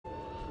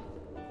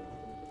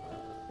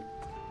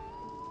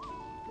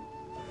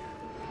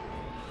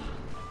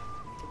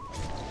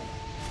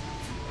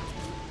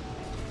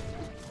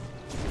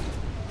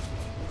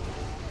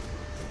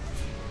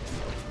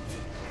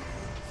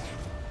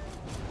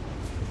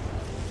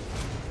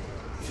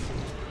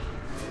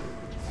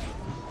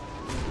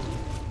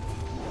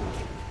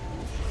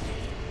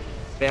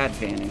Bad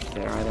advantage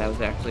there. That was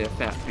actually a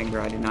fat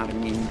finger. I did not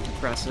mean to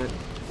press it.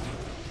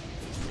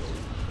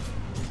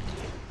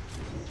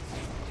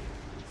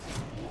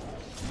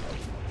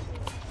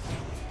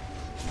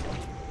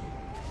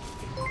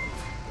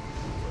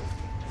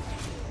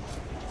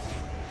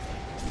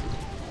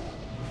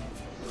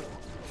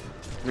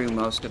 Through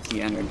most of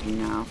the energy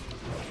now.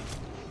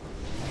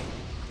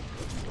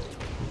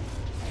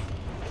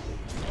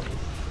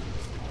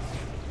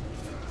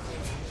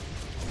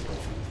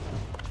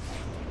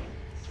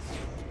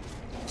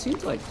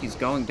 Seems like he's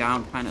going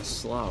down kind of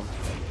slow.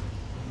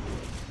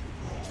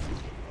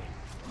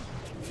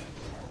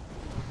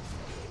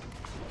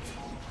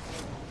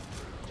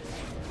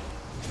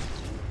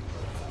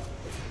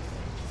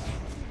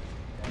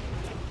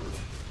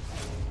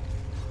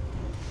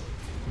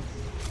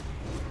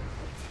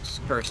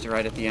 Just cursed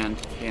right at the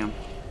end. Damn.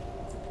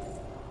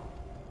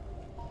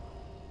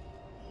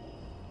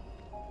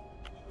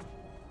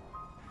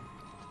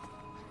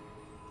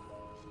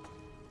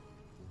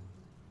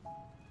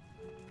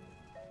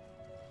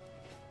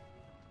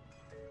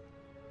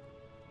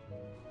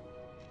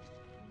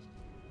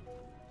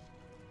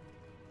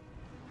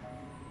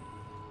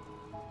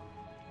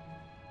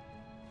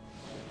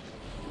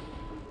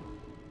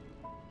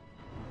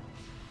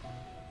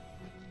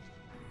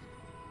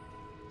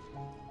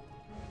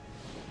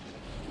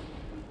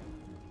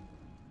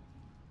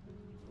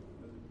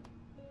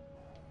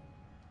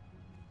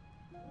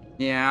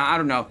 Yeah, I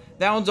don't know.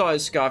 That one's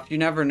always scuffed. You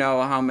never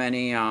know how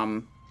many, you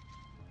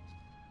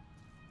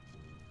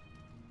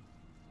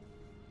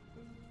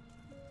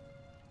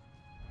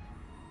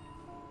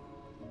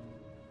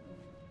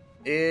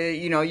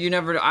know, you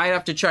never... I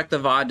have to check the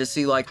VOD to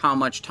see, like, how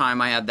much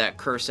time I had that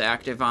curse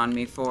active on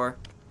me for.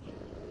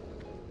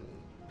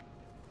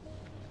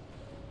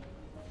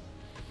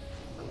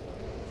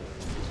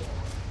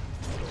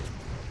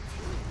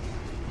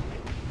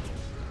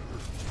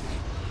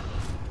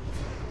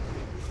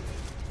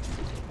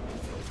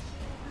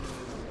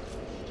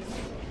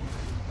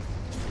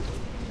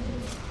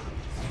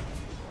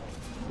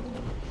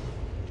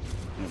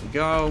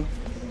 Go.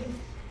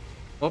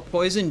 What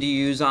poison do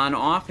you use on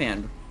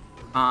offhand?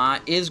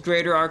 Is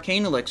Greater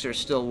Arcane Elixir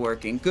still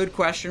working? Good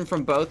question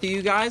from both of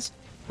you guys.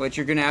 What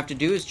you're gonna have to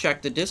do is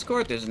check the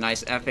Discord. There's a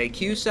nice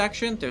FAQ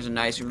section. There's a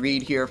nice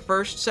read here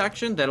first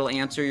section that'll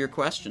answer your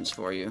questions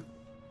for you.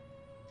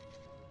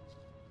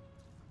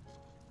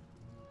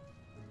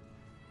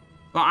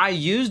 Well, I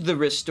used the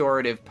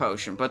restorative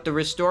potion, but the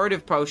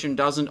restorative potion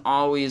doesn't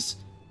always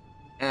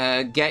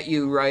get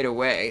you right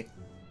away.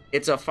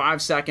 It's a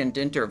 5-second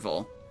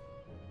interval.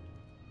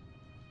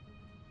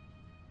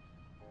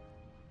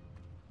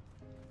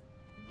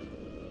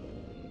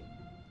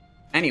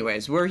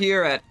 Anyways, we're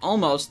here at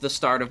almost the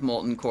start of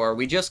Molten Core.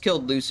 We just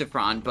killed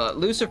Lucifron, but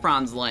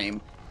Lucifron's lame.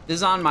 This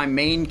is on my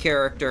main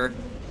character,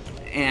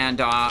 and,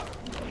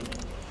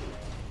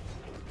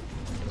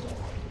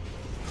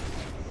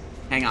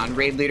 hang on,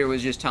 Raid Leader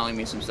was just telling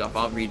me some stuff.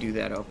 I'll redo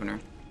that opener.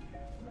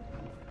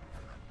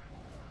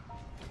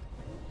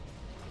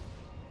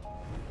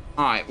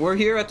 Alright, we're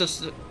here at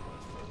the...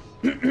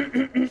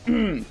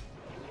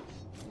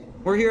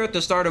 We're here at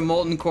the start of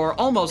Molten Core,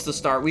 almost the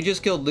start. We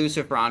just killed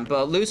Lucifron,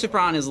 but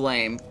Lucifron is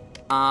lame.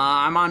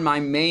 I'm on my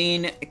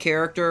main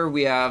character.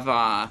 We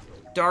have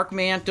Dark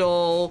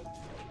Mantle,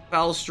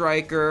 Fell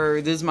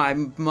Striker. This is my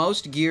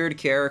most geared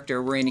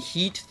character. We're in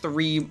Heat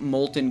 3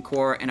 Molten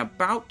Core and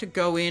about to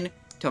go in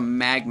to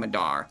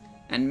Magmadar.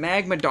 And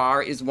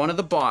Magmadar is one of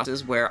the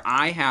bosses where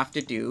I have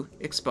to do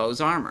Expose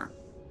Armor.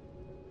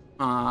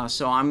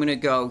 So I'm gonna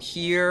go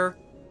here.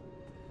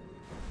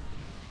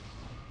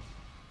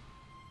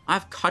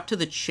 I've cut to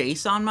the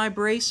chase on my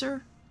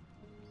bracer?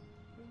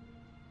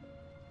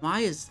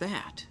 Why is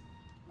that?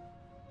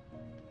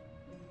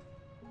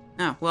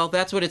 Oh, well,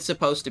 that's what it's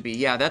supposed to be.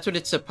 Yeah, that's what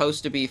it's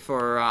supposed to be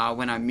for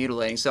when I'm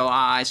mutilating. So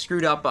I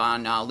screwed up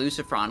on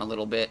Lucifron a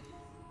little bit.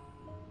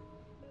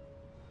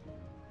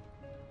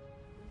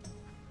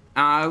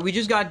 We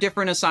just got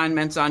different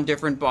assignments on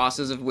different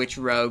bosses of which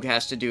Rogue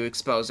has to do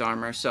Expose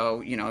Armor. So,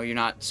 you know, you're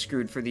not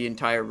screwed for the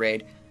entire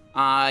raid.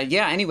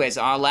 Yeah, anyways,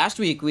 last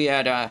week we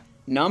had...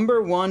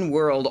 Number 1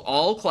 world,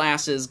 all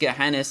classes,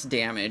 Gehennis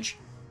damage,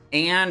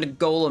 and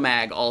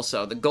Golemag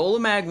also. The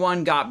Golemag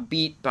one got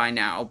beat by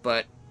now,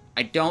 but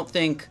I don't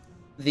think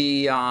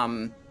the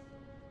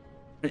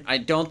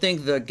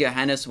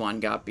Gehennis one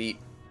got beat.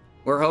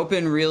 We're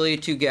hoping really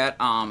to get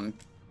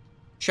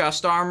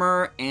chest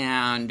armor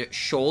and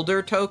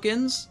shoulder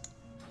tokens.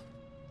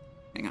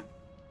 Hang on.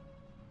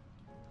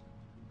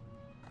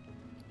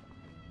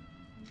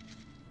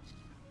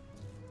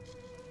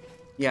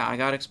 Yeah, I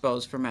got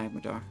exposed for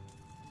Magmadar.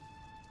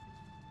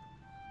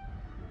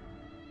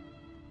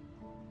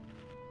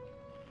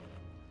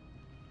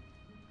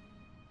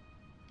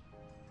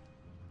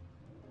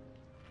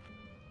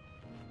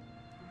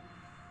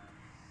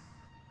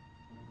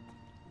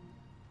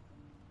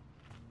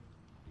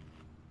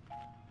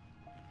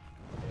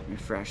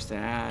 Refresh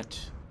that.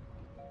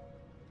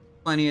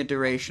 Plenty of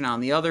duration on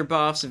the other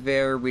buffs.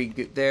 There we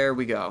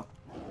go.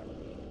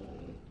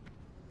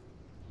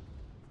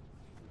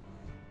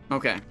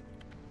 Okay.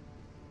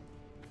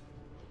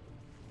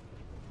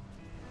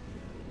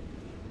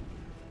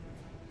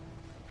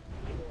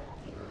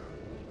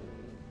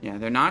 Yeah,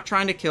 they're not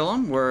trying to kill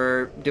him.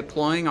 We're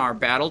deploying our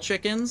battle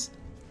chickens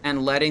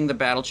and letting the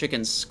battle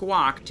chickens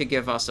squawk to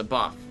give us a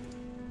buff.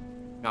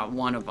 Got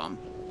one of them.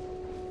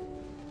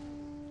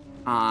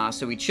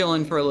 So we chill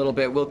in for a little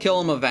bit. We'll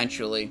kill him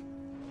eventually.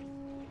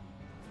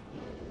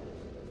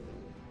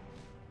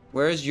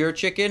 Where's your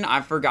chicken?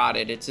 I forgot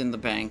it. It's in the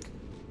bank.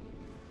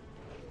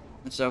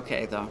 It's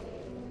okay, though.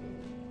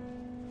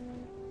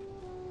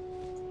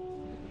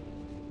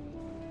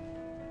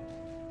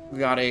 We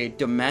got a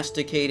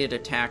domesticated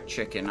attack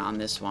chicken on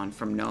this one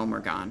from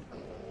Nomergon.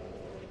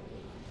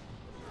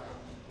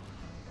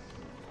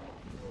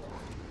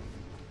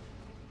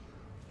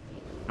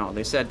 Oh,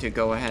 they said to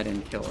go ahead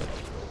and kill it.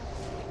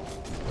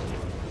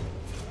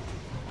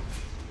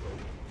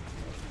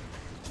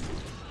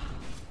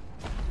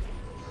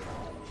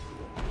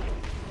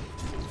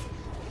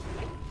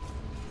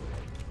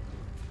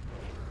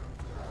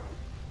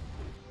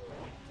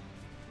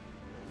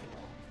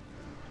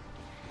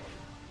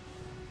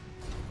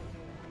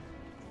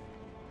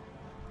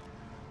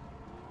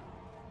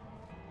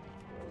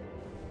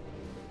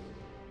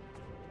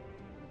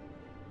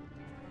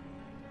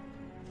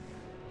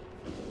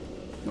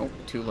 Nope,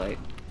 too late.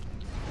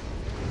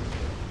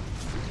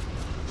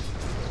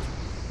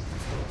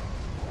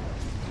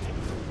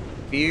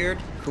 Feared,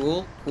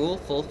 cool, cool,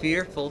 full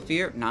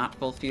fear, not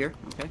full fear,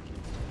 okay.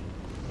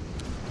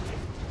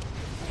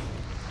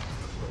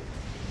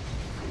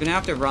 Gonna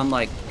have to run,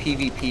 like,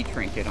 PvP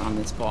trinket on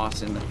this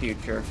boss in the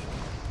future.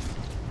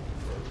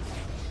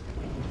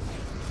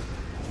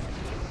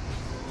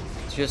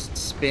 It's just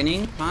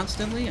spinning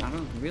constantly? I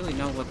don't really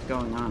know what's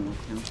going on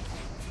with him.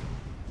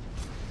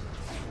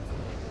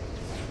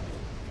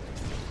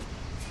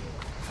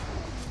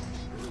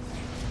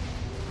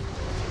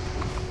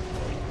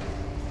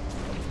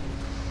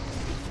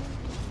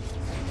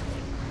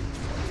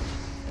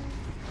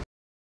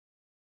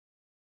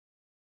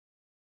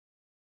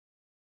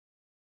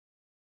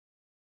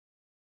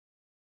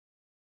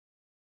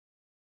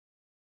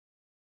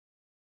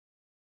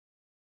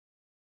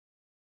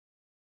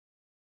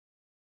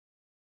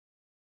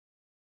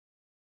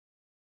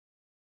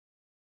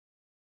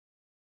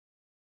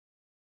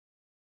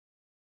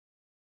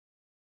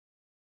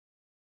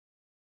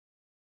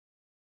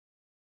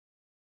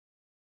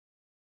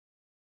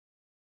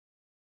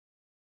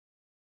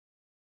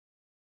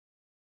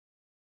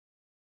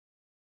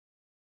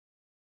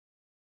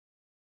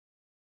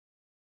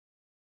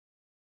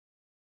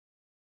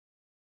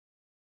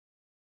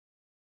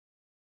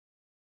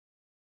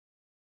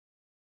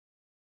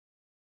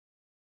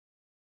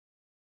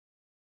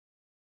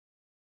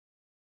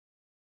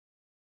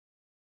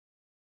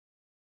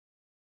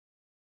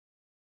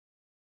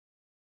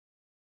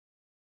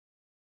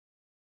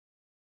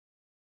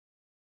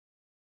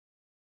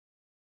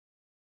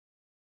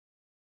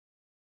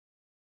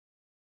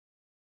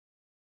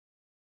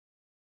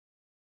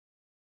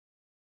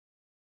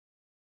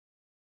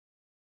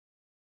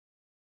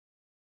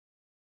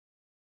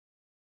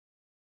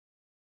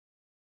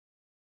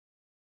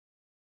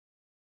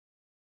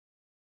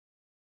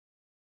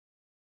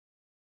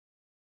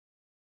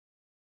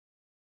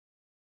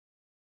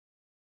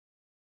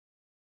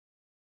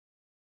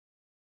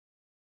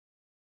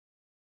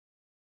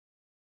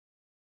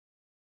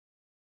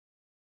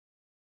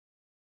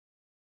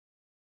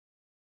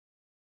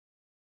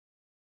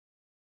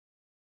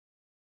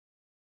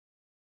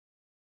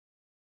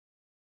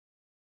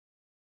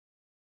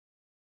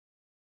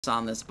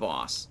 On this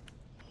boss.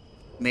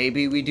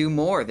 Maybe we do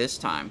more this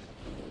time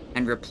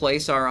and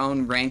replace our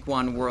own rank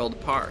 1 world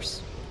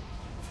parse.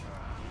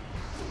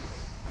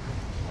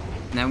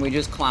 And then we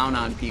just clown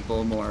on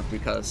people more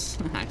because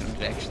I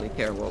don't actually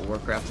care what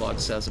Warcraft log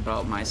says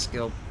about my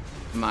skill,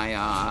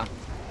 my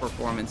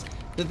performance.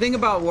 The thing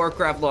about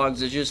Warcraft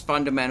logs is just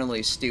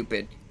fundamentally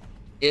stupid,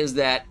 is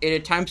that it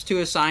attempts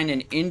to assign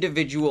an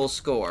individual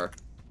score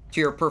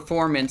to your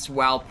performance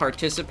while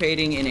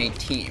participating in a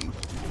team.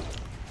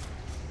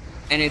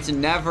 And it's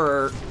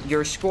never,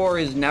 your score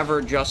is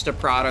never just a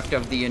product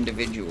of the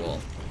individual.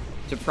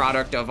 It's a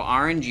product of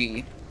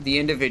RNG, the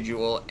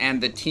individual,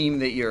 and the team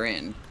that you're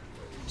in.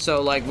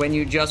 So, like, when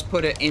you just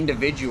put an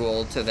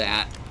individual to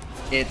that,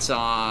 it's,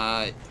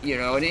 you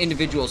know, an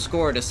individual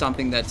score to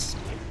something that's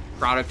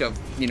product of,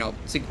 you know,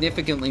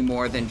 significantly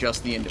more than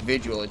just the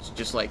individual. It's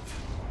just, like,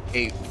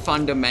 a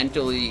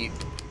fundamentally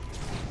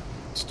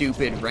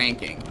stupid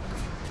ranking.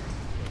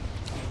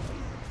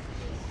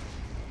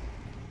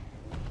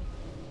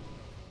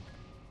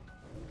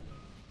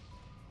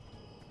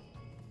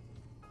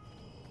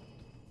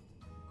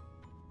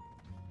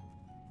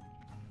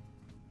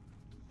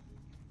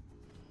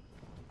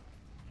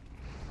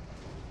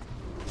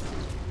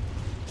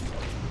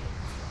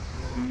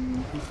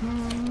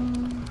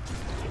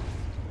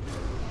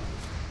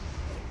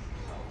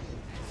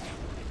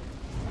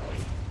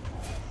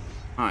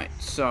 Alright,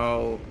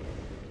 so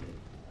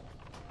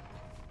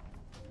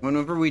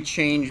whenever we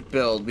change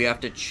build, we have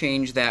to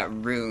change that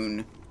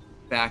rune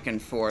back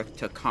and forth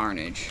to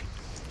Carnage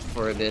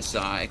for this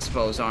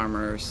expose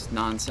armors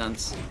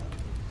nonsense.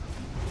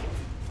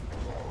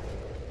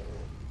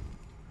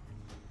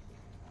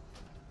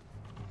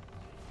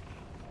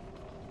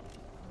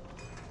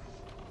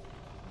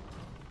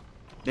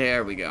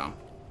 There we go.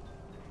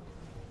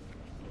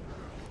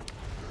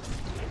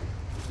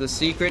 The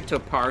secret to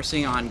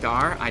parsing on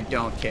Gar, I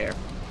don't care.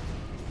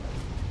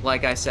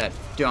 Like I said,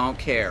 don't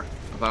care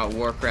about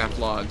Warcraft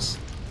logs.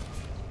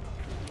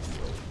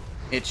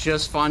 It's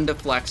just fun to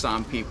flex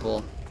on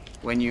people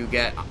when you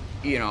get,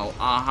 you know,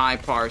 a high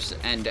parse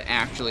and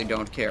actually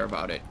don't care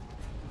about it.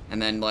 And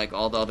then, like,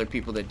 all the other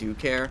people that do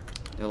care,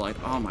 they're like,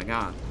 oh my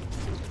god.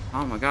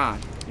 Oh my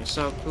god, you're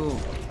so cool.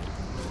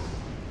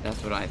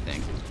 That's what I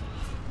think.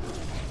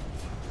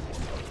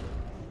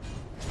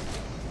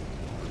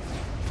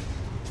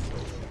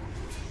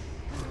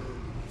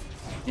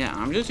 Yeah,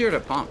 I'm just here to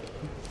pump.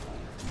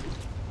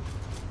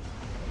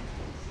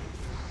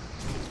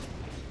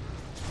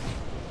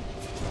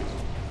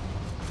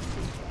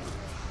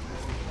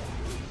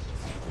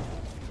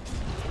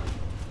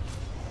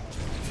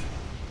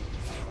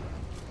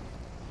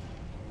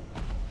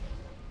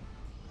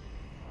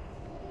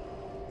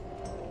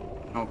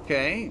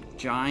 Okay,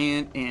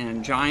 giant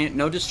and giant.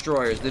 No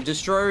destroyers. The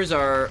destroyers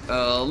are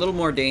a little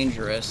more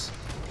dangerous.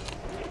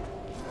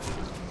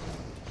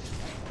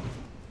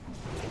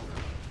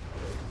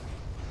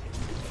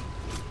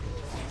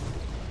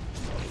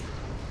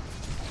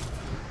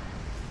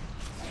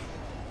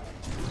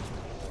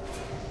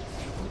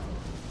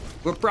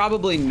 We're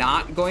probably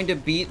not going to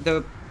beat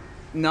the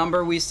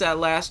number we set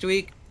last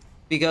week,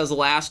 because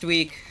last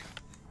week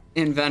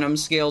Envenom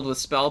scaled with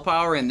spell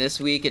power, and this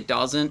week it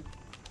doesn't.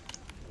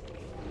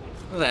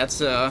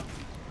 That's a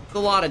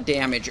lot of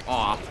damage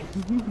off.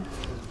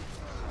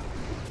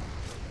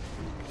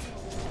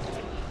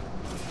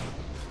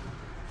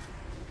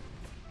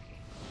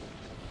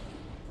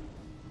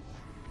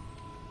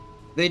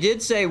 They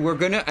did say we're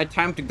gonna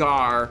attempt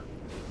Gar,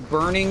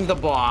 burning the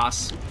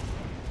boss,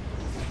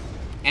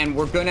 and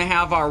we're gonna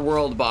have our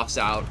world buffs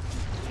out.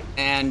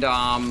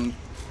 And,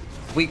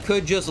 we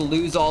could just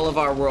lose all of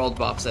our world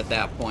buffs at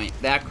that point.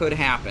 That could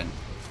happen.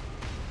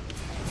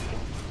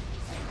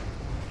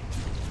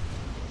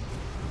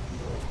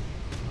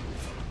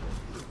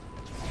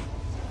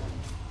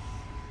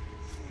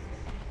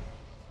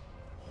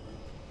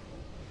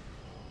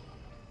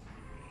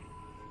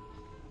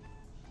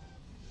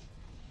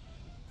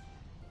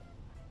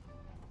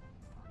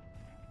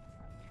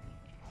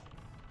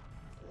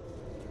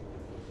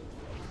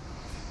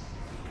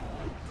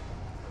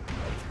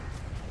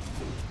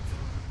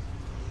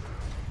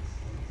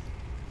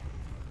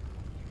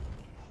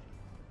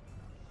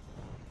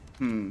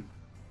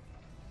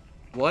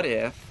 What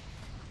if...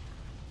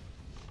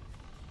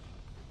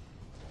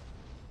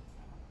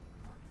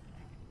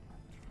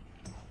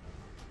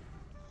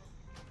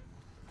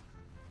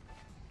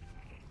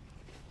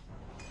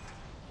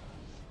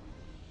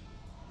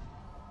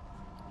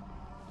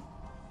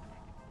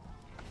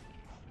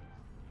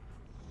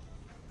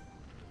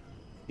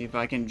 See if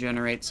I can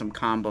generate some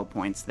combo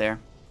points there.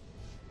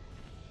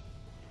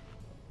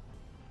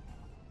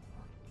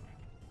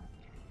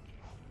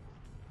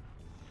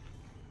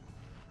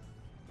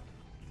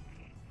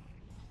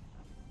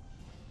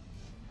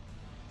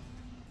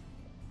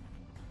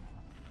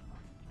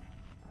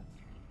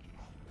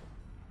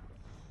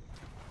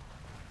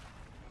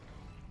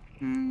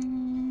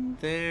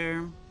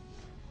 There.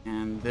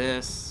 And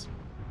this.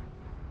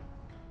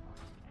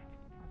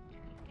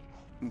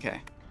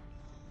 Okay.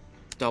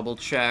 Double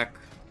check.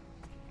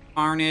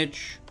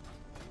 Carnage.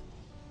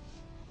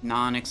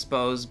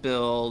 Non-exposed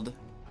build.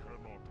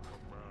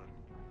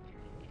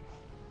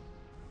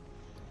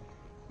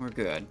 We're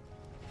good.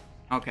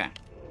 Okay.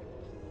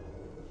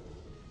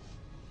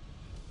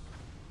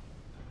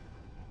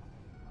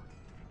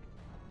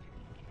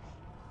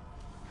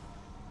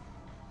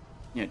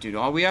 Yeah, dude,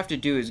 all we have to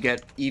do is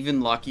get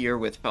even luckier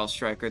with Fell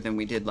Striker than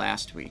we did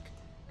last week.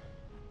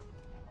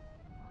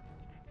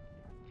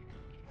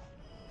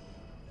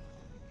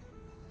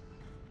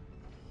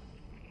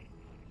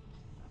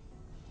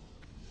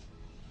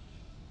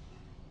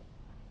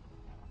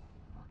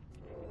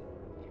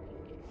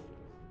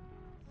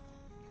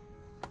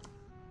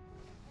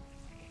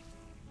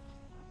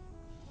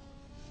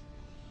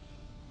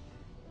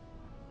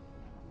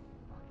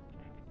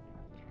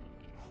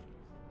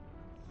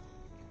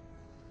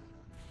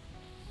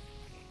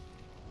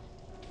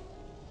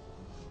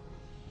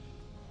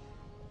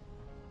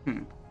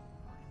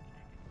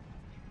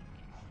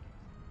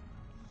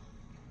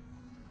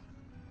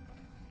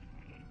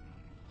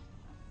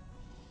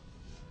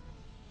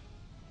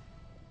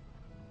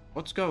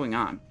 What's going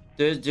on?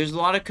 There's a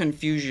lot of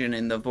confusion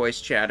in the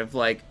voice chat of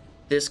like,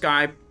 this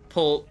guy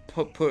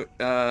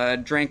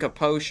drank a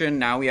potion,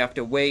 now we have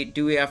to wait.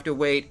 Do we have to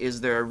wait?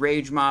 Is there a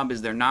rage mob?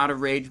 Is there not a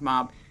rage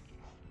mob?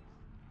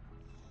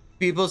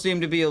 People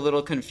seem to be a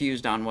little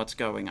confused on what's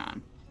going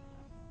on.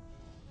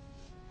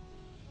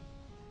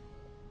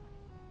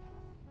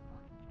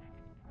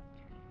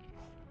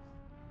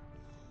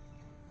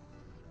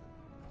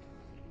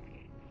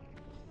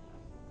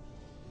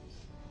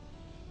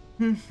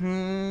 So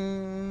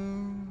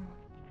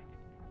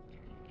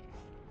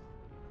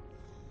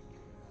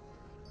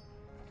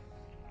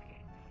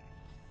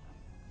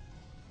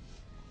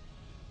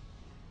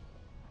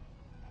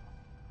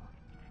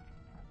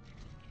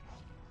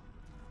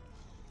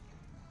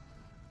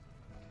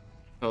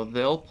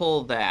they'll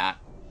pull that.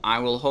 I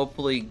will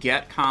hopefully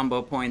get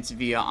combo points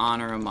via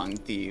Honor Among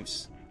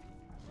Thieves.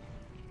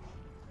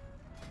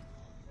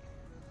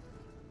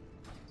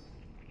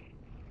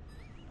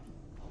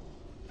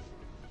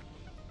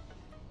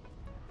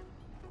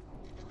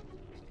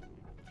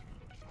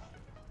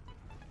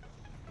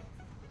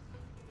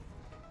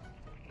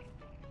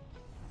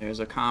 There's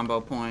a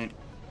combo point.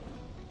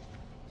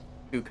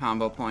 2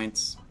 combo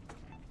points.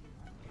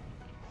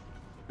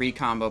 3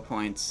 combo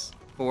points.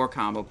 4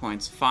 combo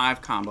points.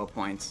 5 combo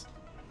points.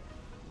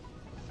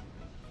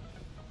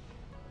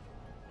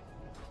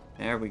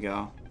 There we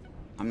go.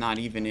 I'm not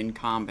even in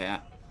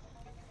combat.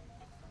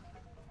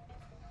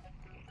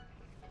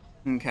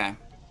 Okay.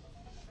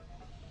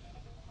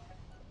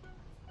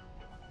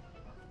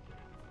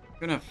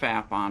 Gonna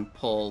fap on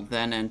pull,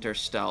 then enter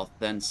stealth,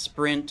 then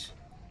sprint.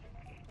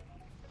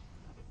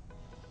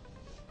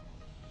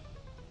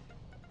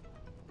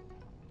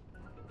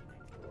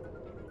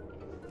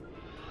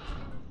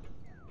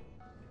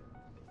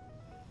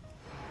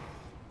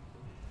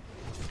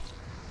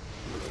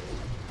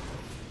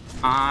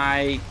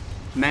 I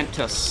meant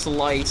to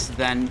slice,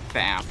 then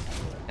fap.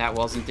 That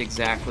wasn't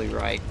exactly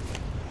right.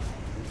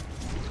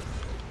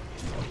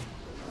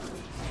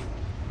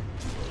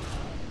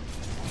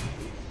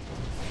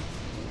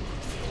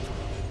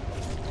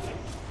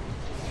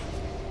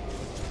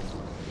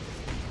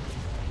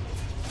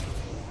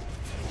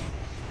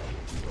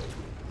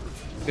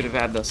 Could have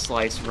had the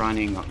slice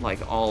running,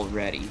 like,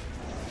 already.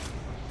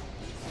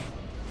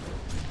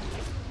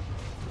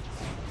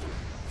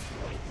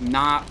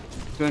 Not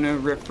gonna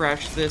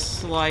refresh this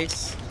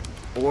slice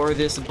or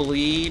this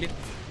bleed.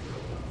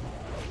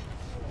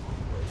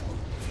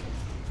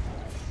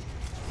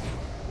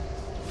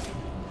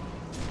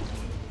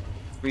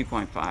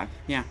 $3.5,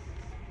 yeah.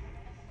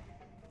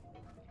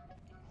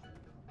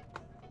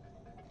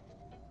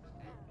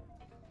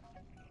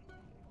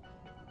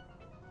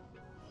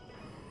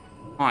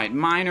 Alright,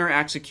 minor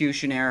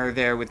execution error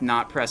there with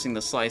not pressing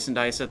the slice and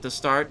dice at the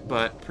start,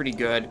 but pretty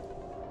good.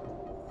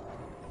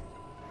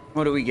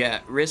 What do we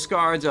get? Wrist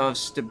guards of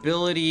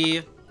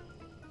stability,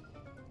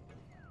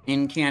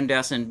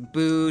 incandescent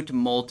boot,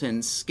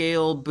 molten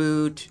scale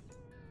boot,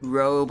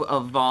 robe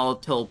of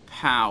volatile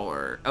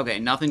power. Okay,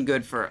 nothing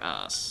good for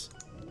us.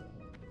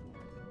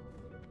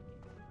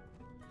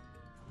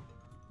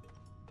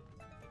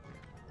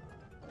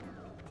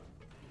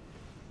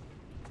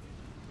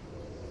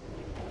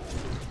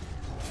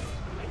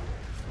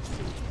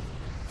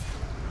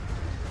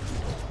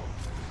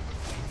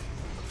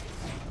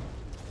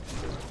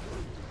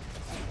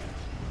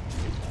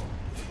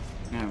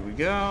 There we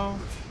go.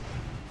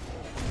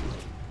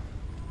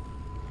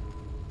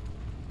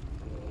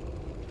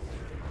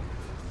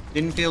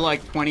 Didn't feel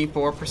like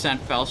 24%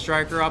 Fell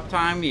Striker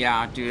uptime?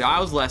 Yeah, dude, I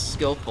was less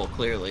skillful,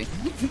 clearly.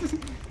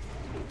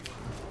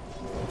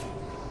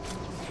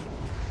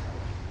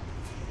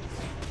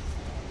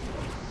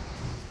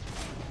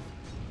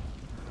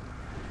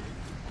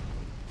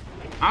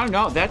 I don't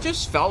know, that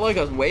just felt like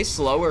a way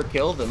slower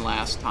kill than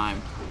last time.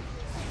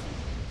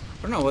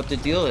 I don't know what the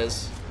deal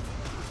is.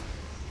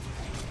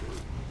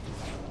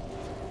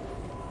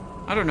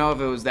 I don't know if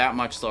it was that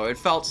much slower. It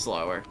felt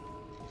slower.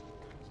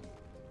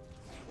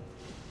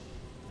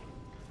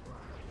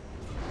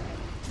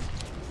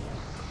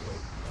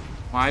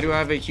 Why do I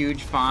have a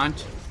huge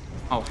font?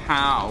 Oh,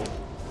 how?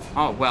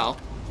 Oh, well.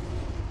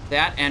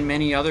 That and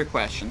many other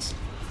questions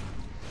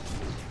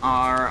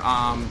are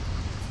on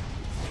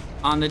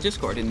the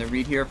Discord in the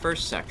Read Here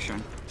First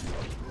section.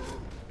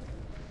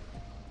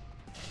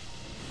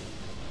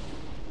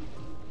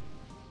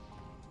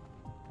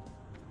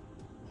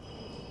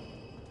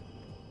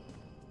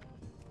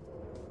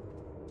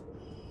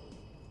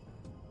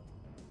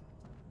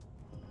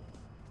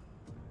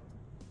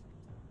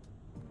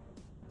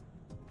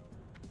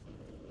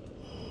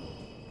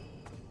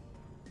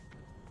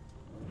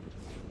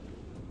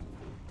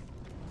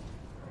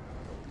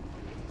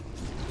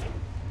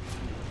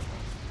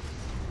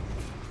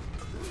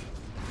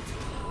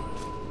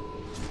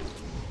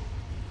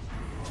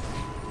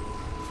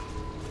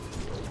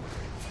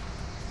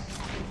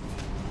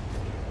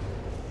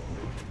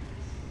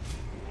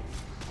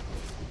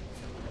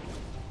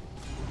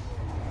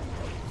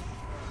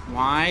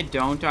 Why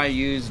don't I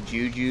use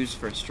Jujus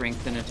for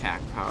strength and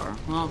attack power?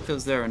 Well,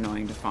 because they're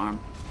annoying to farm.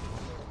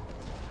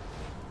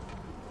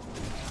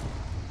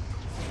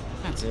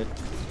 That's it.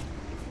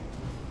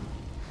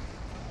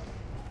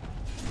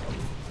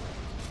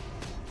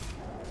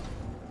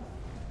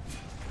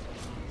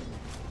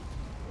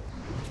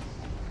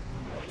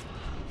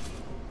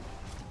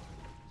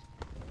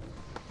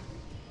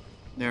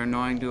 They're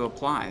annoying to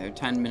apply. They're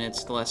 10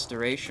 minutes less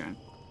duration.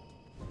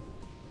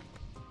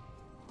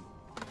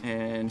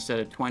 Instead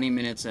of 20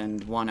 minutes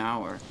and 1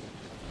 hour.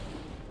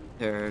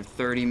 They're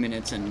 30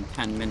 minutes and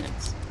 10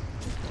 minutes.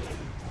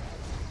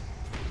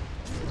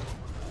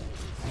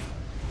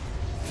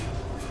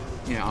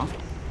 You know?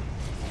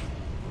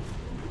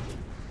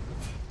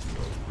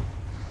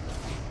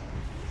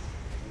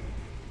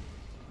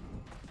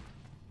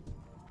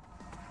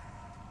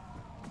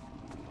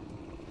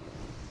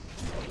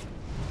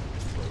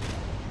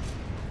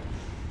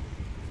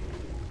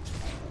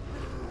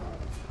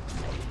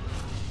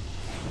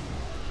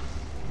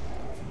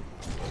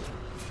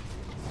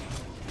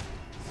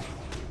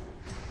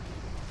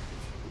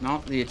 No,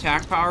 the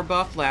attack power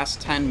buff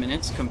lasts 10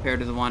 minutes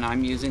compared to the one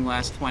I'm using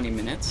lasts 20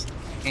 minutes.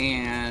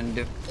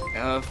 And,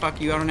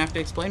 fuck you, I don't have to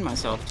explain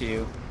myself to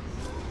you.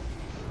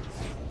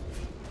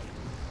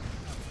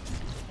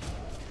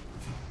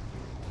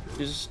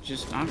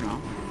 Just, I don't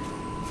know.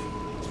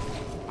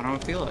 I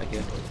don't feel like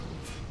it.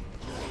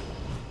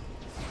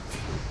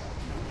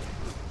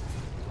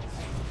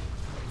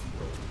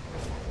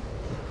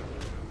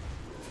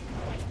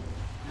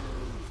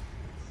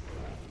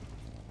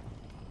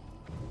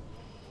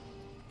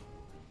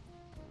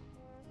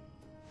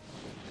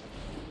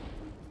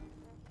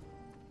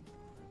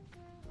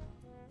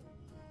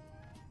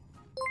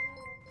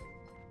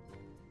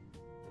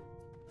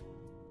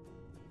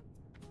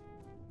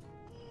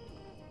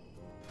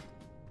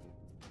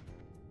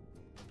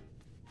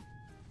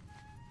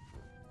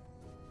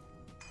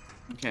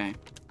 Okay.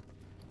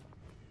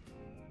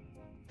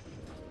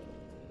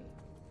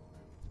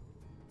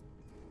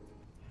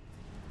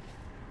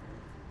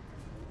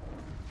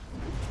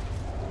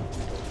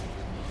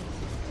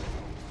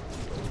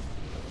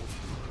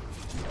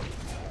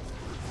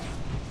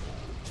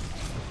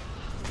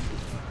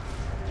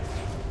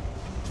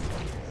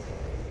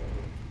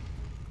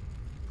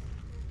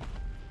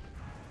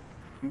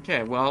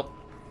 Okay, well,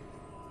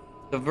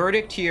 the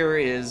verdict here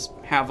is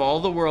have all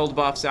the world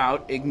buffs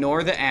out,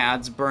 ignore the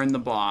ads, burn the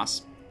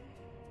boss.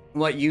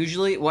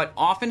 What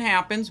often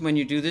happens when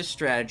you do this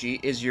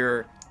strategy is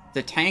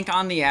the tank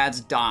on the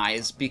ads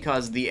dies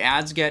because the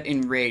ads get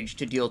enraged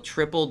to deal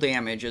triple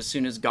damage as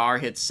soon as Gar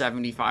hits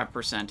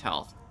 75%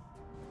 health.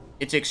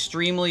 It's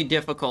extremely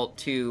difficult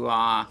to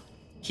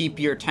keep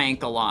your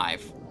tank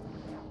alive.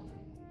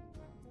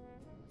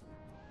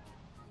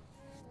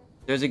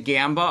 There's a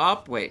Gamba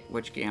up. Wait,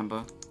 which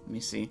Gamba? Let me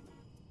see.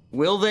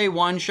 Will they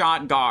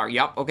one-shot Gar?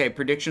 Yep, okay,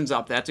 prediction's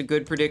up. That's a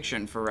good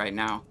prediction for right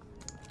now.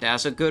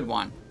 That's a good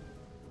one.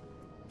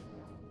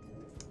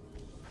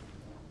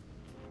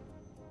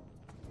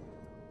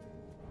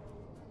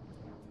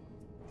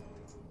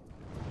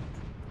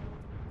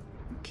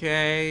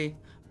 Okay.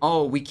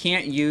 Oh, we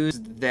can't use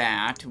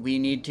that. We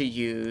need to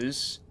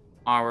use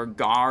our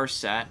Gar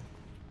set.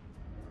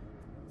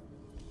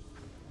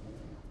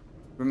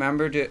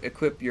 Remember to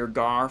equip your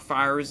Gar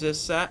fire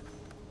resist set.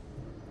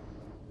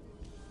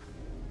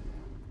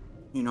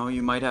 You know,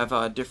 you might have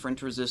a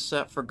different resist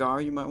set for Gar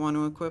you might want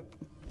to equip.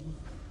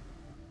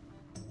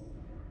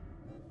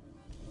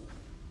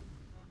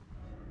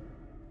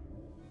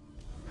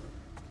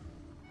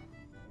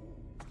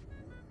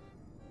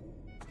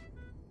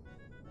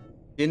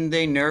 Didn't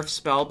they nerf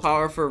spell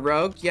power for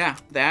Rogue? Yeah,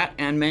 that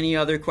and many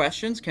other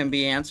questions can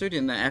be answered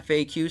in the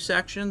FAQ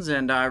sections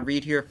and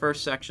read here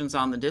first sections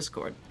on the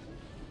Discord.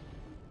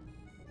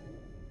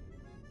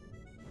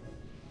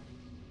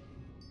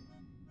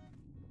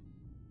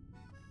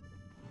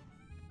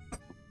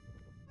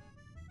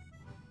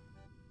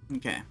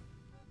 Okay.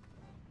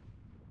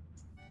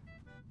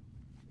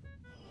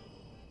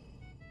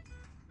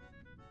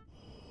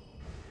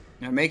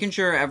 Now, making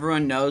sure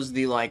everyone knows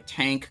the, like,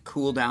 tank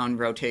cooldown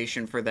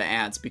rotation for the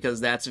ads, because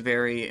that's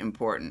very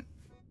important.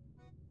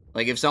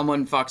 Like, if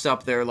someone fucks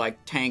up their, like,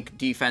 tank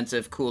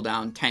defensive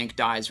cooldown, tank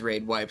dies,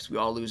 raid wipes, we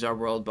all lose our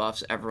world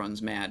buffs,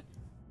 everyone's mad.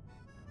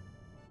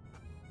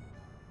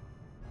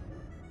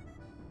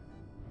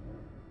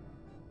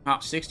 Oh,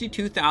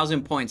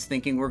 62,000 points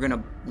thinking we're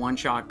gonna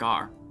one-shot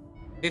Gar.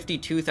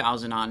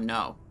 52,000 on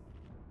no.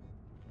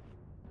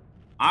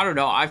 I don't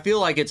know, I feel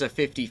like it's a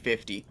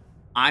 50-50.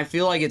 I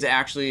feel like it's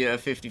actually a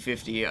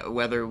 50-50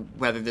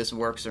 whether this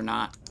works or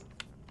not.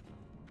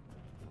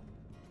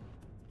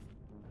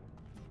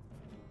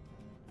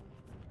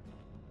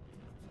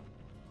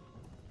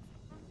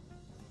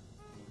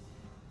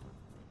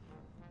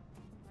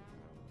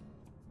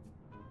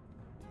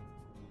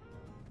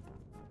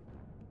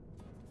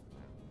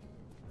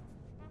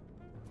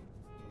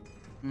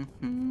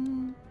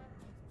 Mm-hmm.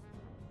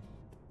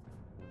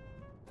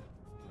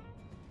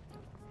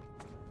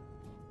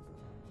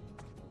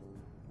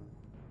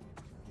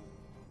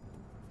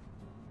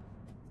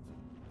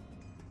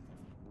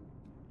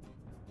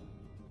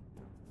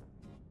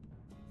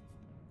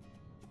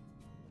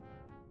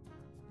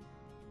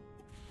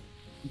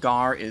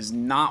 Gar is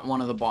not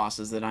one of the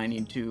bosses that I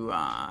need to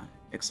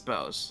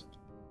expose.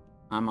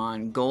 I'm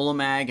on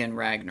Golemag and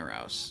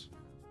Ragnaros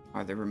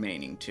are the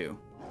remaining two.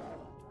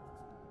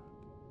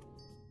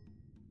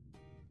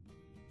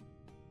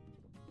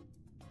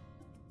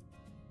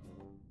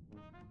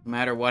 No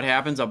matter what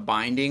happens, a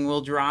binding will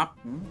drop?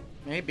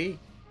 Maybe.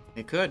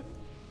 It could.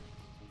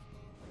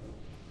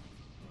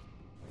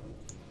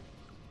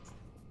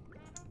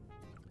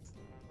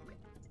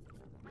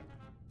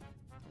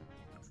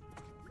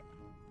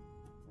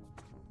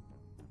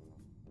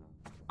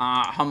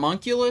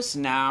 Homunculus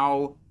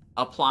now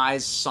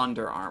applies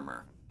Sunder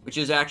Armor, which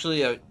is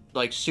actually a,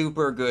 like,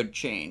 super good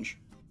change.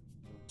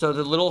 So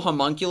the little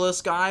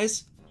Homunculus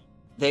guys,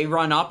 they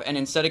run up, and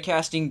instead of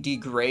casting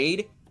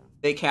Degrade,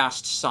 they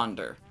cast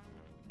Sunder.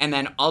 And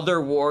then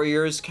other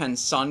warriors can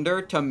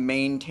Sunder to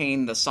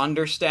maintain the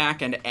Sunder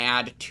stack and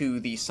add to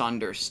the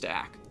Sunder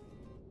stack.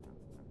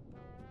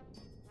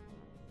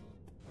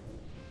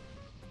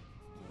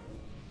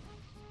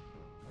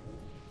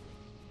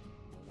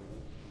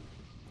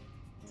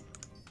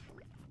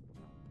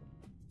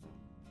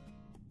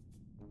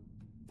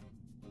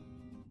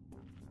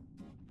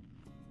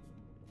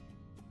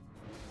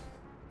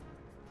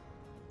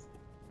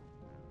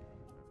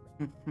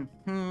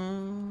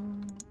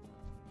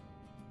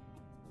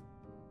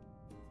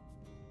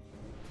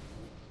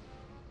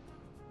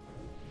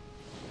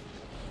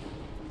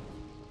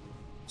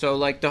 So,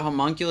 like, the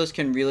Homunculus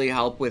can really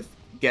help with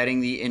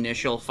getting the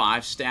initial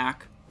 5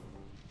 stack.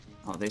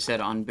 Oh, they said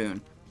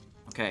unboon.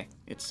 Okay,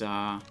 it's,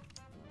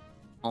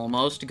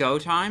 almost go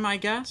time, I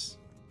guess?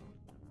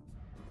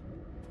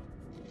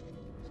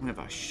 I have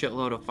a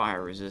shitload of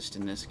fire resist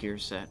in this gear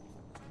set.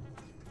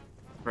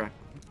 Correct.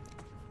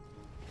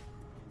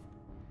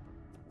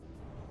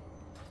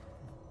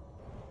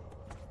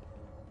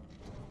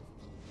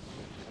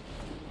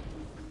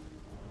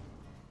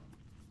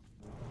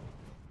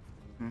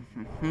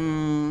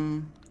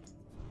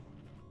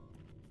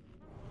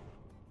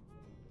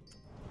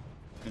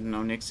 An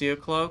Onyxia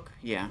cloak?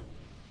 Yeah.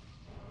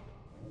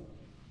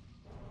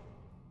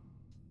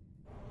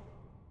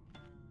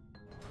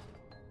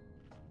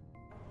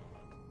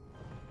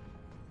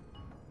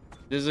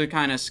 This is a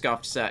kind of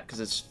scuffed set because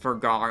it's for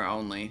Gar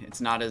only. It's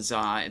not as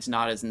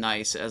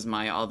nice as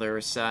my other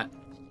set.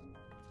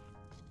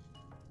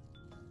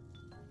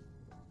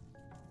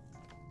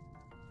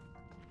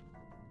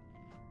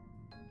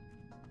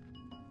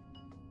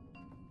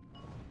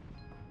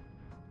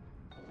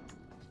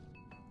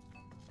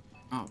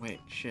 Oh, wait,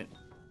 shit.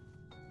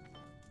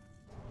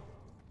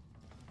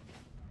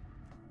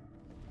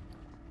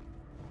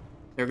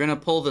 They're gonna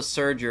pull the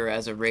Surger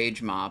as a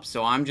rage mob,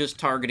 so I'm just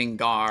targeting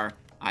Gar.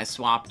 I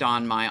swapped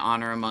on my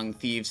Honor Among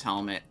Thieves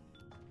helmet,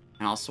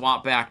 and I'll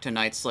swap back to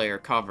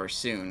Nightslayer cover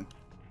soon.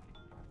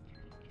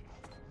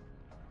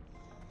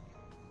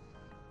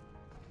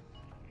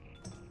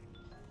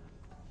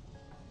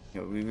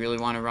 Yo, we really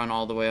want to run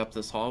all the way up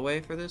this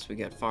hallway for this? We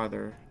get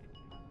farther.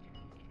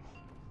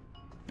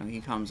 No, he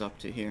comes up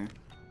to here.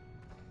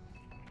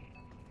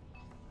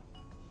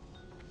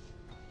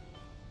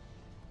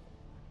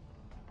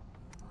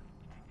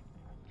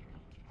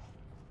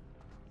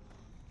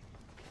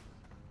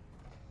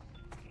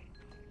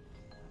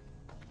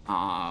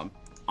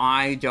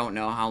 I don't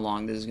know how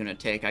long this is gonna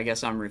take. I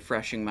guess I'm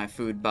refreshing my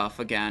food buff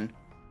again.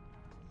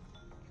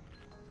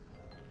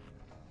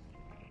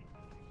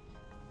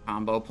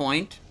 Combo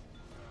point.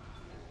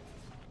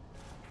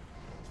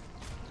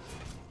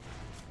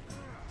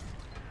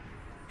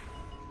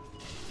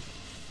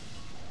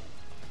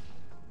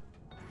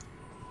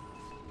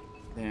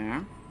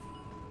 There.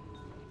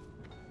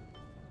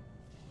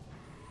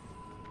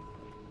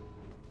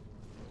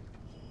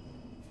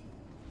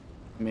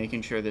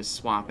 Making sure this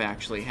swap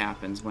actually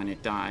happens when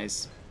it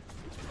dies.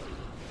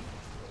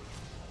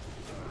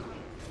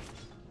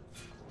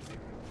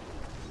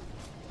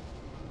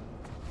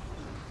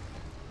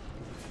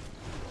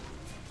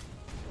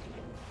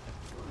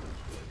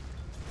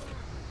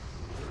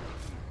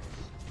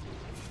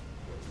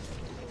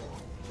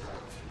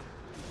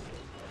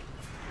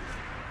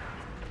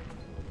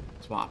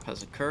 Swap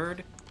has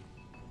occurred.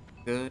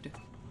 Good.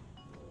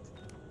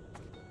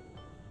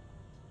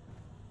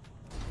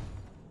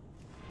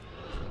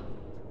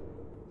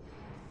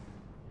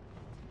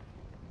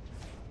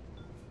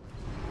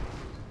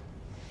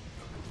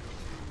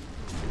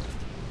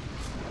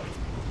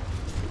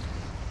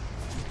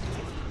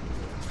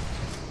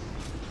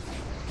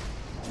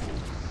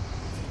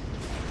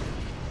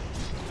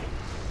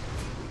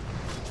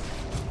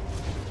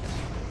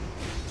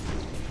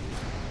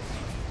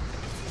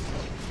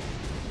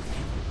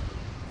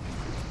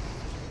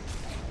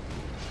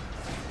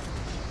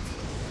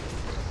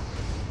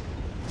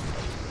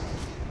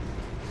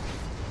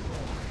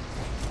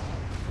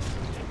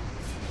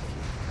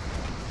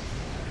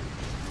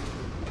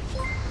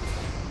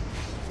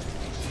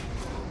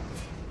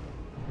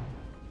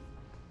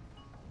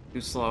 Too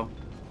slow.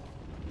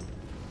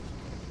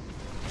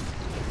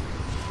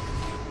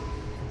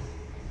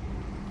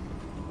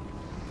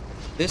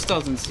 This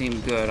doesn't seem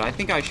good. I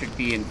think I should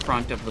be in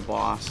front of the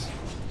boss.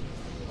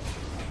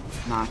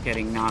 Not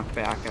getting knocked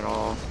back at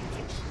all.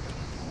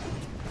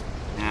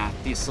 Nah,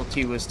 Diesel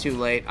 2 was too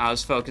late. I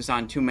was focused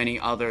on too many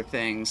other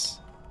things.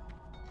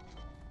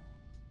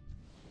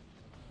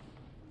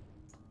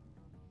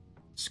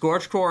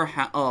 Scorch Core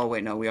oh,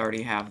 wait, no, we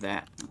already have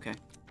that. Okay.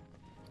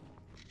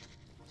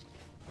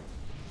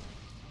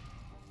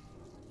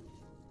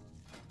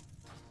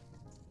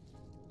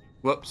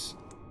 Whoops.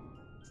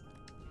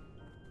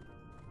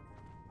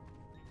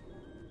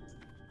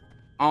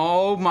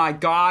 Oh my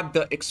god,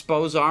 the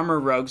Expose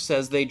Armor Rogue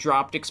says they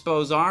dropped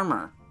Expose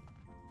Armor.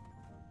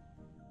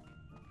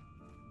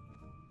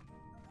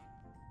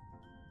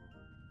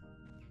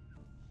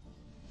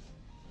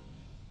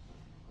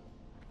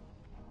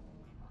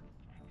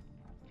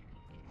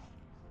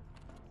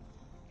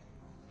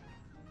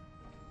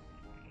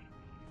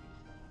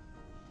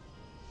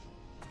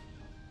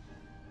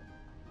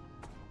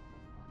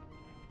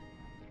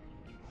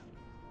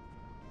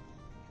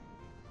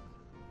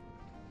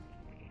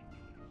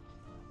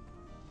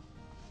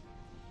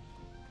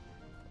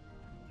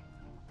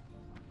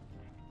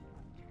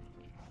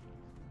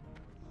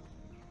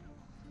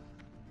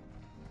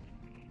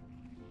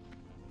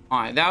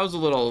 Alright, that was a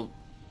little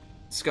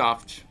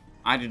scuffed.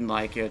 I didn't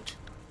like it.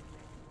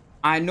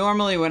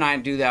 Normally when I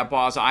do that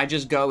boss, I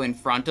just go in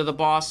front of the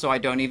boss so I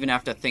don't even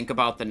have to think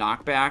about the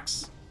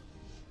knockbacks.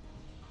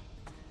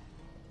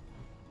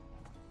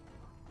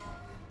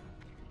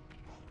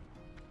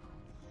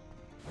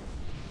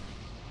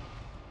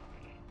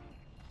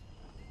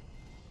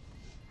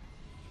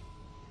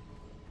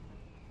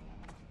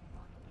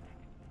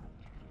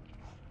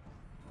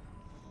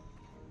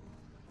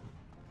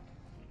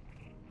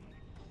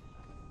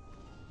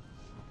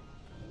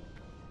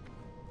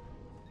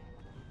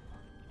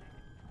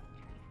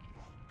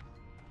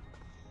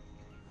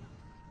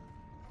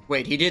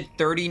 Wait, he did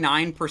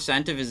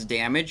 39% of his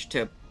damage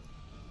to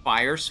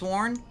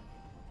Firesworn?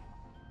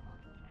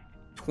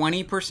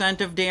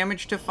 20% of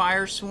damage to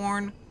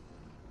Firesworn?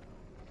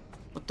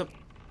 What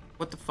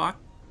the fuck?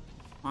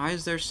 Why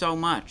is there so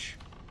much?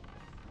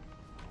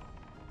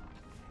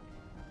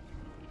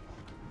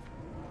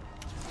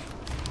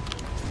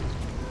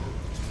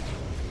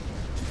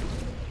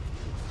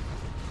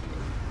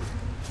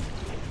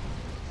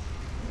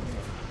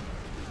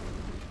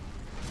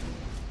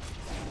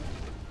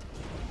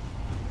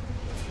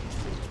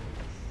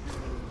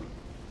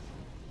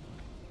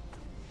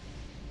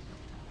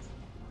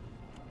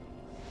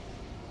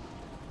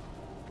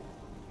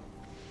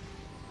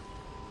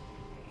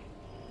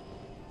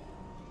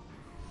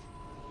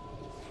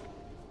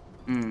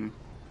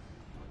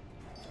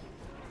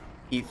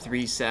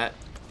 E3 set.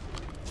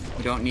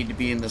 We don't need to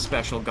be in the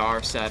special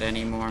Gar set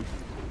anymore.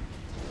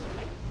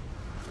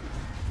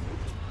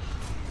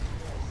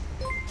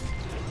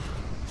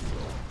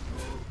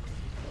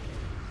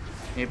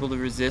 Able to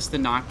resist the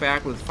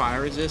knockback with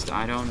fire resist?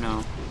 I don't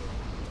know.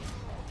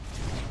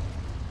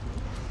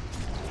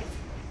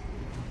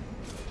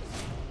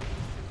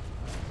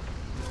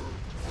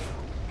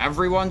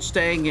 Everyone's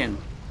staying in.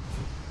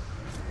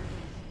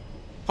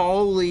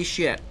 Holy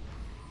shit.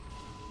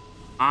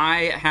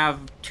 I have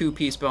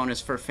 2-piece bonus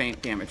for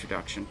faint damage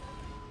reduction.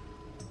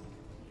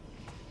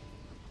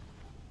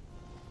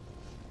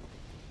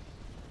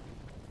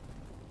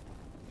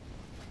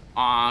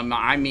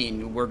 I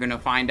mean, we're gonna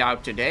find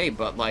out today,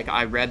 but, like,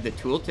 I read the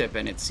tooltip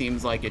and it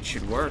seems like it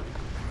should work.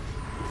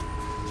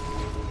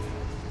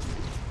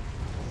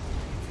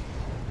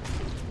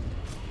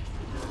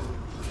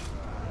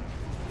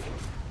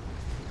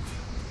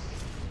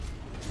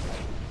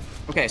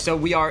 Okay, so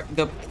we are...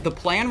 The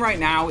plan right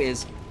now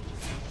is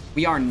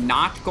we are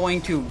not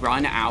going to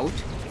run out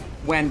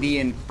when the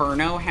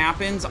Inferno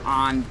happens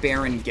on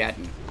Baron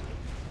Geddon.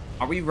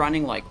 Are we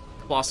running, like,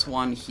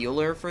 +1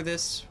 healer for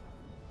this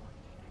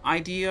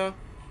idea?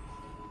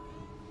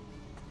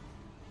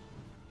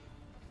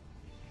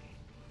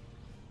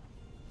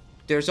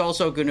 There's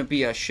also going to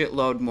be a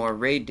shitload more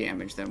raid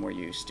damage than we're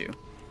used to.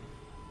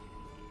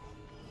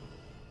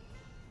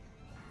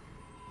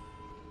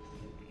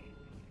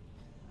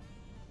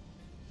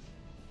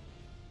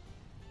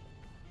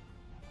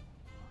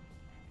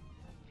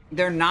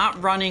 They're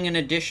not running an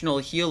additional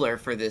healer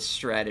for this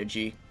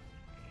strategy.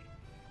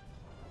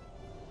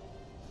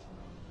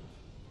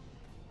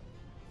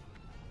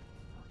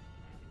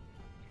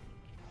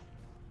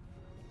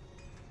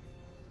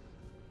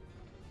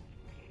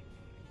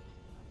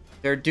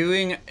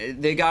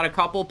 They got a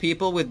couple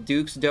people with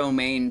Duke's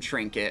Domain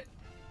Trinket.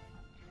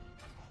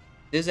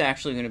 This is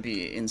actually going to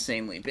be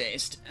insanely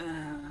based.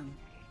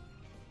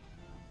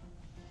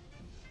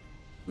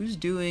 Who's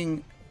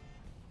doing...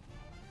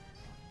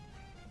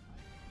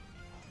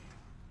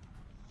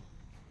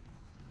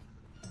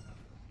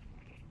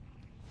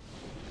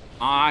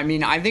 I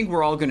mean, I think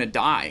we're all gonna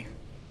die.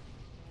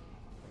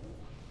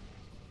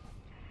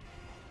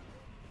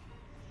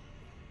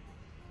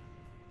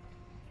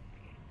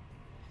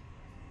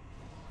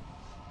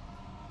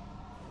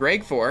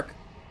 Greg Fork.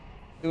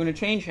 Doing a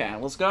change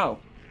hand. Let's go.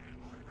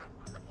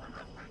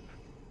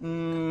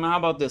 How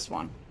about this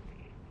one?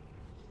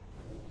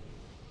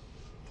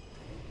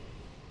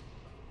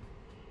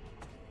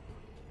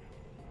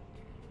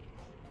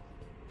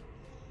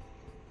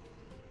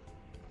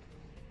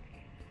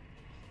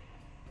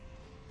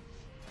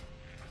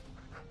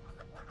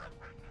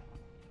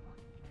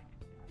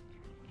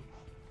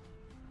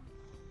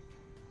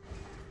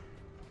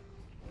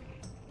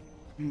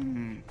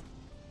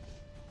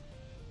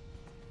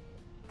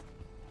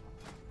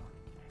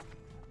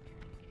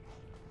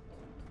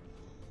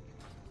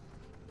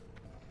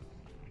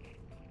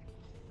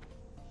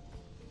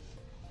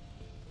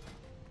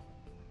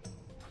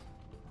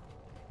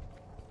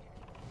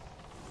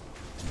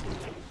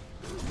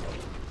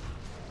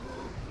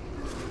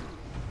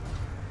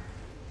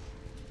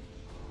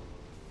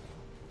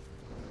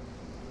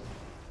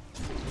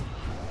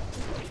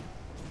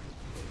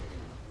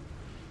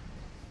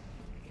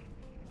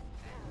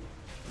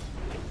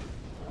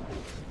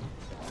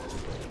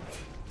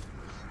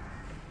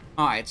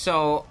 Alright,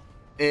 so,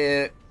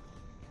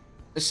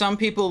 some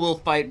people will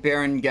fight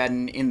Baron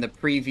Geddon in the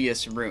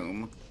previous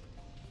room.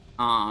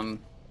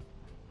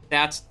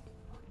 That's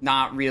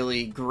not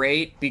really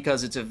great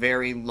because it's a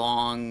very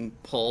long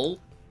pull.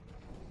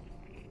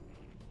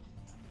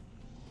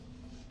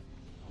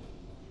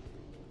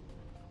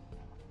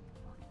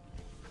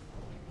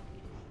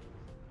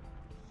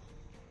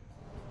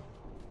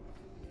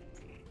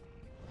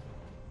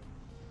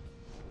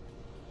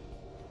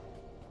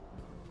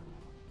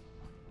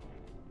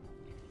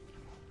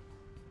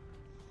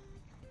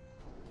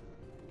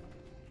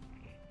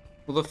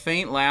 Will the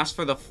feint last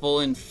for the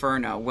full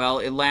Inferno? Well,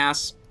 it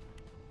lasts...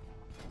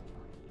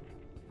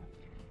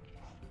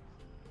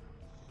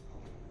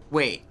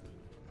 Wait.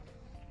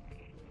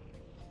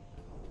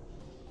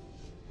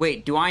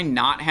 Wait, do I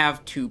not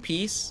have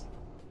 2-piece?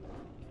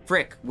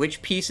 Frick,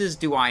 which pieces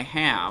do I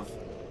have?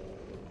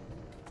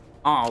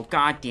 Oh,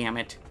 god damn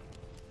it.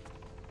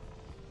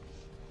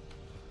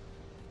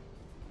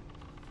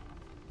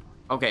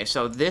 Okay,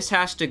 so this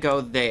has to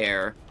go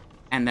there,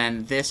 and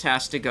then this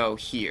has to go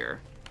here.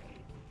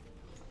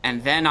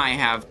 And then I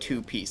have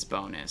 2-piece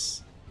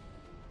bonus.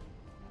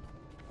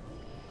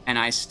 And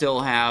I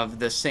still have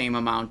the same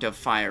amount of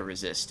fire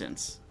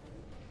resistance.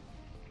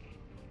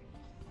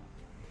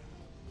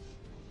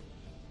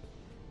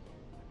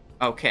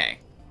 Okay.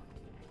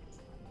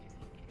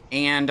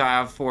 And I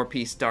have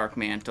 4-piece Dark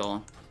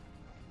Mantle.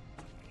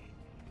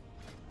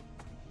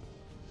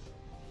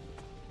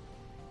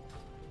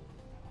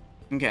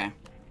 Okay.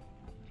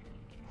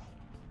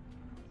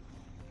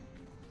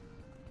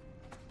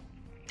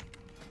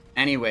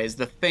 Anyways,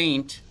 the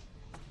feint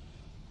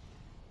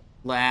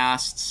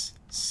lasts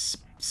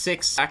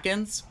 6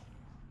 seconds.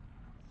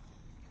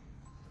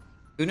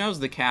 Who knows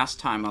the cast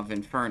time of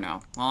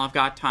Inferno? Well, I've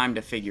got time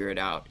to figure it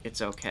out.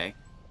 It's okay.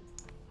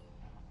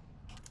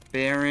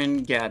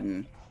 Baron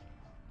Geddon.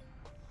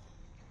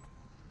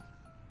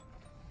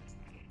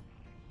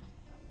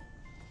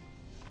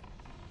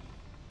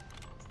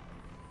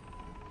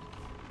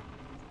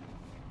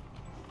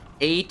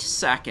 Eight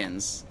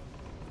seconds.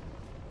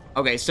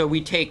 Okay, so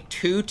we take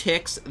 2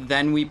 ticks,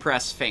 then we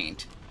press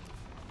feint.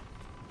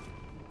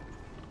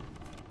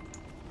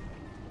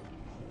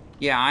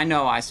 Yeah, I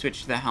know I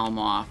switched the helm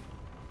off.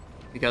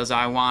 Because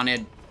I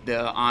wanted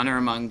the Honor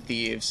Among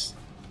Thieves,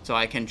 so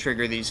I can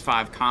trigger these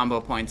 5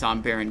 combo points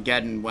on Baron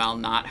Geddon while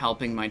not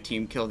helping my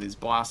team kill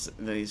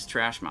these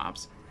trash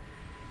mobs.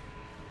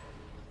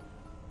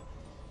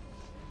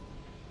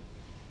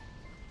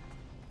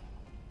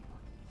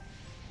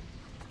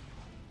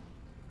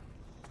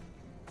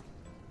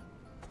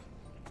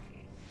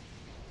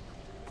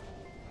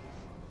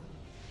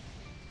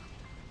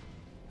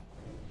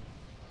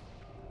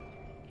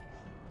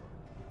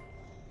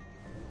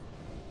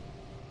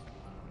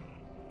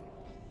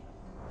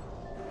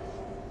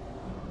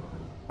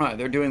 Alright,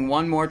 they're doing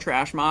 1 more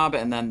trash mob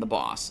and then the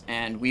boss.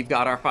 And we've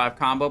got our 5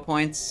 combo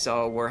points,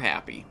 so we're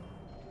happy.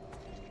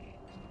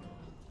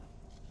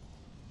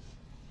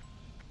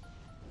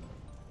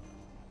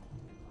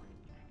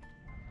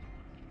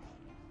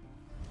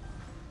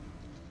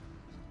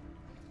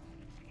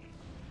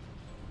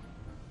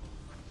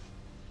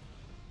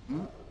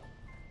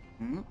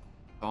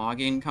 Dog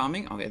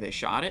incoming. Okay, they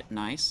shot it.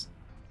 Nice.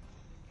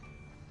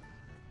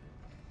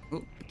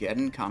 Ooh,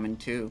 Geddon coming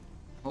too.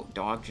 Oh,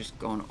 dog just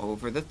going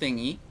over the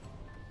thingy.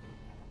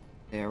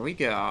 There we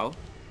go.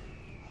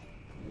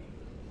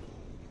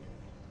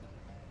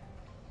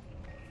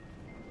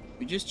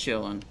 We just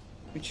chilling.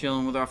 We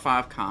chilling with our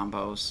 5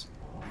 combos.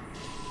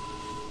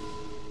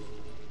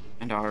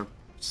 And our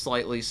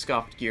slightly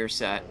scuffed gear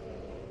set.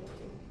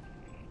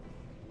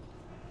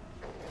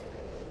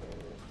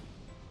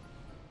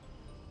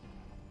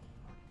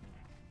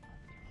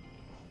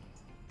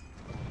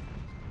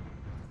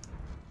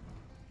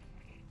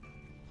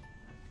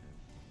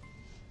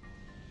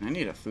 I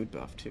need a food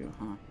buff too,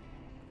 huh?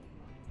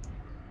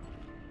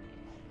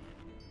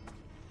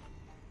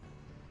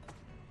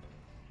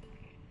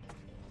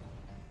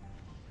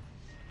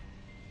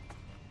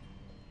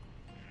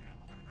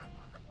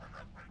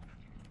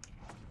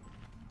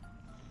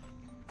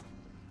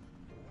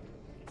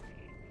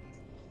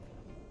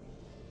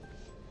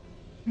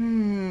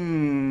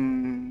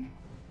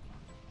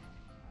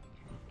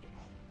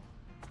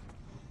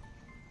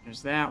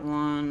 There's that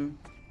one.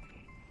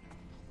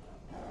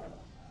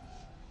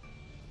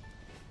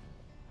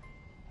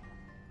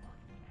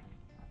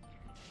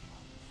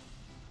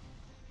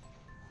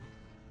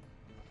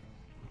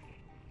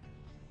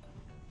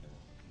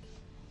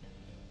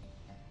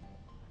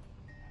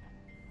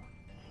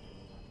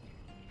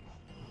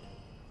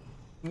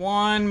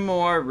 One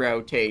more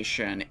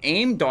rotation.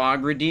 Aim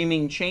dog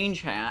redeeming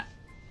change hat.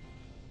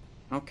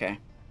 Okay.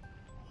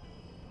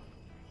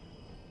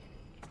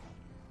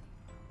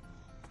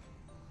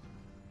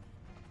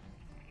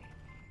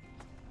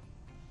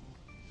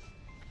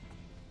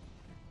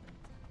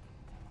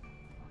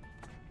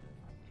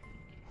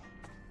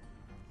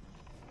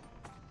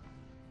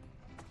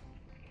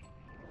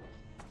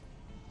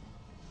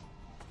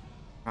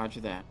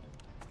 Roger that.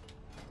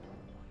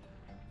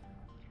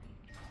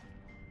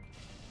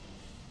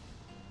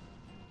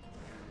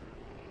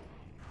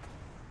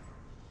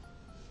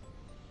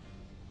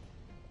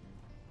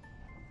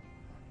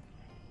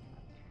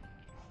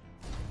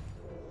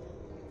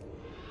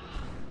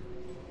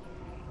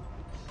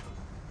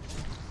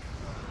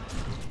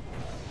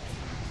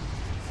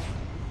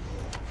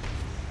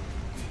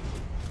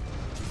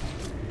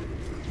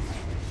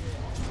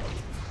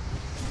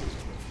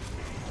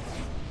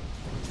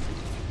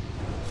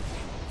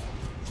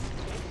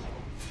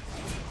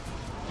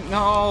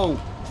 No!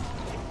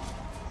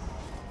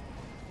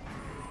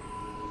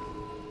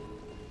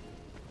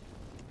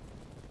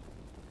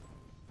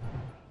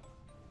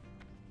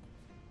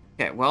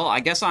 Okay, well, I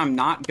guess I'm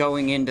not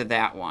going into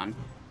that one.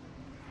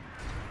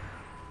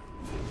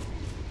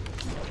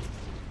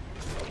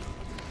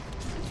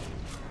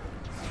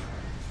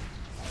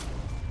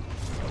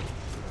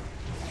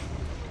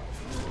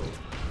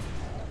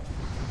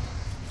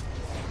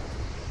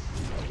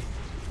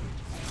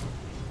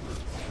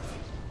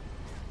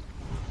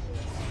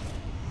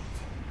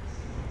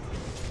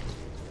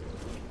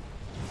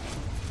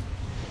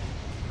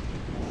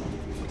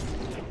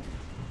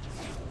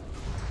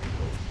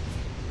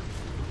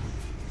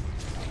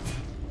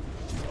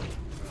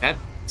 That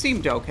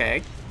seemed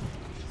okay.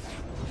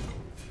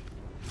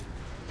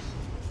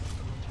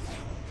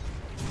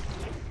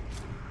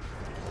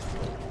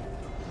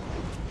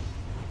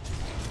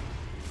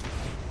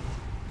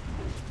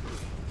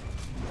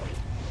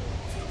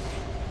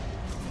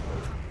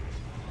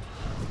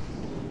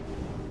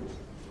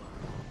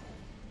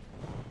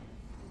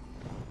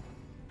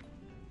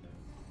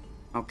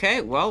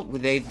 Okay, well,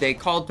 they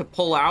called to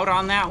pull out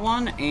on that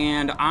one,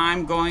 and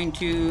I'm going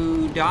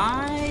to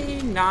die,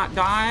 not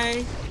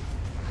die.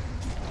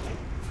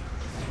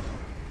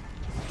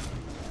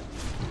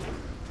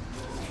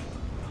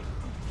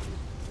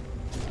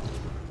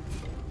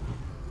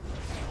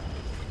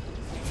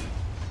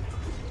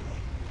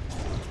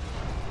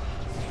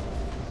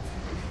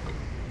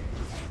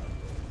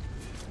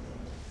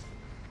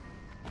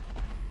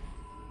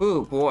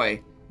 Ooh,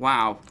 boy.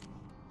 Wow.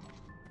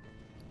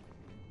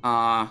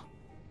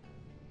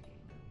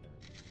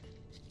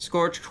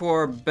 Scorched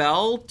Core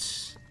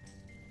Belt.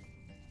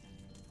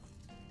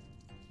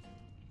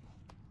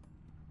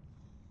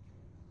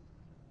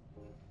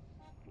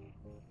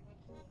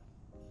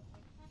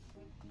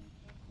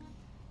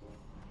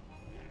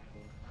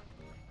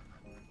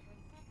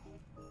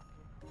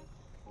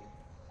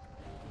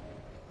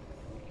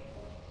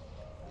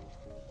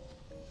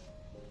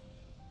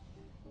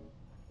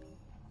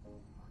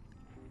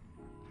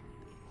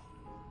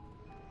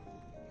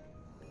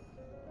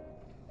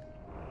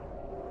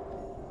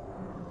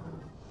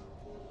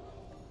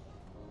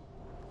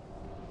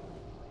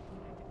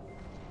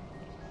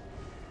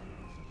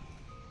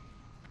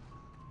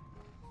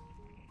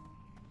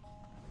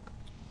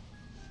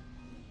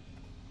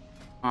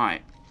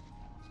 Alright.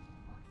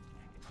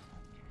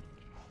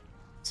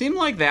 Seemed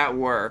like that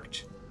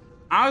worked.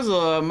 I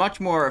was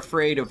much more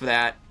afraid of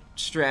that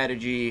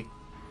strategy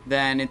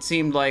than it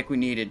seemed like we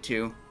needed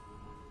to.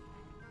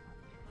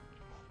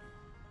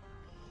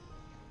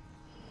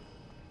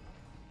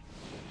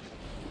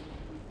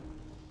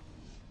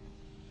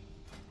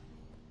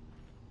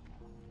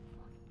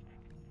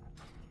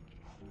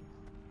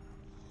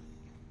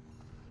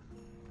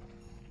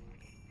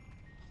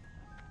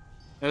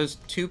 That was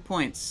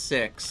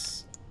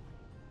 2.6.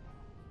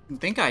 I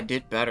think I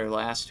did better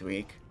last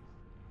week.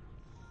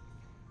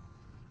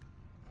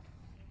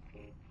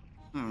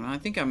 I don't know, I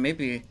think I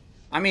maybe...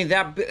 I mean,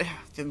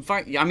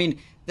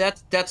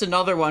 that's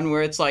another one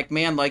where it's like,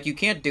 man, like, you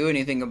can't do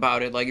anything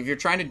about it. Like, if you're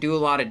trying to do a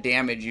lot of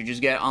damage, you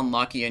just get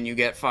unlucky and you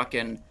get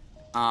fucking,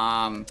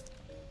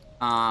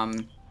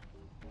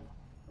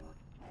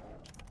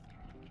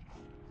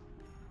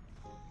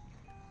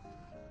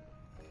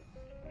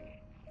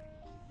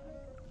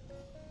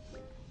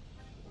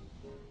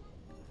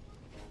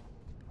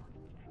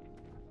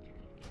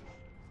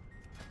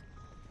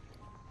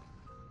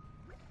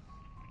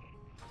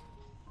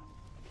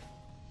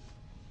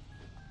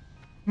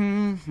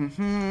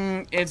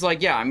 it's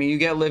like, yeah, I mean, you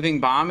get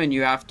Living Bomb and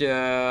you have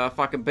to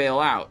fucking bail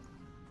out.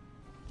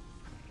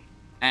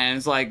 And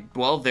it's like,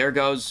 well, there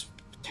goes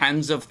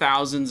tens of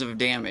thousands of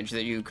damage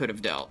that you could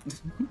have dealt.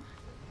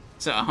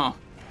 So,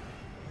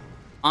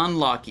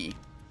 unlucky.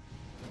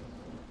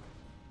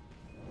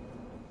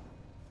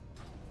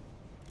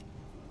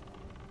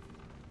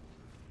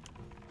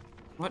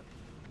 What?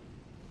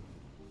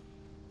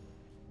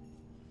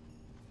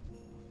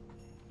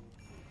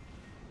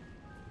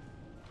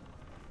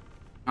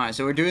 Alright,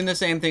 so we're doing the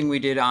same thing we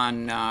did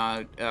on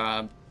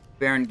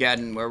Baron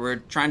Geddon, where we're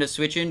trying to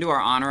switch into our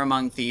Honor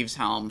Among Thieves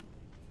helm,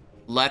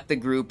 let the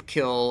group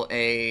kill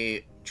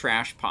a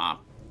trash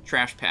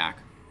pack.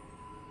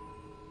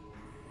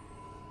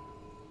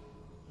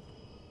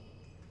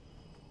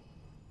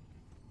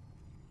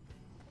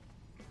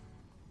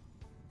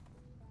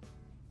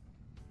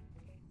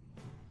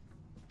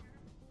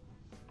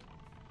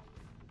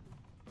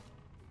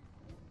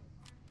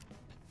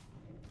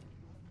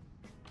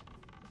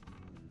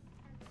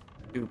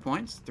 Two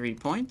points, 3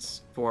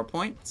 points, 4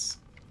 points,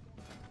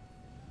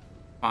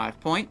 5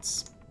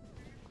 points.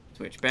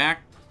 Switch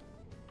back.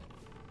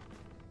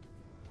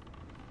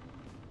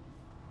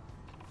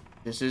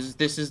 This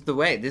is the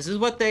way. This is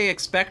what they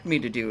expect me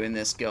to do in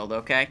this guild,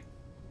 okay?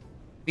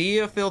 Be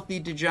a filthy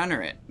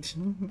degenerate.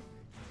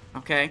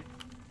 Okay?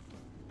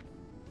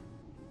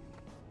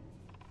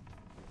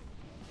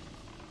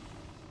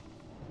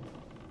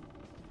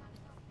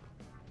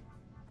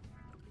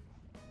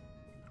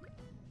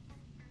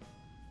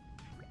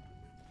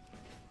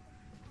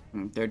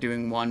 They're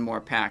doing one more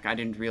pack. I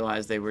didn't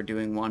realize they were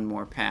doing one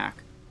more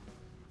pack.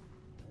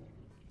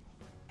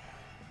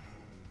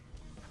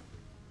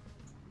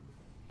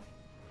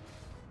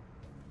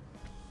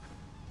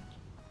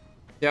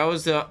 That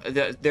was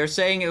they're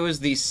saying it was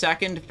the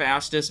second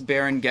fastest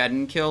Baron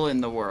Geddon kill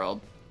in the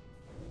world.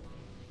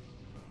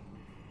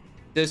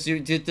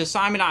 Did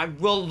Simon,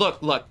 well,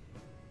 look.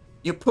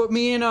 You put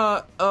me in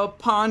a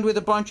pond with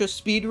a bunch of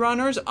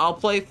speedrunners, I'll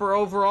play for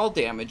overall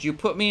damage. You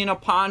put me in a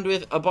pond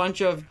with a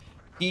bunch of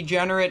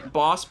degenerate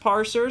boss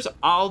parsers,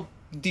 I'll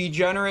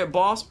degenerate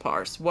boss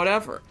parse.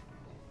 Whatever.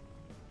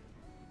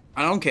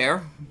 I don't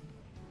care.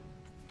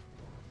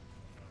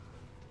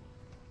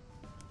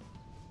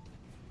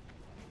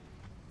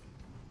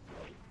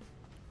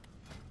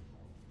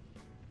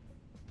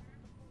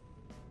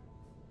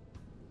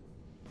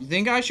 You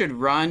think I should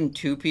run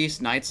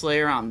two-piece Night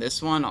Slayer on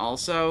this one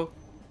also?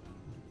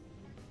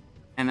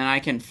 And then I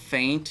can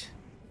feint?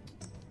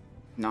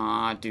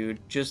 Nah, dude.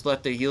 Just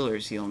let the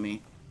healers heal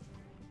me.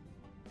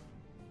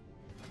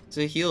 It's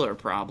a healer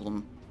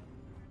problem.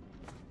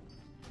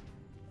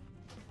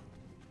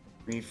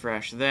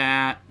 Refresh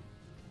that.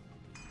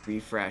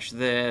 Refresh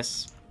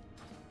this.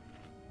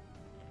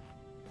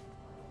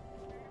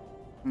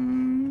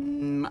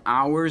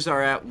 Hours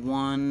are at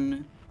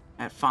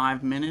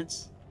 5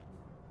 minutes.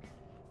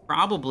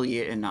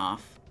 Probably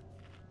enough.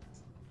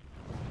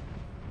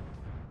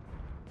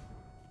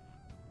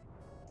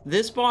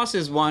 This boss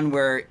is one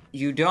where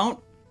you don't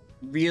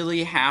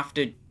really have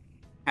to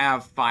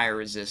have fire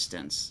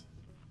resistance.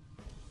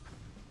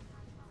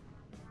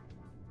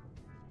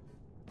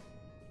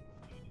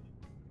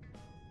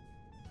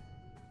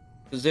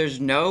 Because there's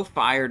no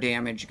fire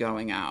damage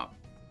going out.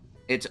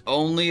 It's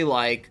only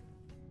like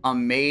a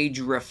mage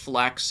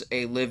reflects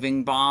a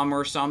living bomb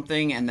or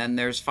something, and then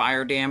there's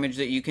fire damage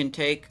that you can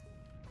take.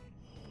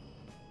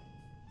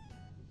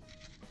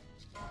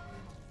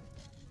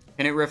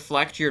 Can it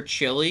reflect your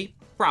chili?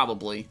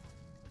 Probably.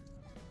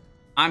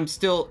 I'm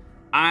still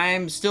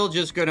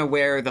just gonna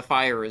wear the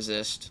fire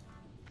resist.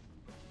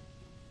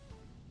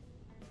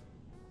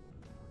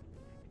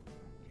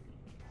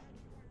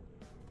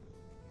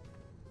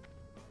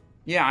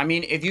 Yeah, I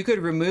mean, if you could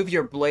remove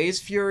your Blaze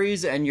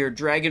Furies and your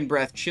Dragon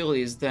Breath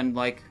Chilies, then,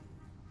 like,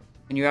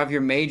 and you have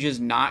your mages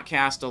not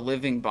cast a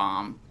Living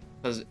Bomb,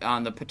 because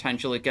on the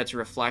potential it gets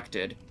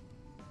reflected.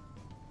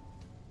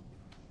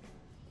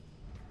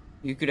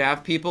 You could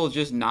have people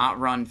just not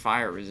run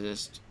fire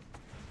resist.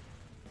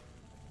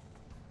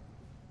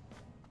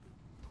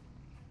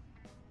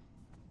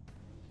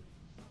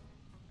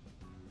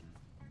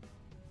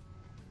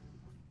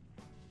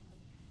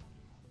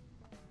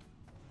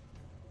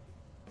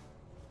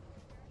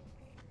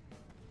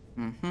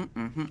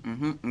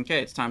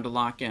 Okay, it's time to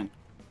lock in.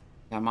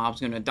 That mob's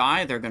gonna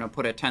die. They're gonna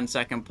put a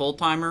 10-second pull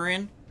timer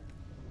in.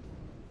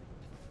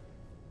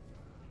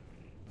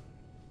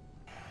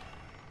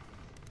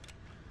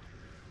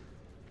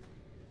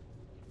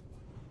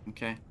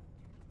 Okay.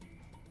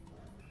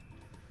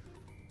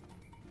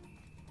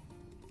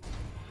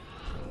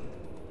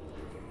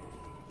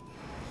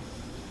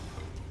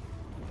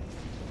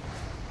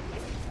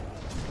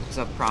 There's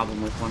a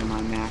problem with one of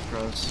my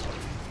macros.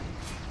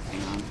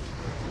 Hang on.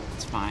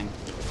 It's fine.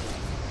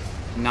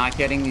 I'm not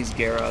getting these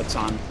Garrots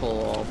on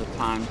pull all the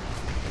time.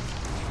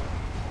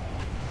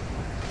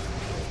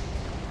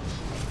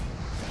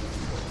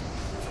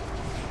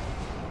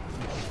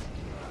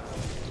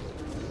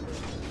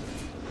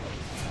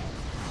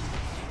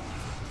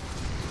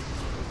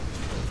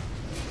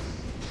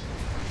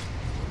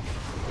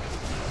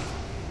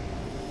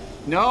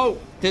 No!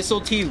 Thistle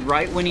Tea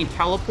right when he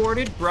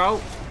teleported, bro.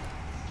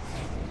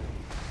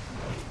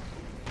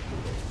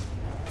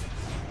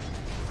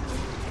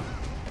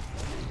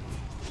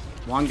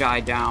 One guy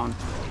down.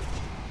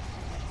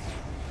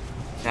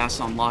 That's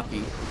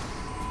unlucky.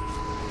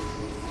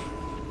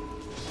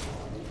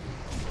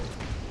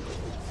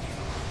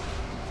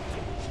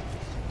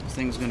 This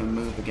thing's gonna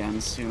move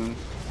again soon,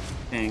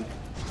 I think.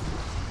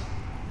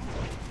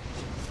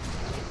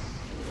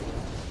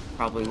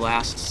 Probably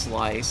last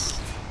slice.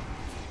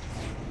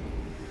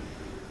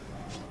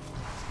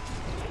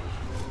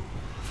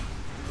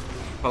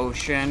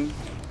 Potion.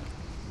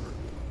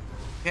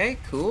 Okay,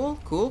 cool.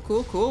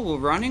 We're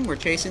running. We're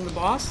chasing the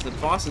boss. The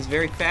boss is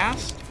very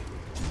fast.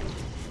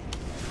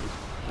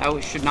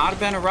 That should not have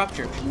been a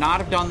rupture. Should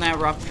not have done that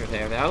rupture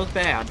there. That was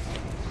bad.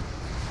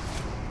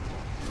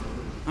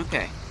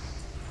 Okay.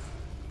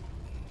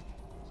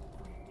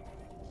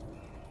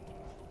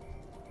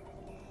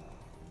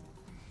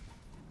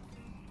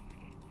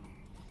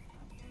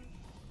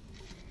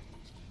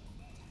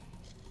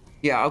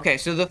 Yeah, okay,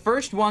 so the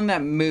first one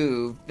that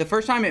moved, the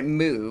first time it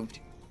moved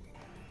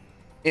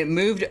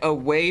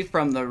away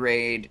from the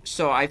raid,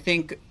 so I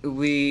think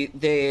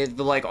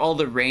like, all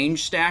the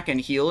range stack and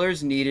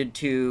healers needed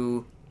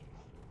to,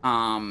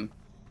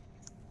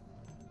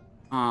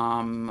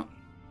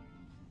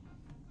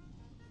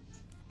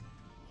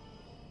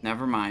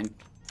 never mind.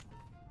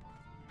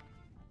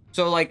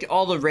 So, like,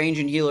 all the range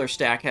and healer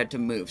stack had to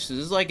move. So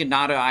this is, like,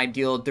 not an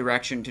ideal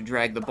direction to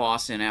drag the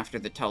boss in after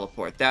the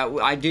teleport.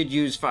 I did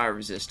use fire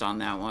resist on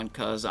that one,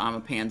 because I'm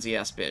a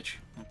pansy-ass bitch.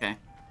 Okay.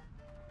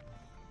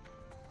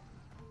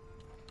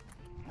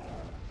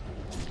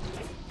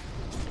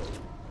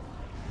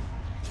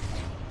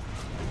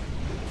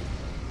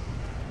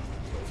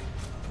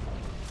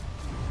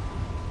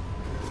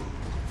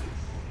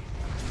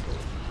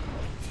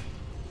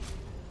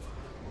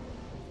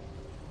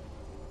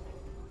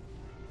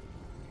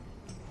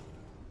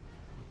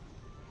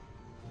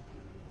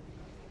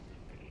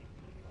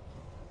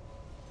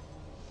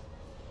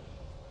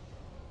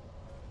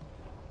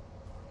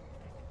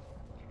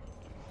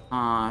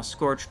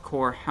 Scorched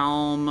Core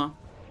Helm.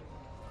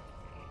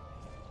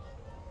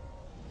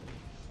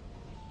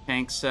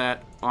 Tank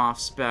set, off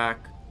spec.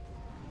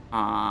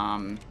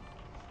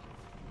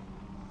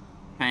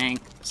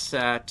 Tank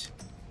set,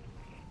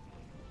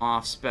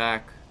 off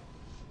spec.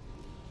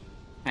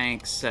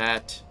 Tank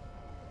set,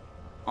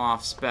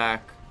 off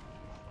spec.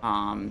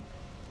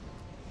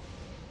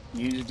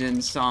 Used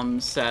in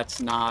some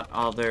sets, not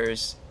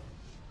others.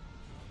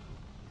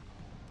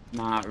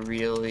 Not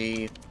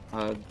really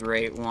a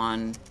great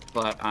one,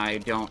 but I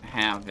don't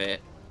have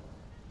it.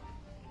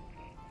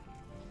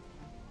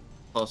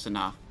 Close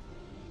enough.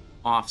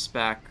 Off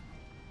spec.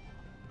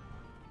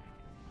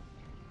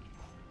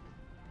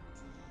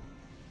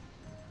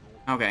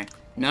 Okay.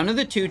 None of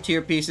the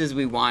 2-tier pieces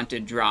we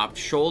wanted dropped.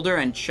 Shoulder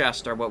and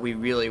chest are what we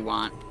really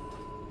want.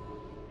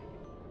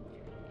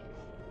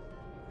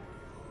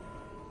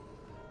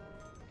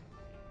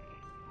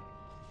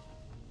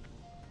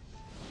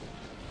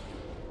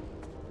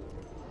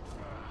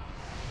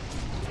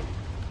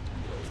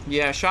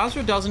 Yeah,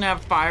 Shazra doesn't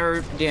have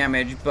fire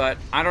damage, but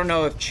I don't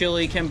know if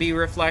Chili can be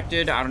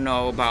reflected. I don't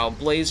know about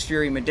Blaze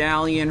Fury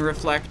Medallion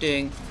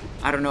reflecting.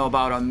 I don't know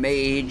about a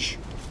mage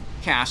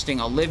casting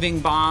a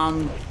living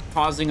bomb,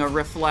 causing a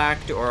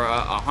reflect, or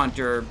a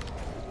hunter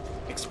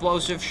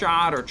explosive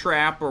shot or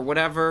trap or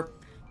whatever.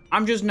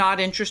 I'm just not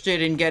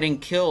interested in getting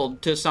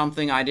killed to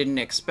something I didn't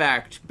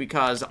expect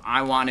because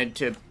I wanted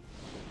to,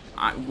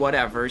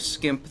 whatever,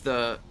 skimp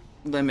the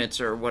limits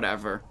or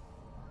whatever.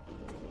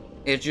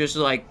 It's just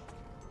like,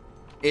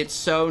 it's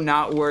so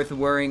not worth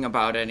worrying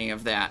about any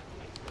of that.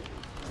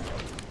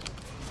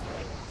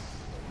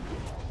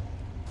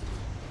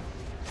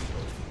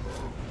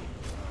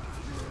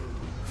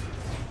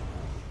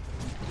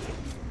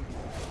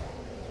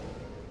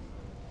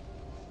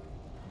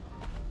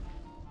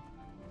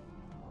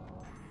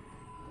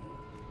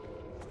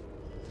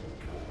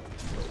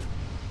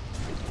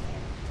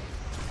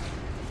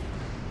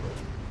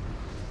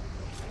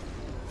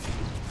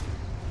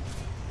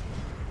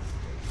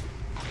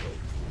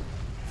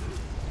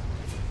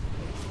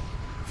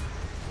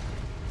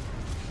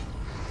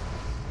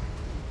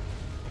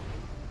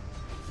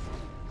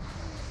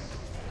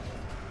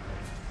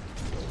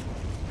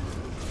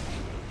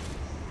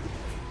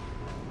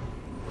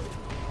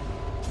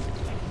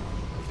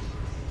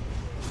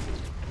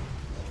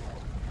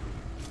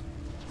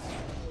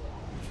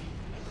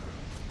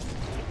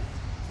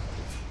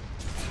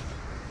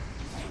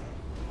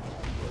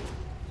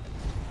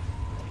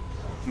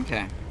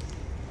 Okay.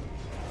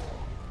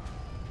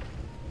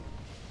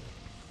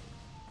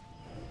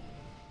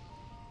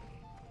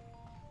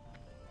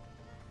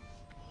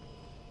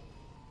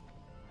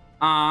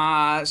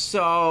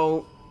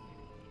 So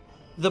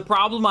the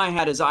problem I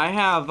had is I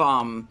have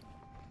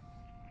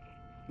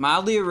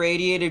mildly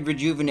irradiated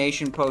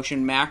rejuvenation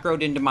potion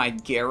macroed into my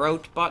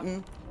Garrote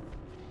button.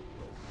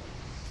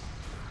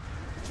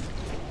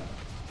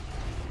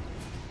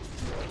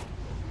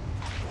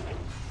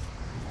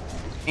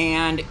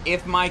 And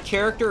if my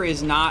character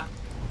is not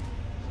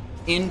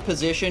in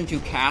position to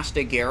cast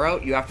a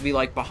Garrote, you have to be,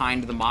 like,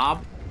 behind the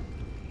mob,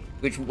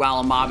 which, while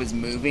a mob is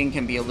moving,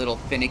 can be a little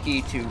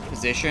finicky to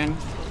position.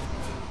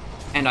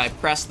 And I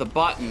press the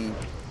button,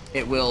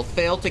 it will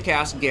fail to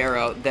cast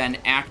Garrote, then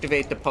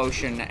activate the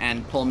potion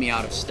and pull me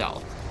out of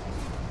stealth.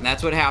 And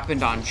that's what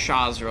happened on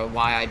Shazra,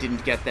 why I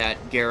didn't get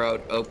that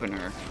Garrote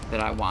opener that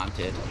I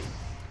wanted.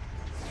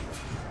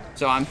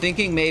 So I'm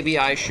thinking maybe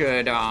I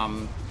should,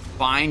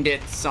 find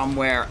it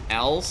somewhere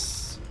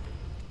else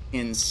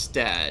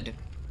instead.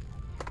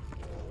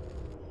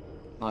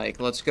 Like,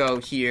 let's go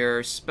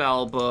here,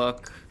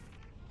 spellbook,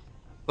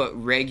 put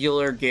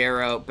regular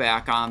Garrote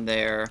back on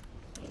there.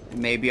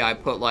 Maybe I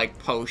put, like,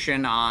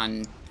 potion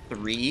on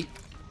 3,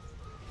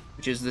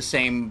 which is the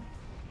same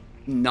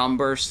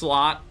number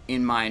slot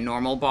in my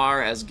normal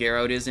bar as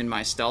Garrote is in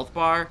my stealth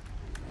bar.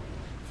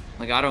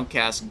 Like, I don't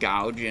cast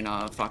Gouge in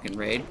a fucking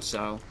raid,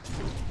 so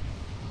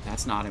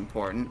that's not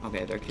important.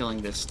 Okay, they're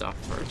killing this stuff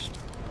first.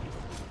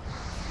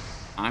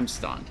 I'm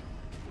stunned.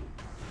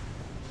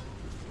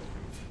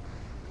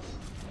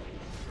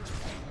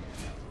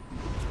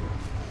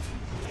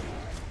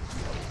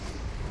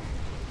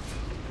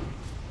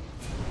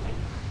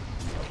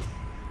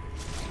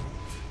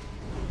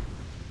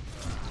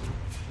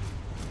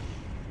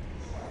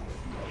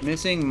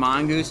 Missing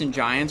Mongoose and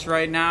Giants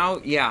right now?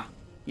 Yeah.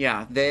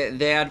 Yeah,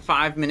 they had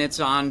 5 minutes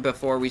on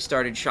before we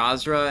started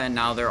Shazra, and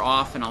now they're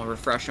off, and I'll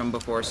refresh them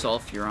before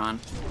Sulfuron.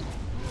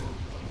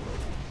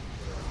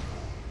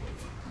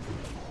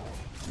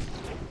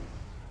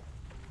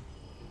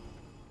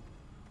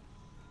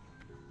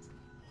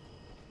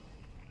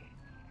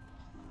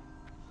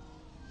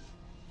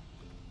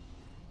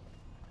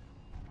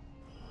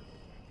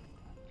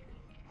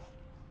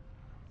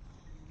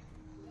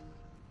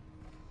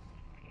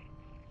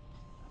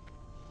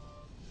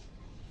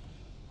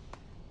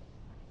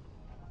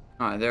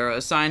 They're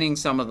assigning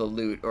some of the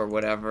loot or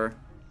whatever.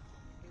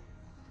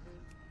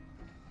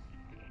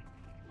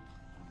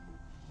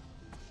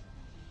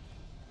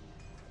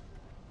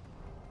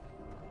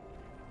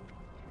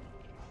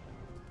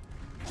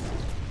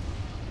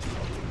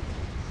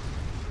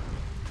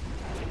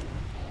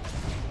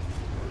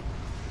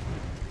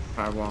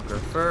 Firewalker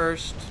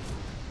first.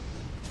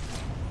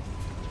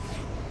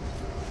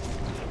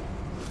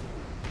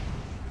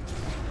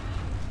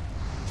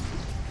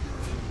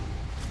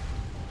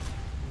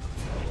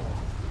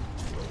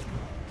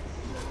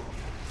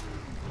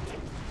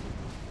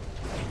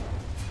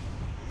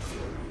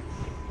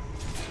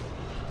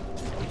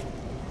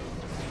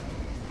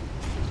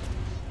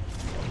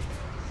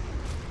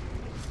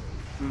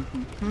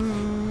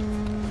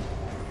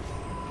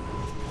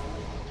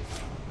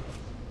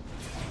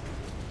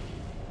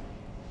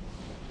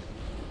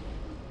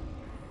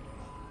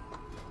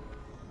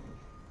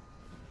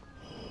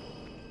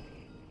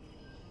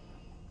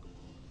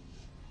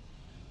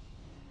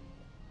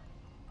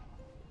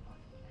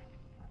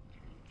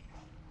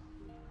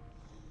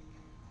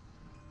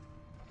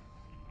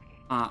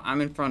 I'm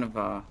in front of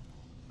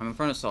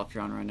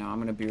Sulfuron right now. I'm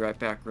gonna be right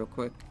back real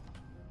quick.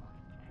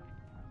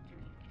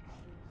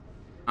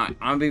 Alright,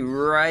 I'm gonna be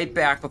right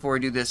back before we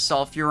do this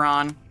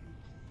Sulfuron.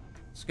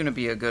 It's gonna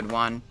be a good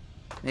one.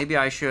 Maybe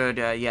I should,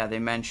 yeah, they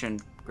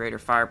mentioned greater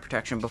fire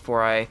protection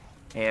before I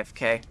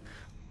AFK.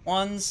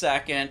 1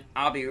 second.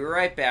 I'll be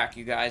right back,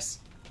 you guys.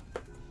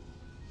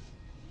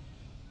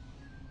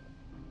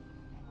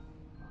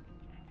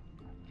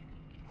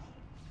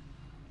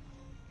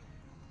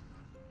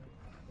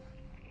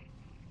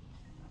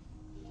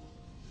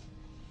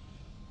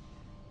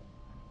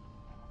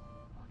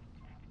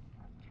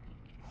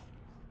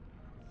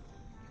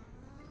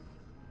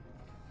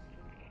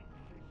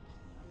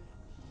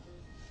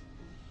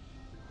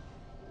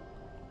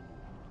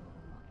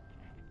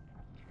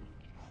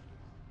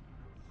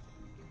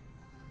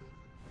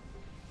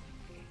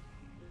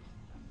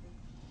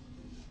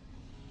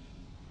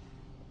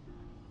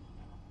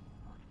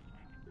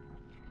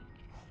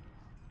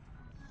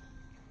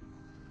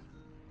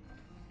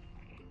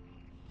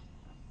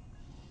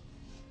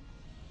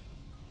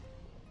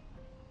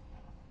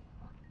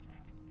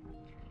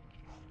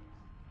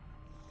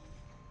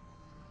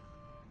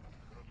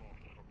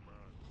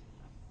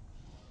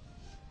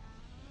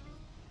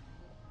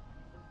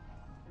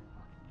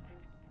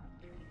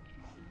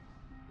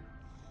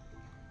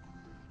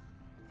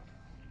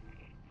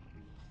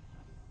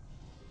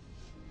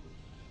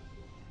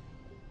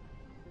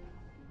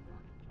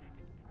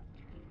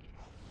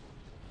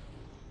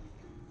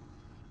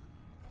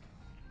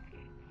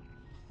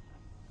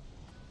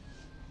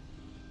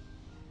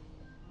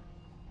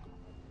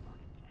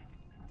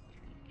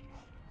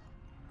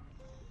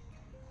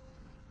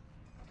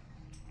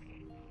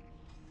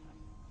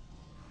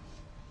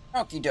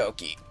 Okie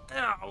dokie.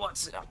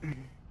 What's up?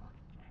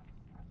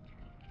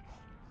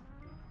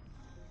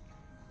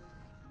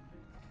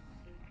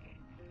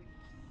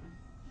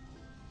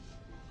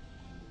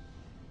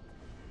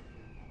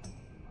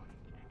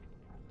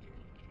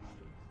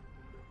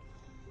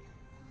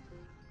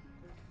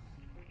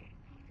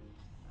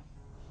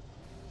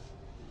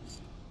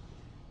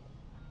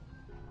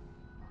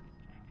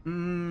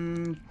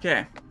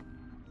 Okay.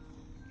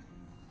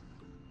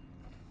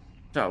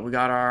 So, we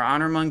got our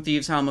Honor Among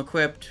Thieves helm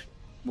equipped.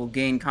 We'll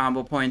gain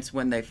combo points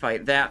when they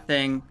fight that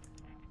thing.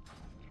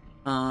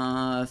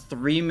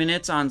 3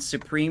 minutes on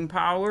Supreme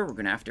Power. We're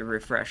gonna have to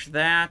refresh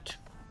that.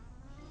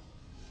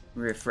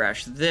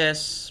 Refresh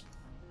this.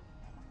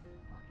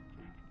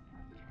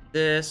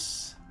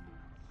 This.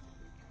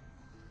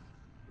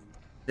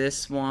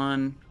 This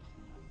one.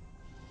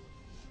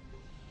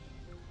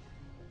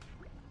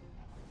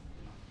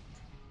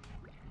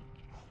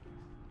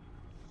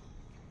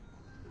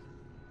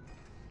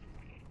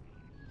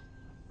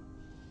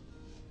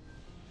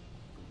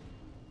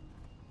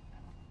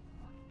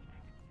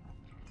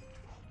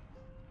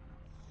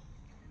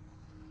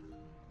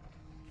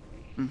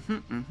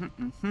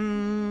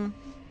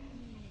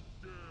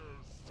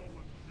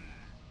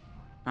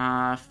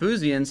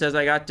 Fuzian says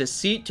I got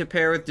Deceit to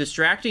pair with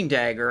Distracting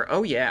Dagger.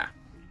 Oh yeah.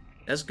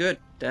 That's good.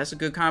 That's a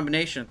good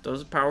combination.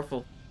 Those are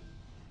powerful.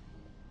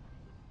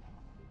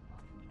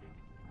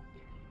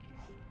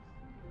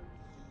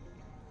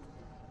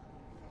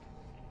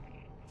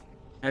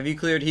 Have you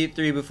cleared Heat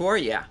 3 before?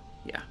 Yeah.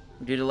 Yeah.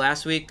 We did it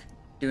last week.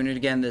 Doing it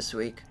again this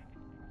week.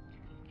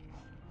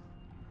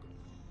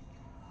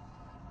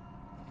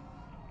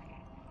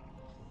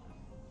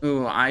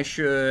 Ooh, I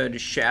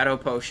should Shadow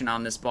Potion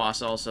on this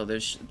boss also.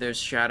 There's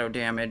shadow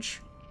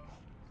damage.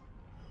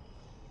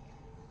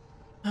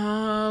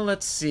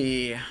 Let's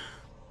see.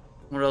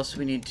 What else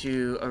we need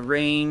to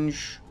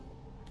arrange?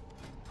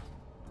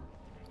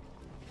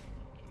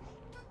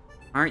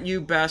 Aren't you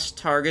best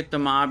target the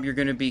mob you're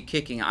gonna be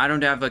kicking? I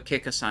don't have a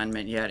kick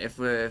assignment yet. If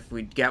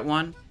we get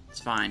one, it's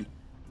fine.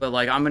 But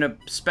like, I'm gonna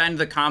spend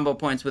the combo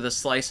points with a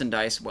slice and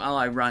dice while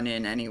I run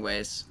in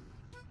anyways.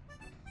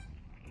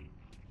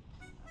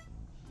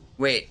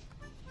 Wait.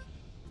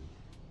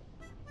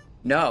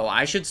 No,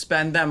 I should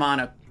spend them on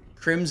a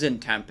Crimson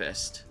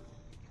Tempest.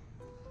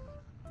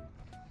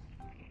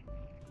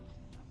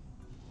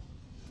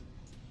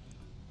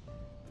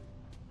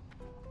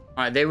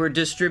 Alright, they were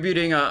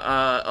distributing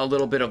a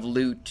little bit of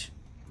loot.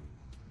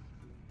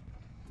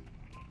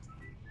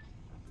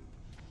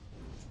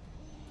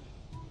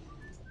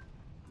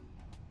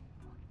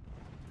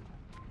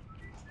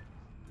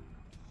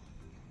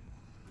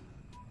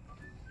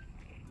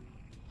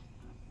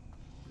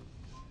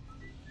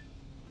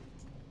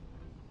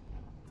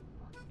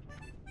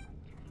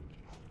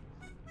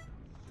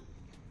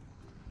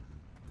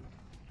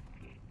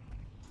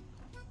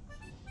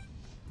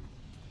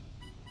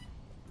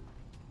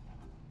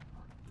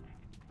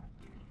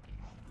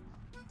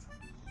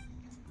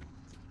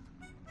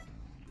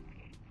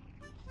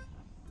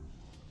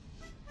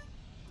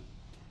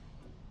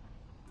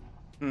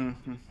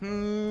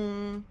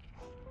 Mm-hmm.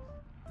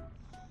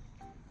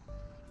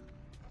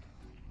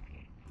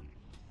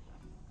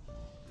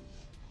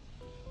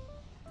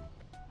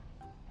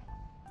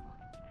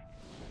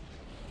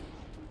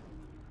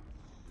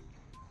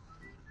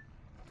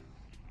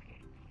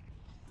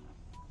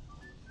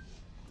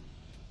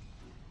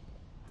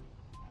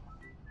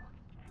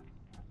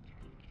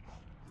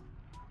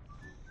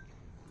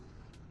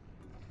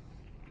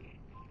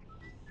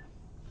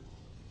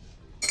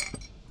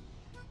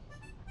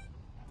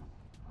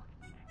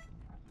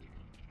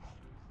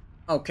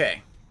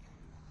 Okay.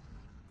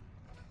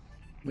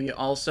 We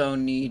also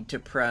need to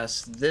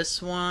press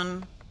this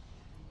one.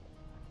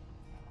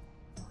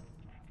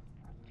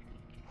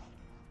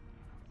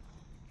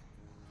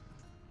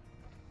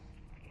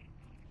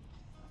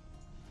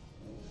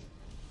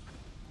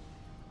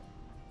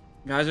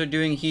 You guys are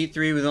doing Heat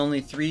 3 with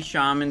only 3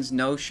 Shamans,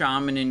 no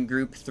Shaman in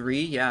Group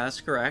 3. Yeah,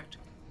 that's correct.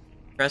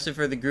 Impressive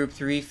for the Group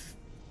 3.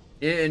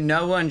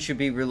 No one should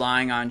be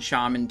relying on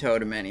Shaman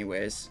Totem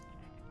anyways.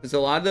 Because a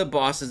lot of the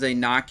bosses, they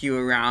knock you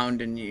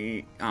around and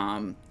you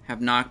have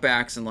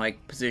knockbacks and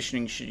like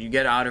positioning. You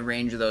get out of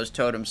range of those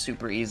totems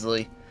super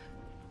easily.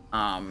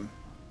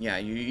 Yeah,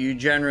 you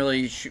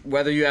generally,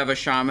 whether you have a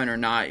Shaman or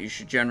not, you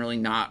should generally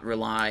not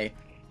rely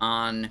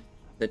on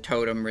the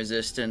totem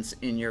resistance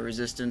in your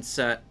resistance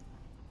set.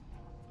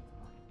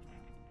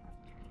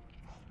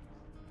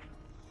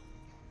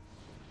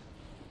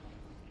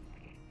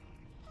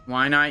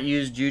 Why not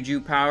use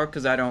Juju power?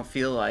 Because I don't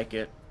feel like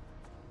it.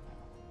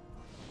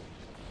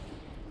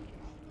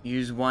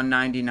 Use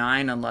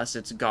 199 unless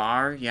it's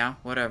Gar. Yeah,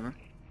 whatever.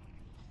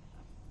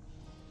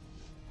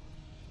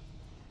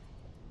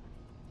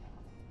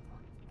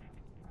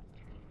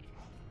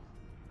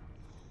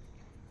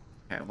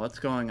 Okay, what's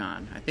going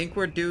on? I think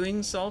we're doing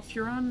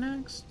Sulfuron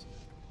next.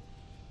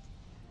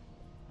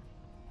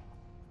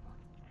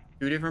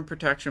 2 different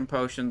protection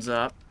potions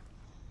up.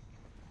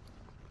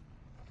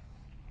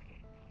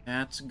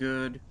 That's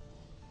good.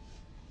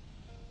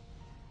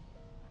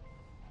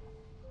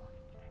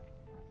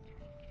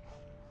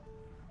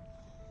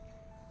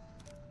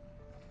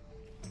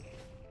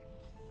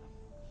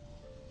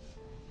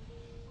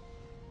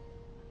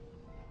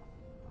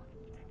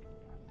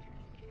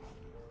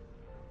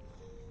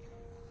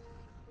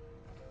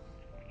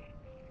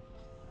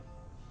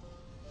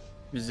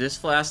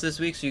 Resist Flask this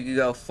week, so you could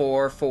go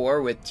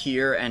 4-4 with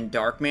Tear and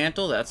Dark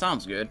Mantle. That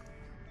sounds good.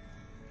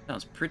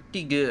 Sounds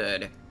pretty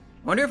good.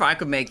 Wonder if I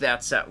could make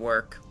that set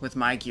work with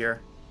my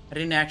gear. I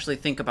didn't actually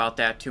think about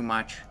that too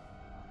much.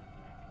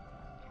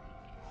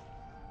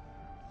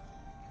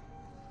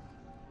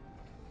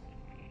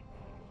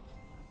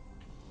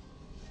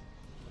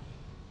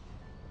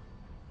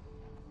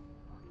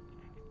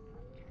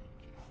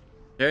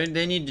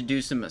 They need to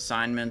do some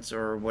assignments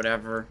or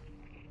whatever.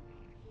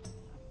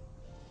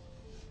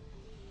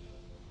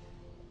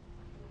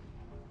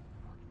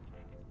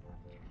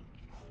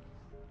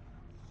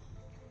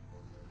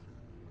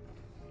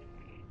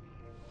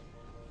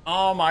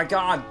 Oh my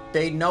god,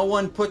 no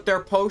one put their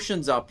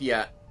potions up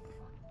yet.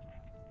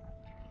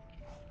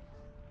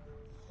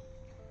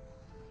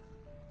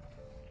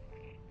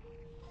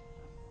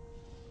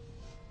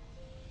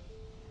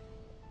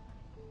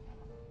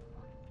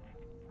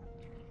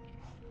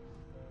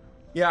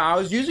 Yeah, I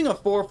was using a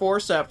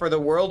 4-4 set for the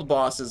world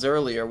bosses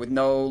earlier with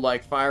no,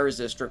 like, fire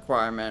resist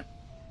requirement.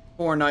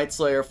 4 Night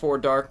Slayer, 4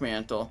 Dark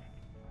Mantle.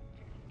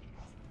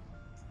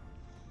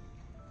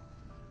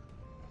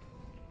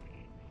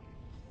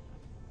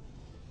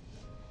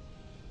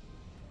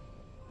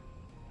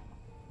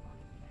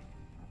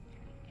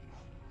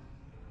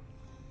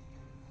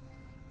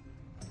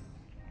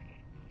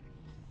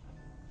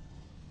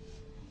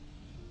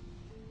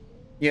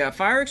 Yeah,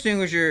 Fire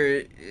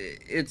Extinguisher,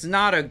 it's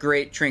not a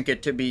great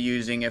trinket to be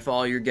using if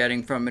all you're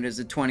getting from it is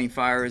a 20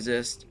 fire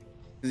resist.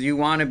 Because you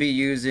want to be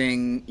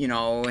using, you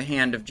know,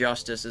 Hand of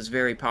Justice is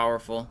very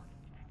powerful.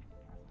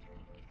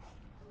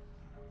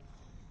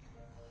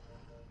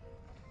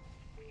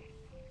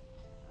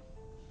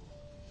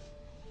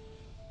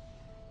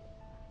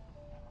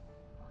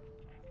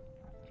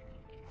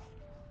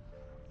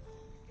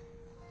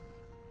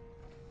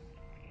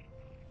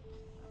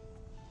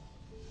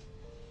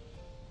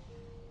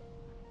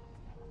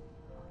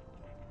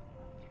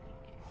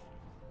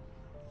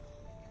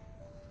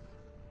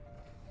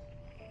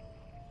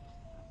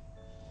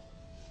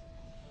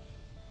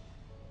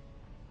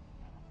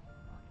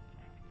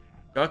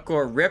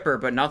 Gutgore Ripper,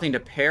 but nothing to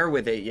pair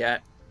with it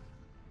yet.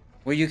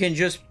 Well, you can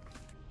just...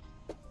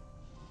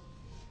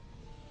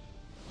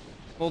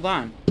 Hold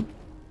on.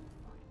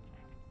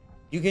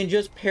 You can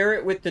just pair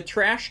it with the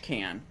trash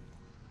can.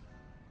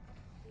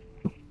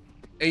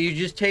 You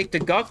just take the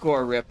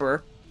Gutgore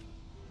Ripper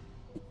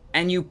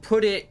and you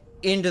put it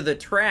into the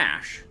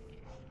trash.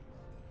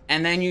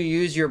 And then you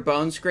use your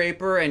Bone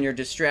Scraper and your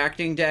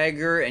Distracting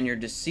Dagger and your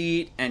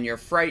Deceit and your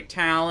Fright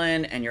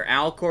Talon and your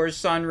Alcor's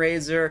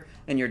Sunraiser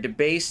and your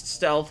Debased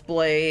Stealth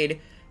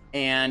Blade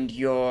and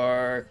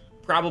your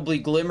probably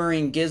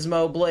Glimmering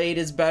Gizmo Blade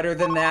is better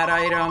than that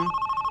item.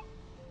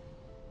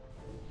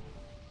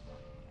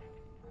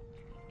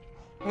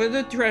 Well,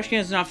 the trash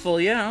can's not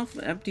full. Yeah,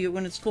 I'll empty it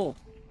when it's full.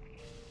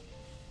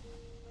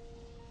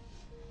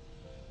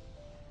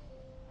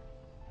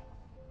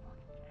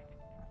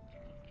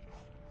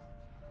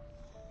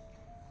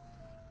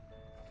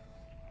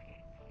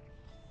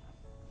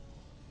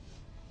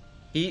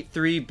 Heat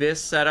 3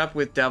 BIS setup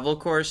with Devil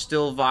Core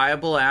still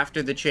viable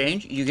after the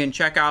change. You can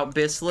check out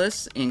BIS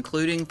lists,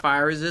 including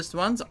fire resist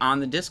ones, on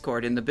the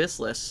Discord in the BIS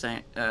list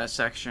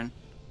section.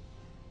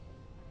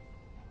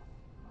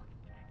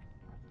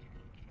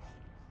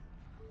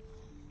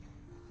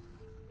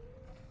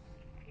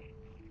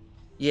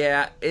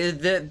 Yeah,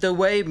 the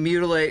way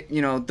Mutilate,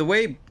 you know, the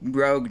way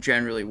Rogue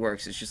generally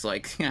works, it's just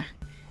like,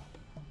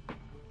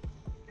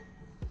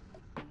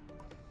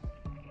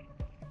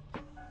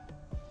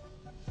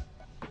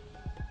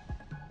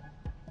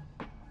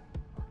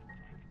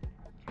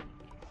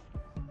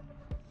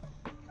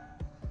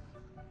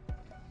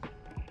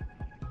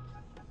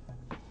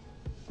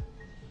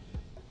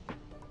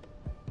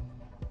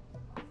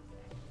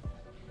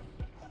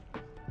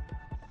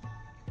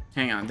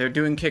 hang on, they're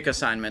doing kick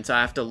assignments.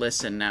 I have to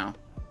listen now.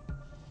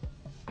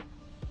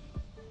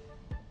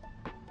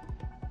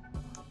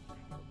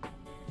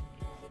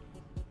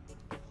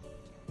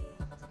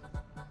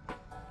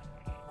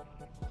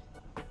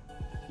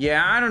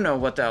 Yeah, I don't know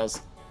what the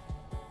hell's...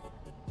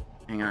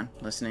 Hang on,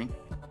 listening.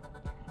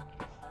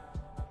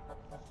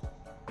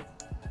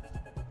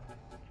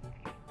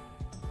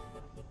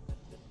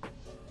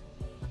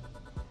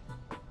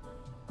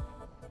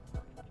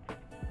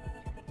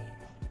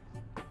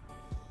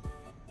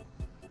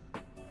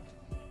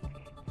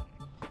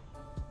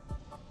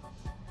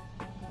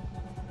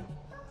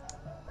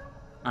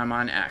 I'm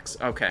on X.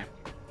 Okay.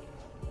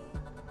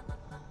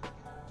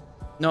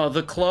 No,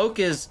 the cloak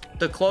is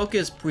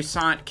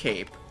Puissant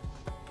Cape.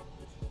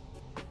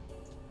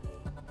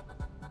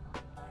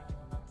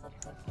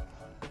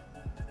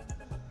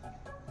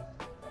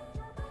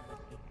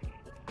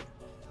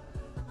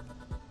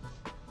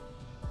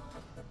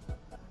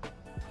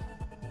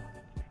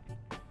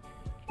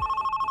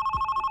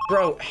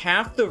 Bro,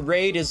 half the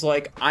raid is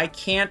like, I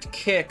can't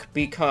kick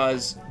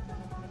because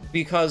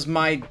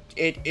my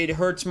it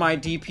hurts my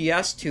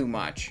DPS too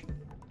much.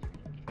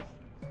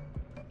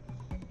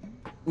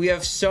 We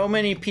have so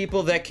many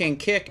people that can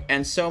kick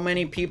and so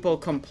many people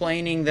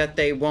complaining that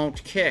they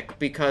won't kick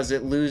because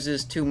it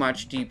loses too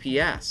much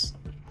DPS.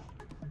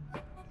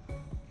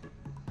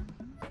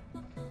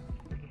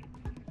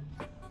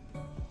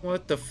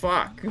 What the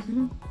fuck?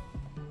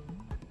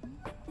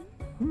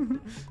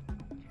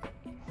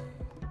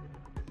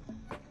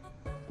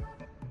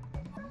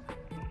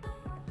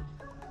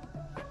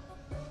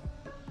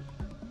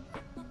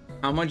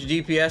 How much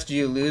DPS do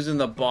you lose in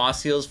the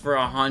boss heals for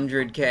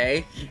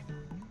 100k?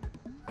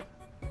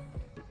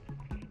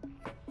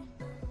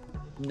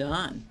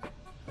 None.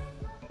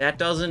 That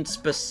doesn't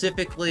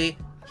specifically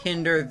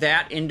hinder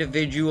that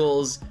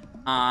individual's,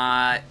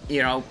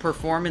 you know,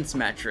 performance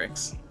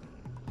metrics.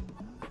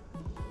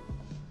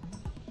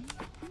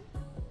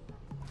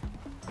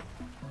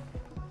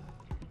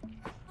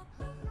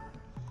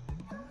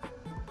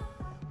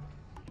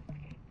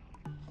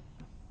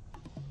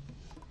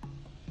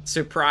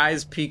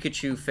 Surprise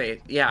Pikachu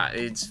face. Yeah,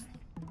 it's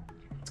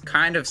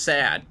kind of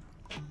sad.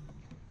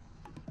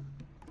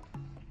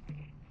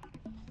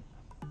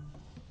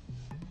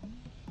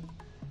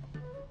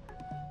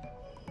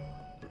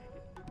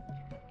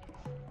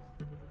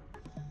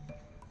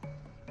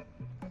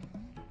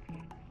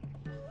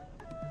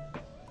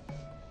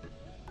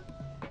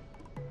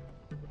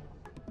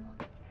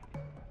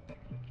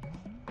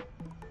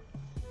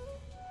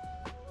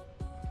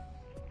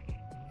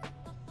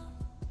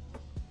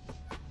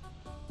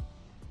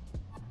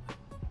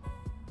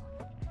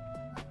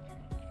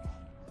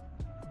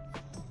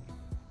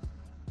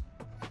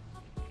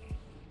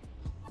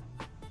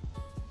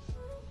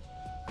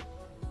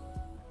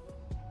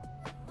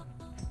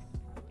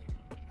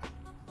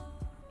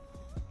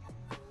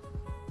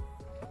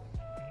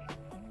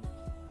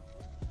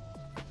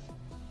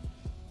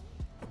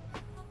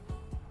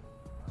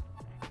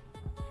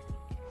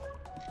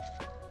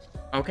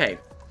 Okay,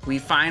 we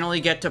finally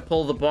get to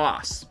pull the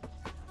boss.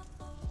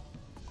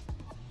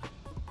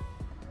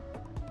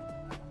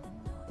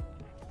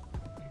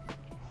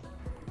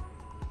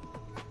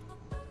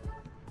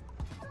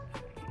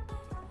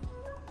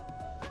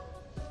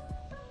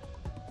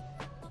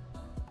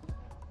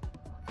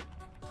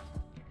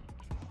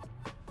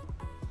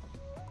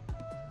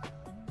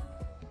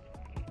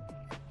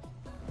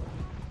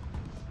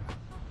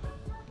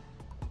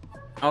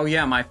 Oh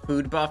yeah, my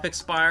food buff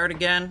expired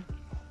again?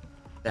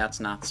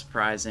 That's not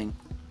surprising.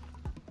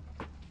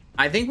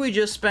 I think we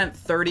just spent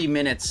 30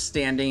 minutes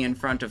standing in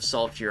front of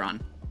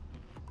Sulfuron.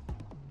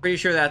 Pretty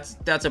sure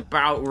that's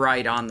about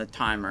right on the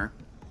timer.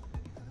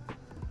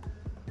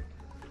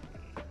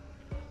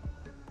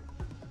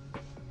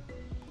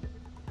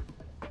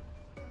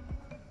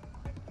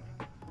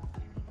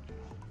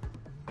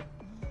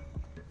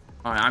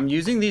 Alright, I'm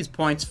using these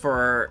points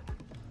for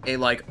a,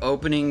 like,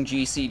 opening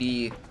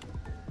GCD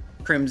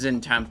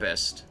Crimson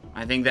Tempest.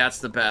 I think that's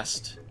the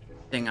best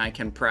thing I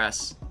can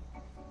press.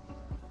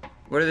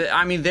 What are they?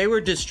 I mean, they were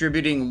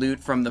distributing loot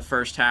from the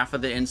first half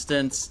of the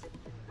instance,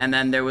 and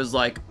then there was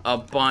like a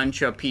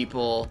bunch of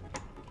people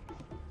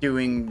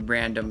doing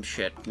random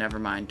shit. Never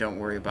mind, don't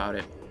worry about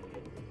it.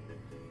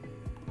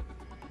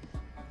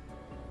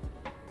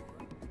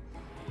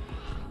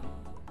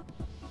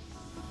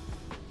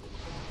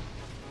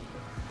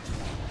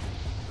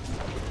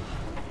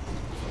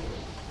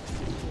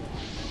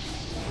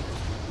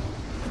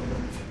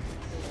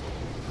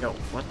 Yo,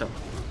 what the?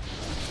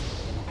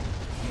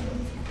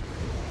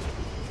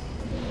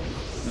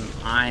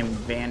 I'm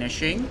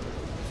vanishing.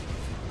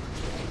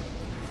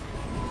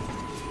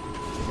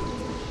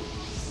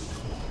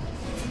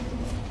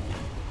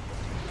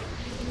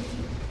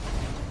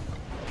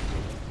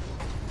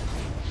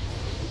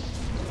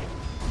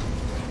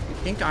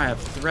 I think I have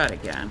threat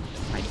again.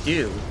 I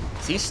do.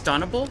 Is he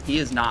stunnable? He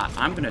is not.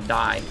 I'm gonna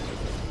die.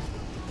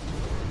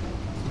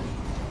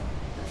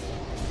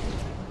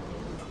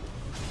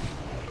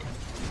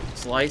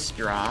 Slice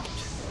dropped.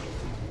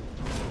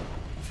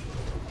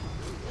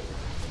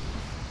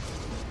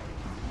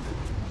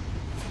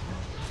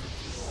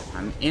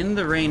 I'm in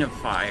the rain of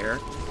fire.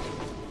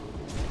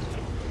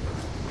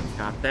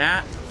 Got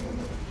that.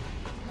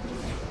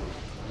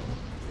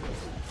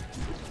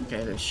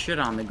 Okay, there's shit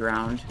on the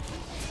ground.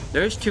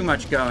 There's too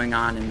much going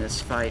on in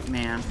this fight,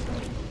 man.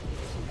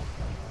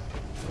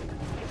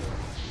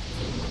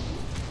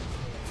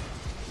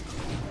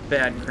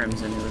 Bad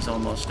Crimson, it was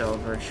almost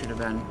over. Should have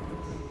been.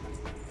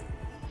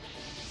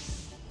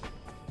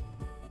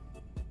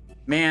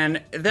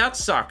 Man, that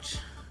sucked.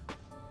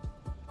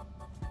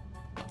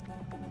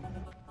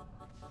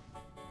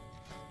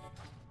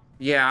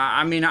 Yeah,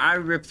 I mean, I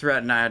ripped threat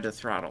and I had to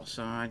throttle,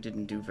 so I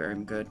didn't do very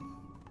good.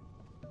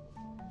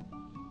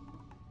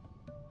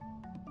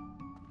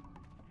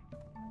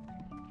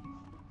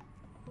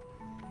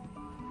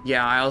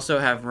 Yeah, I also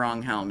have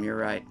wrong helm, you're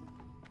right.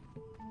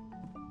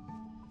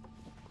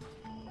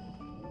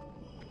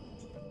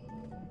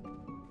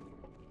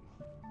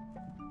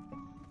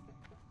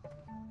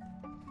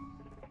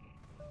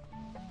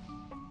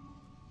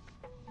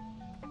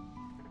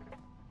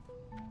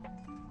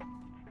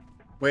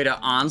 Wait, a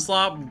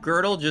Onslaught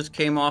Girdle just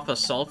came off a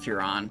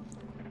Sulfuron.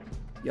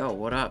 Yo,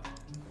 what up?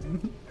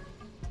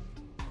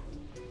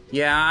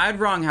 Yeah, I had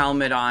wrong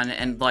helmet on,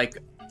 and, like,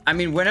 I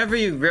mean, whenever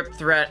you rip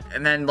threat,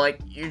 and then,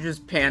 like, you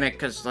just panic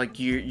because, like,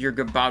 you're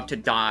about to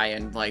die,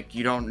 and, like,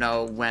 you don't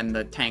know when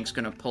the tank's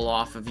gonna pull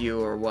off of you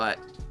or what.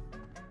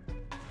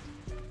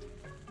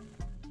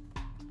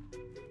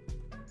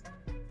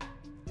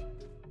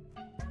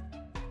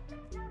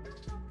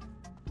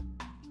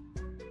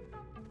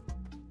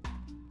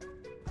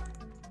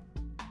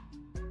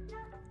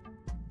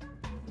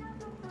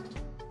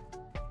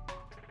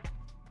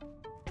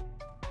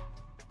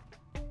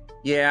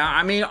 Yeah,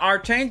 I mean, our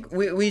tank,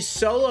 we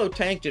solo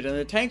tanked it, and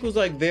the tank was,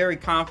 like, very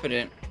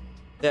confident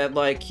that,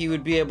 like, he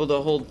would be able to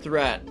hold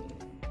threat.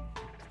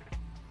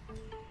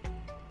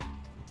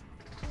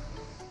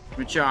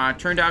 Which,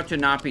 turned out to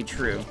not be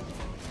true.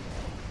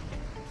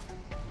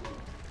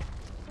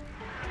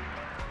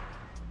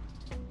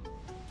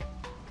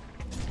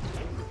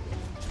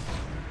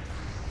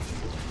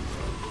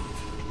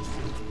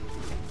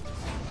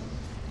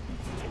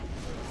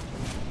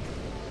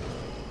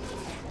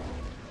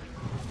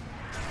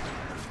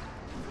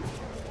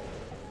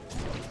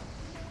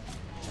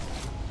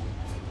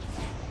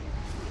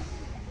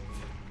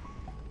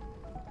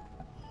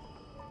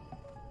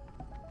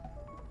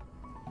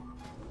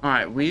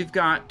 Alright, we've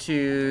got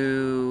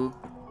to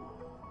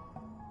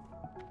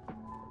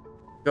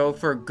go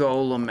for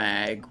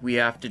Golemag. We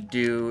have to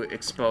do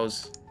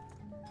expose.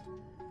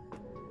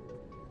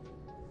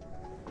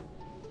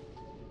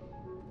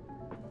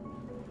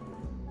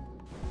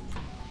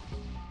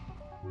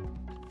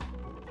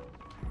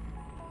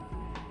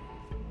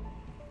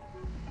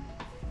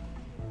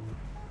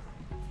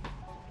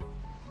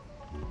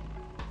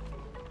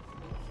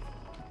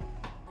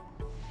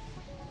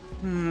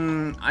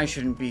 I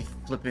shouldn't be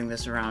flipping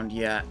this around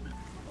yet.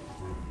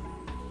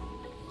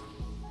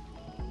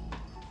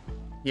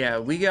 Yeah,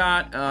 we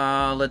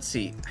got, let's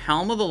see.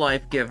 Helm of the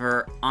Life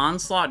Giver,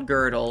 Onslaught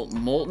Girdle,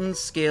 Molten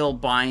Scale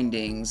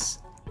Bindings,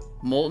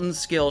 Molten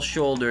Scale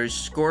Shoulders,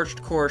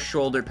 Scorched Core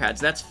Shoulder Pads.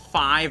 That's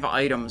 5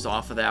 items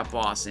off of that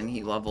boss in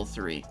Heat Level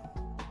 3.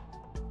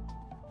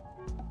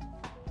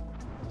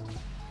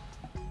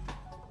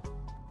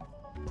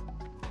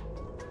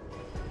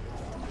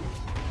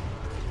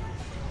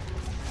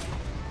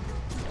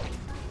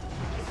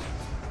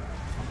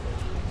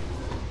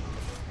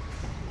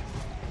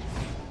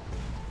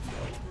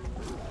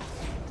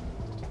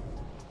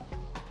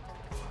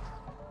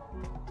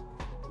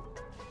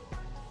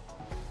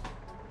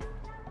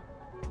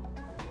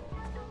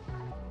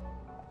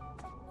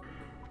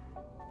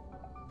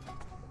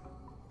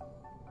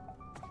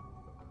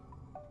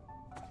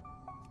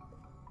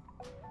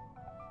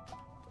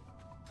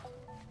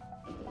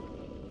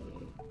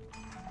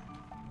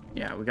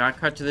 Yeah, we got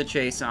cut to the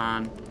chase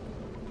on.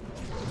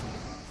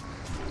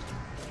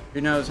 Who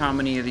knows how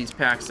many of these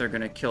packs they're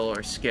gonna kill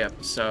or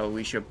skip, so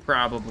we should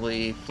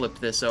probably flip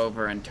this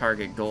over and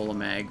target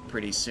Golem Egg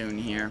pretty soon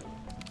here.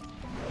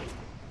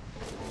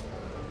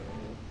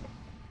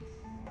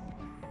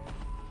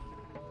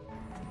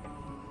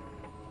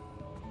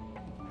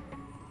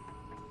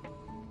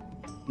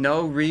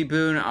 No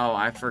reboot. Oh,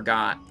 I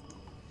forgot.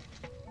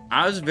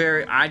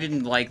 I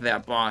didn't like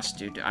that boss,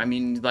 dude. I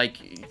mean,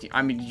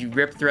 you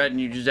rip threat and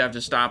you just have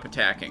to stop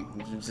attacking.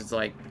 It's just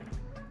like,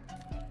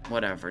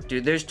 whatever.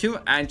 Dude,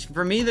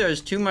 for me,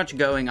 there's too much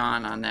going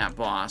on that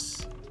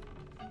boss.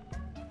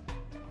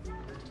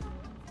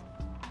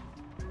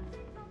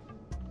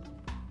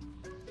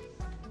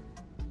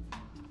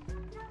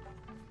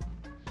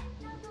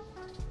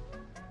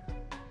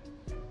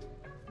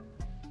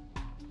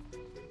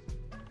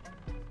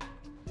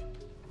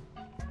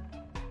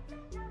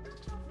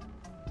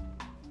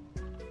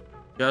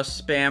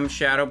 Just spam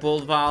Shadow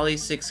Bolt Volley,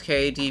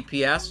 6k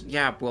DPS.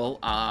 Yeah, well,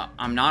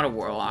 I'm not a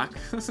Warlock.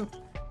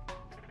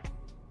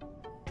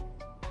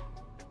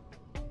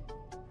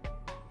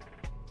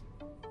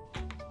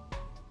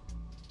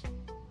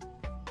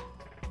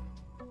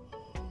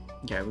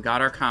 Okay, we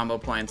got our combo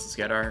points. Let's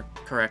get our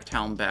correct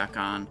helm back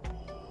on.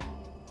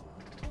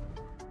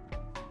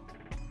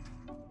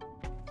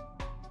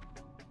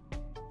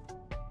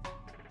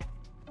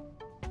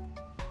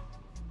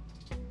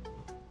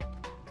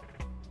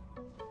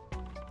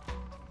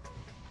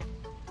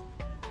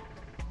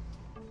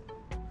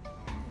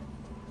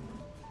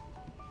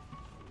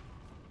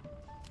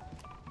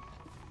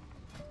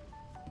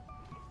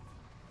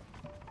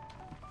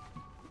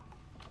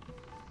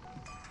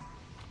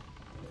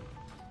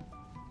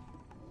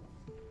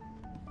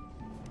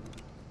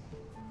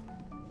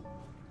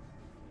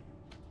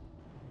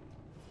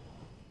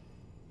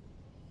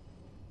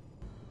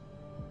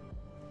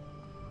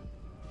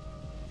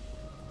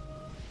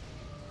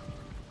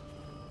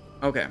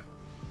 Okay.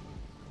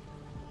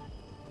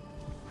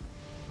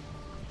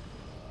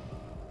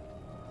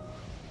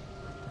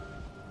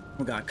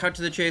 We got cut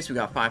to the chase. We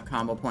got 5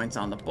 combo points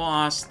on the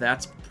boss.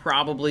 That's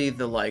probably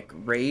the, like,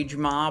 rage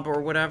mob or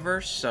whatever,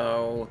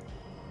 so...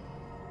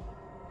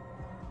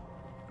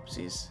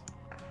 Oopsies.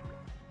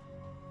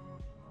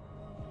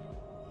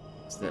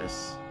 What's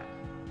this?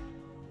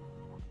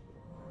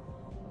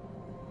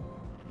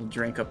 We'll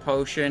drink a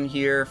potion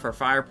here for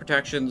fire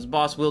protection. This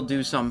boss will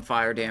do some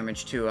fire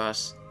damage to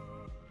us.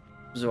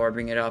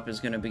 Absorbing it up is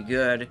going to be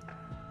good.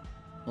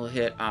 We'll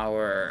hit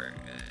our...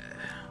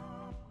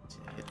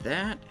 hit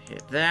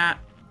that.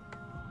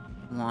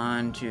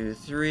 1, 2,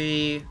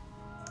 3,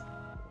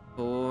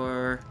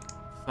 4,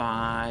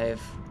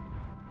 5.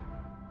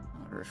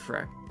 I'll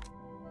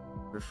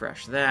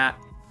refresh that.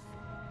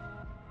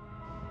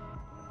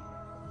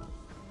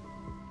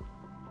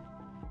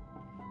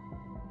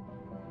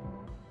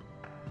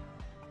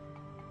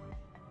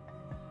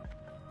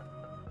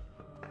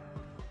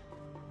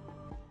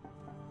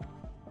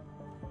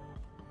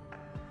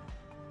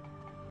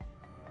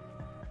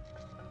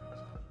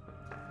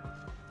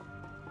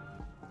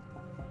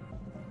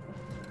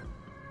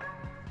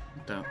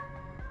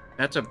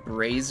 That's a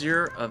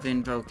Brazier of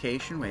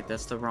Invocation. Wait,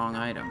 that's the wrong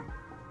item.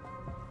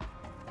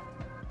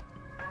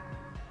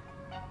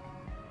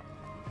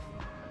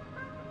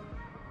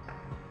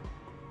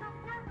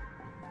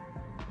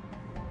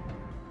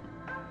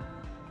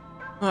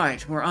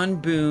 Alright, we're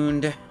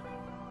unbooned.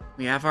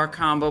 We have our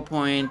combo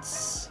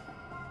points.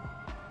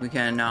 We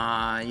can,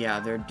 yeah,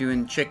 they're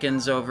doing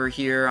chickens over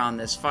here on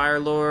this Fire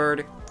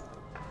Lord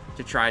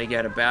to try to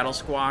get a Battle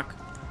Squawk.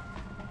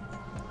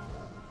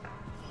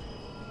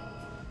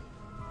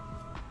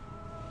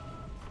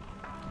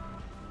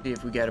 See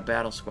if we get a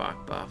Battle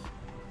Squawk buff.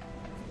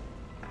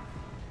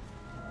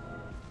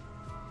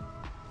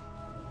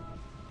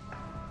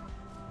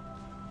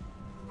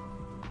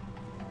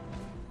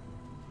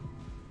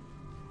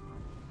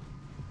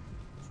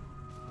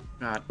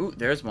 Ooh,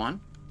 there's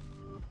one.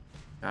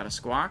 Got a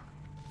Squawk.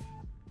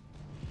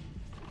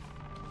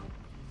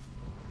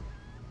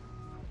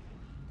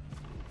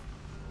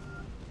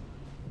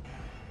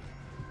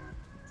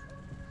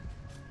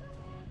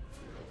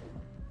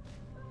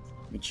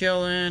 We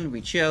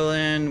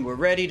chillin', we're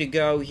ready to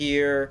go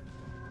here.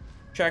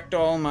 Checked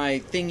all my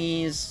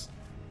thingies.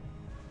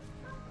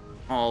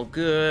 All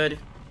good.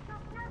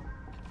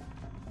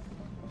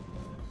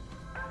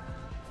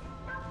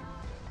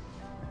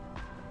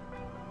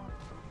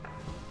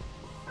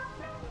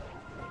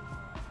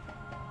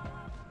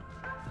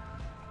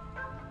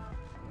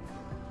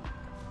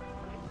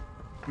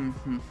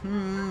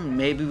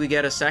 Maybe we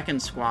get a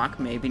second Squawk,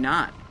 maybe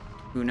not.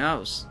 Who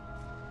knows?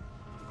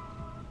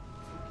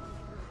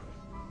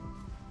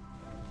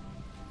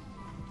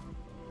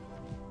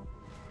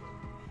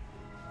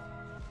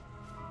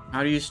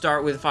 How do you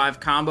start with 5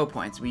 combo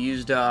points? We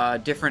used a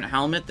different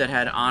helmet that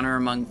had Honor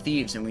Among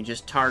Thieves, and we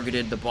just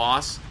targeted the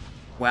boss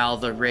while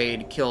the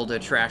raid killed a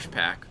trash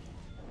pack.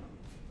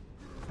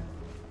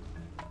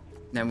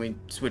 Then we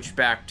switched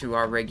back to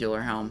our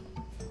regular helm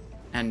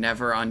and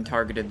never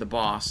untargeted the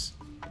boss.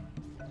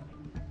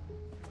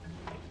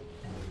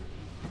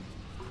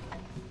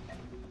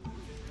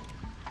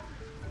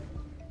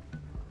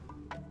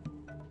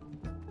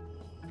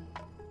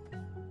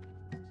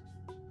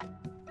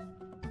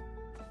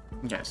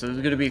 Okay, so this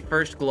is going to be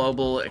first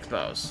global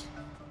expose.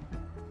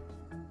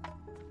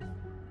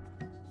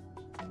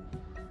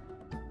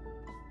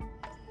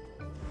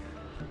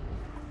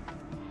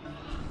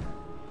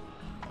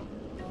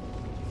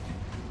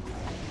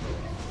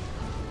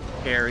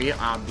 Area,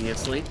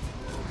 obviously.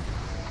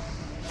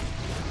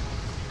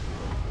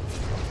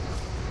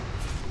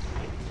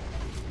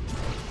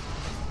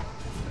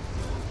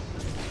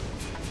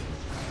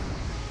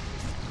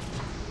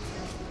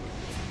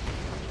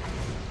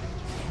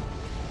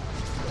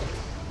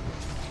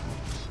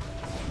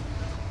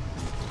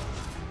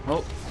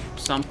 Oh,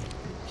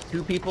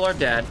 two people are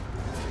dead.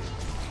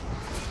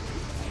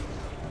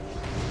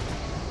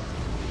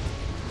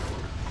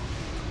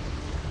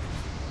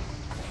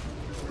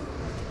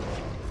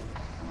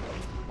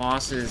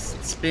 Boss is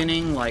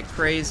spinning like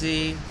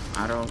crazy.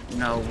 I don't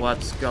know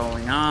what's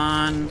going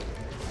on.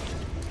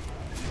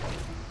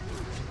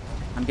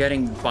 I'm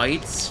getting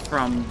bites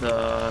from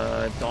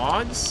the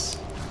dogs.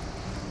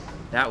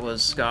 That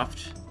was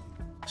scuffed.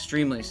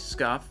 Extremely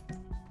scuffed.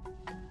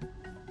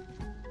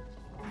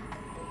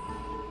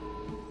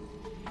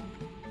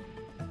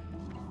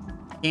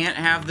 Can't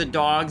have the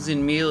dogs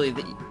in melee.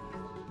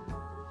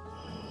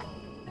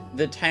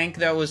 The tank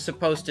that was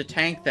supposed to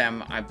tank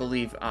them, I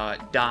believe,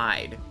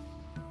 died.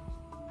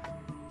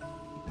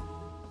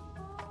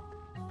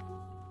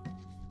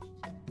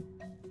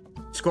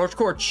 Scorch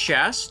Core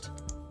chest?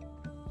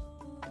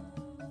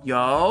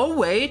 Yo,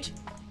 wait.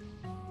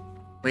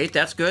 Wait,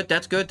 that's good,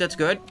 that's good, that's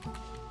good.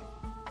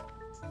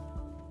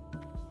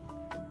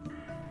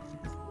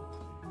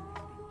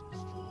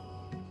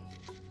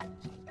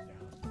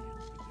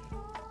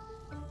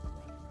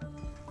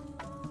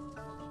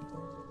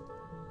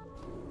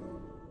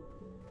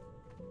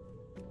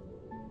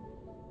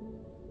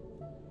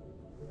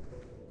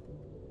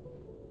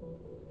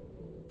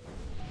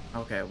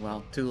 Okay,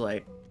 well, too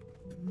late.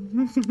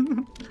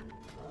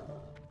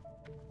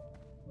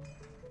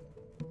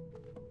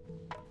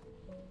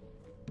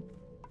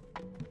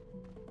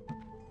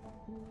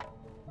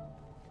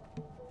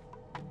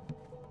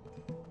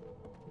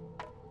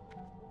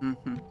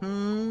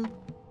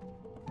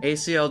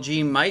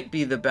 ACLG might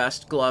be the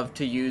best glove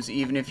to use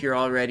even if you're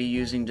already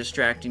using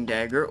Distracting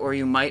Dagger, or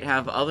you might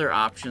have other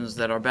options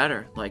that are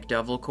better, like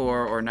Devil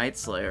Core or Night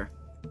Slayer.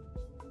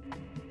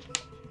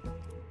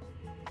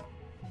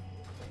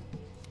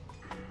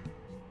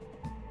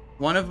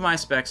 One of my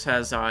specs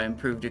has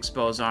improved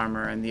expose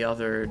armor, and the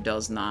other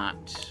does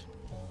not.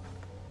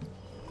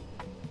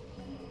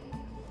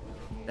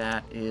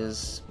 That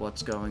is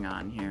what's going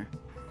on here.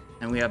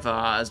 And we have,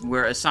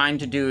 we're assigned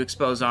to do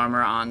expose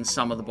armor on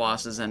some of the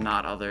bosses and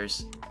not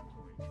others.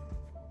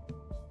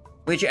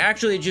 Which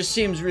actually just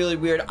seems really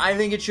weird. I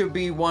think it should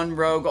be one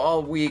rogue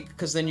all week,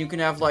 because then you can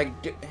have, like,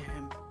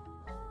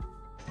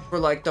 for,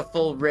 like, the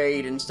full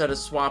raid instead of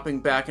swapping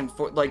back and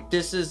forth. Like,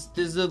 this is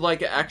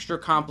like, an extra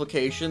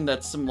complication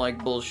that's some,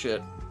 like,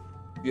 bullshit,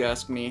 if you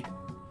ask me.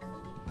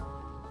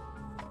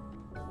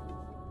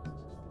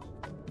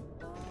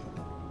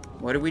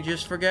 What did we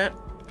just forget?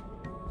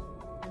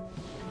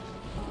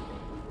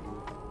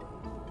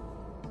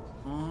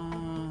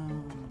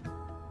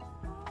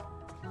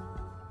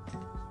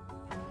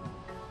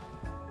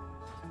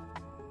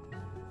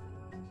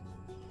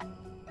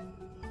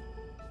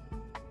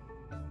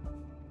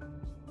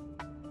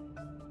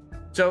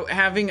 So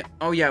having,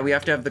 oh yeah, we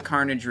have to have the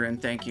Carnage rune,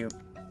 thank you.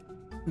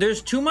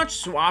 There's too much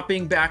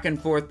swapping back and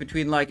forth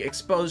between, like,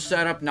 exposed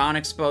setup,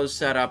 non-exposed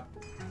setup.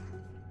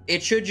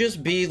 It should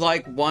just be,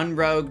 like, one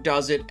rogue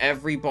does it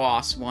every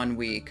boss one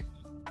week,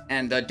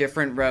 and a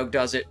different rogue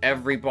does it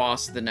every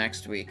boss the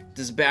next week.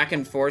 This back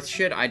and forth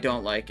shit, I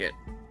don't like it.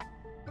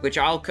 Which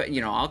I'll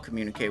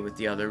communicate with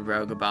the other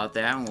rogue about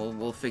that, and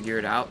we'll figure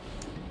it out.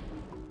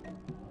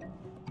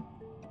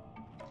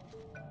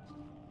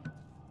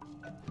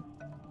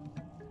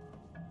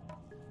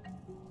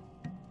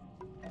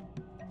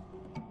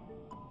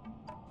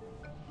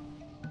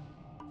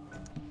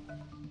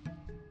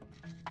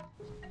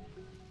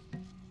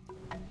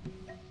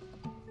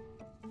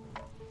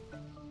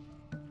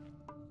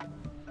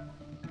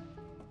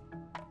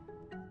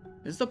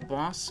 Is the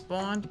boss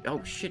spawned?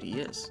 Oh shit,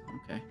 he is.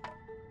 Okay.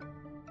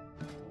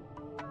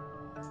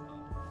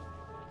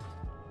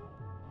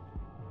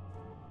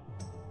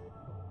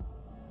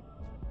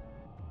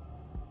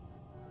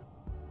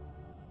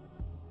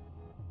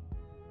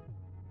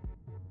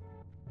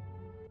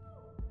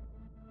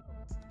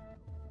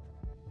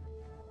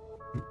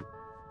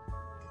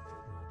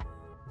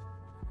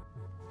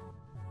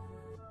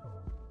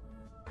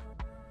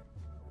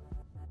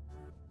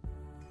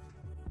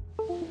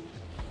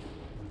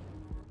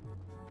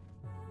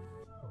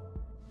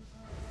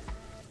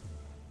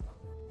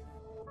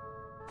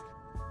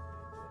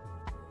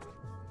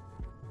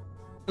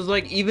 Because,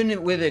 like,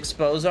 even with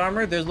expose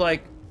armor, there's,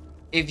 like,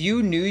 if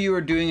you knew you were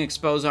doing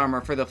expose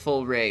armor for the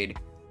full raid,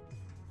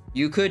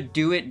 you could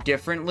do it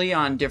differently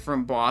on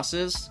different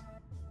bosses.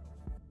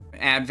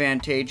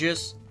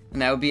 Advantageous.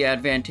 And that would be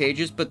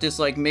advantageous, but this,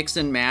 like, mix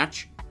and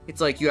match it's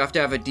like you have to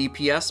have a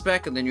DPS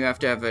spec, and then you have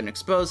to have an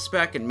exposed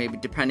spec, and maybe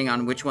depending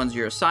on which ones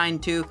you're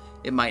assigned to,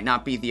 it might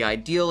not be the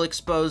ideal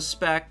exposed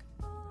spec,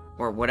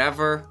 or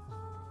whatever.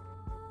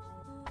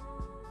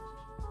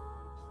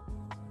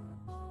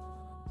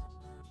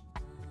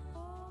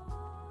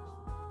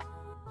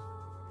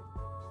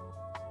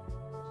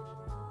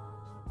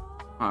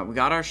 Alright, we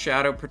got our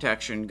shadow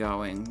protection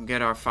going.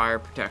 Get our fire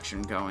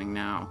protection going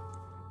now.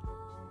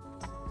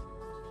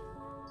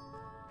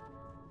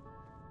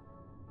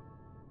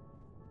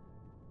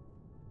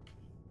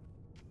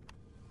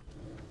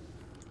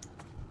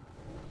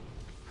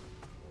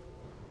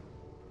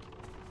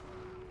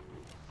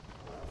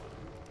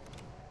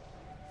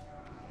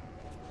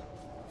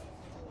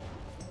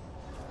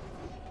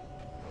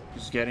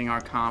 Just getting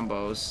our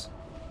combos.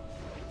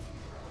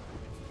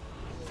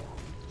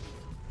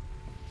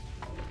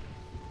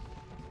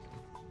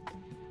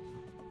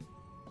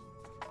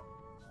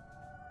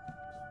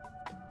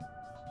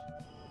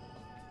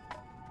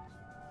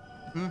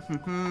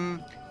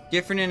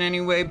 Different in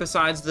any way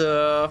besides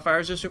the fire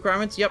resist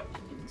requirements? Yep.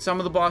 Some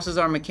of the bosses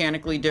are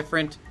mechanically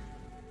different.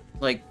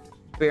 Like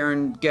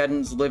Baron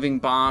Geddon's Living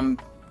Bomb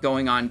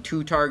going on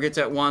 2 targets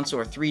at once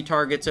or 3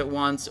 targets at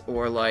once,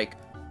 or like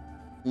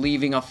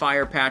leaving a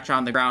fire patch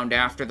on the ground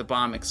after the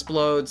bomb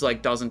explodes,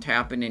 like doesn't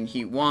happen in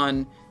Heat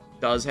 1,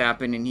 does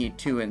happen in Heat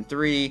 2 and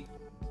 3.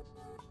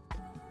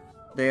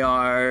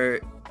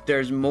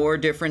 There's more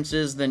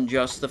differences than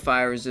just the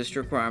fire resist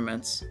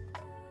requirements.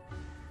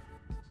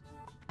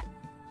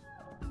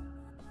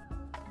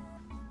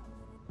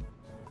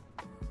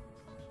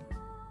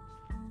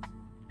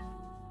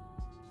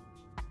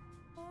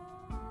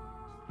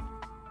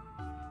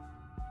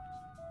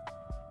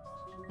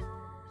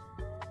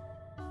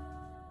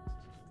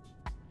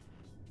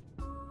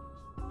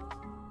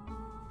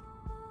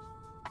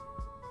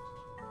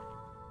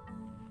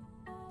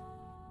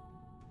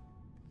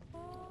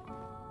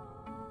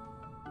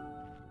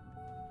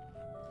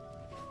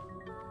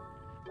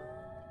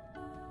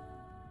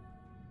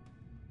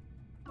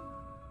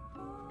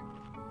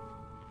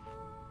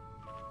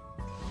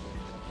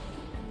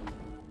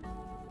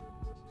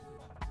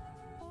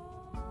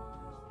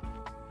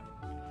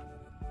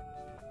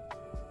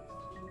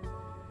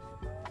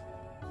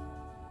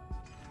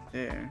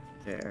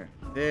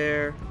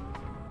 There.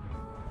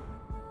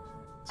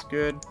 It's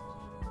good.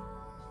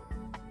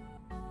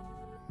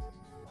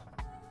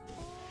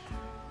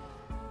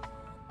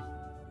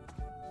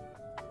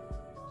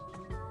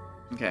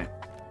 Okay.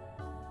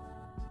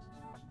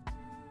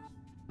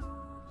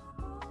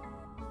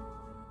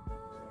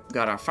 We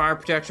got our fire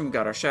protection, we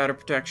got our shadow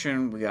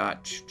protection, we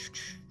got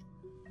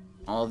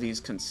all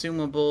these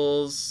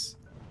consumables.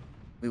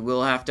 We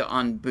will have to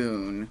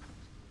unboon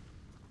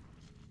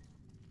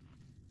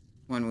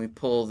when we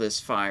pull this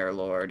Fire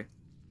Lord.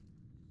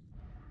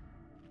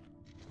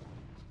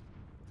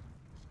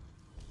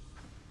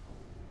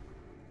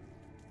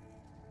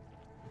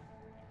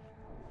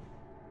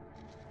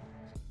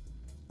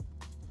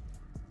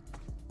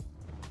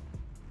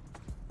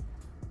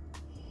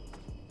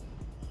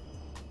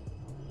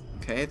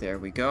 Okay, there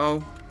we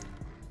go.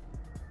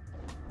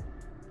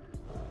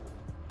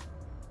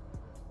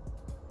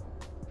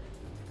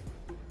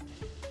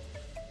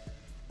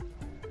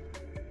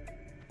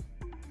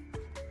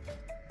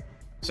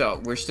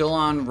 So, we're still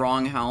on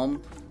wrong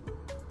helm.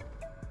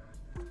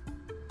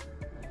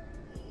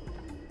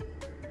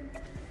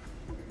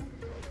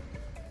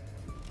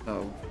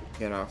 So,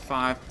 get our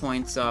 5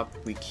 points up.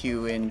 We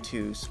queue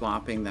into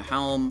swapping the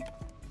helm.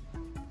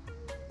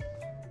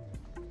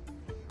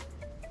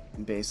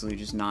 And basically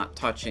just not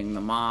touching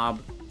the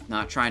mob.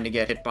 Not trying to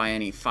get hit by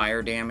any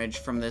fire damage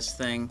from this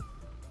thing.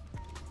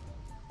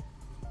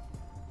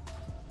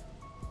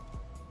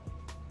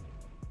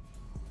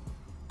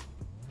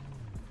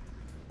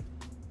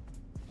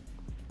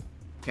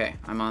 Okay,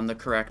 I'm on the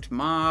correct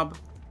mob.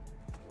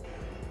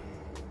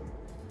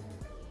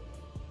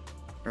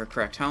 Or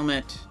correct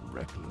helmet.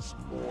 Reckless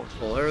mortal.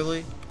 Pull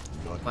early.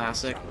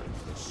 Classic.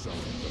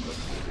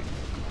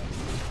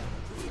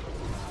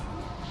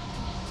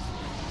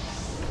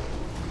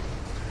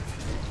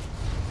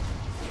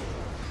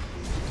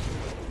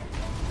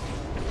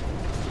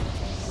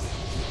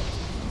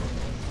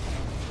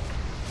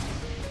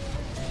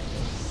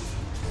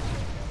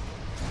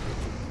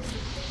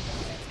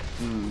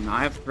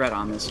 I have threat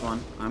on this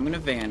one. I'm gonna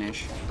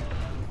vanish.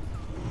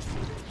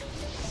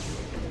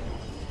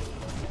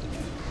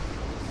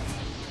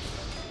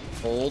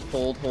 Hold,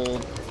 hold,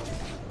 hold.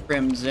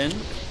 Crimson.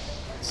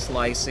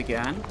 Slice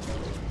again.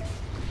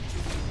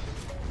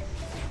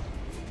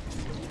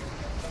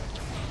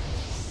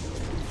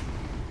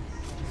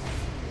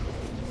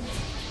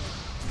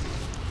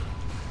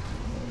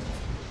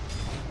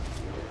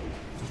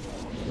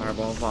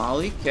 Fireball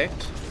volley,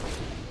 kicked.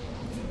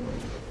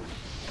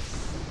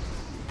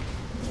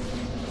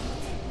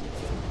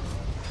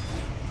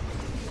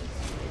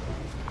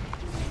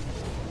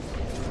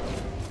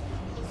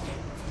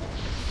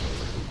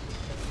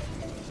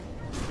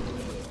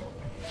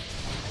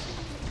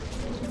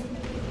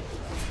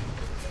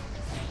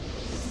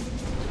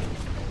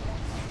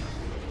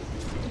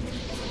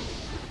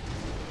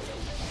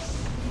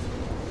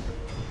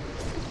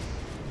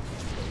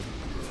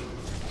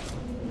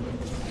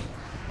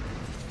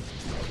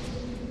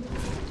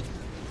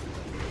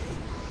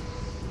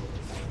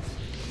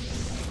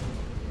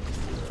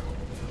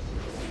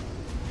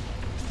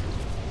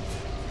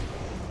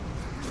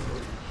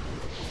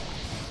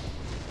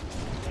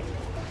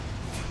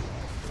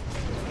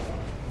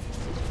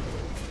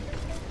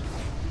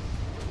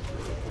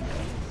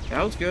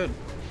 That was good.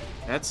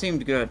 That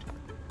seemed good.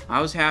 I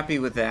was happy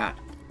with that.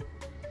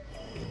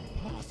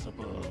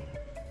 Impossible.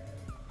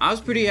 I was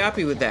pretty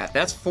happy with that.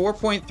 That's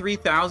 4.3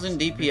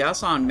 thousand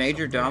DPS on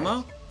Major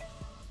Domo.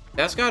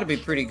 That's got to be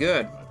pretty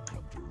good. I've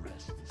come to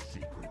wrest the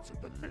secrets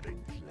of the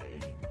living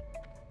flame.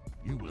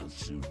 You will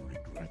soon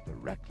regret the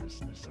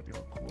recklessness of your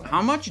quest.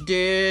 How much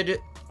did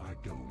I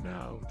go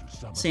now to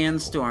summon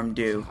Sandstorm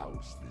do?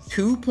 house this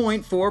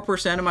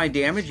 2.4% of my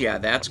damage? Yeah,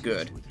 that's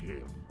good. with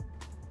him.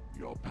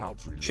 Your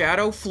paltry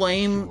Shadow life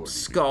Flame surely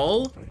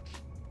Skull? be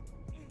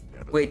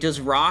perfect. Wait, does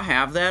Ra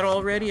have that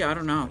already? I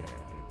don't know.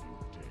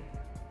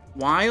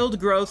 Wild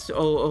Growth...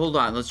 Oh, hold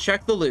on. Let's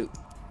check the loot.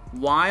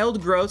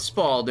 Wild Growth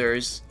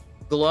Spalders,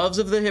 Gloves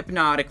of the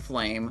Hypnotic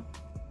Flame,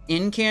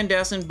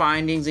 Incandescent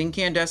Bindings,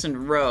 Incandescent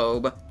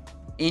Robe,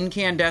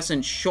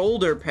 Incandescent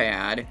Shoulder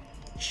Pad,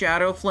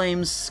 Shadow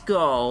Flame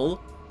Skull.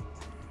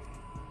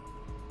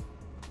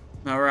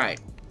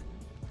 Alright.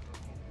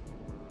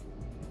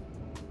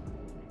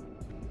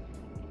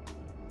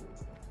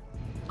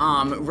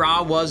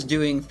 Ra was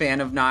doing Fan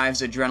of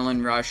Knives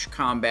Adrenaline Rush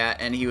combat,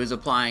 and he was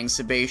applying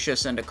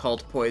Sebaceous and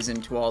Occult Poison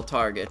to all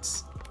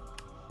targets.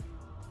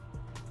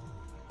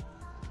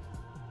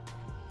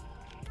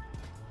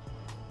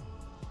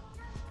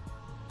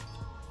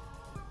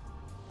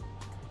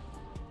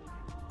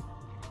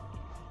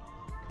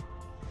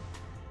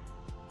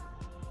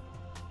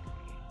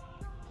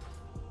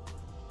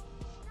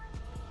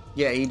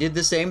 Yeah, he did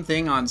the same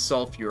thing on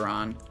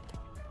Sulfuron.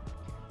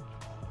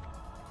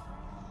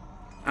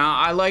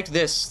 I liked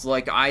this.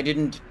 Like, I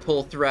didn't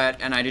pull threat,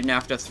 and I didn't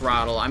have to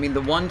throttle. I mean,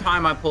 the one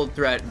time I pulled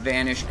threat,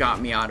 Vanish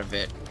got me out of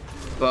it.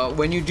 But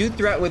when you do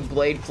threat with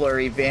Blade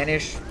Flurry,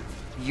 Vanish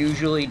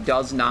usually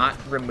does not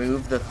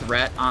remove the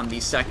threat on the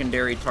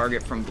secondary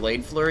target from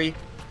Blade Flurry.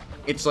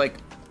 It's like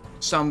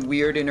some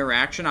weird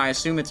interaction. I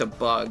assume it's a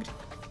bug.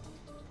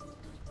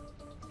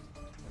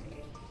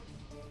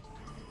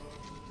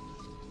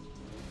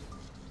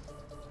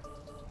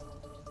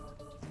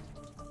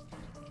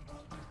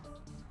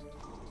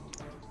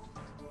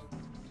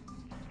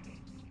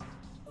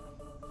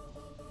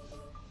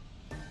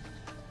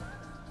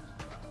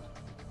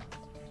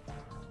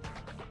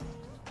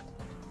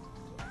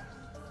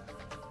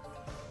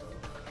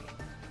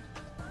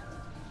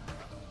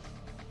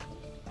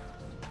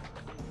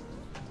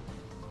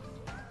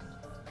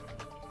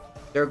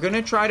 They're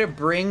gonna try to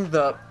bring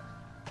the...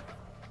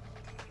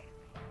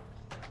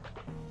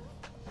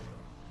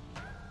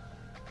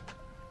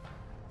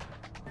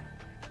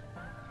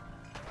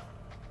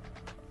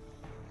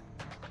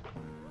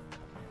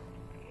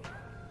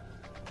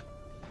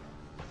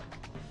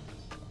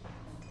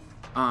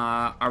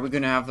 Are we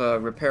gonna have a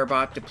repair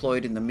bot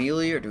deployed in the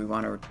melee, or do we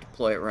want to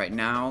deploy it right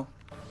now?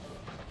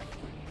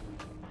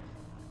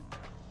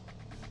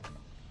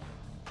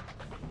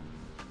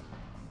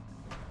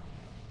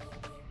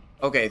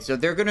 Okay, so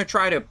they're gonna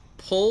try to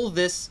pull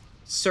this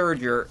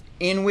Surger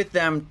in with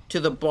them to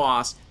the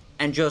boss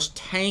and just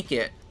tank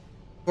it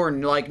for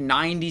like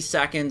 90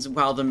 seconds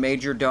while the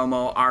Major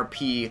Domo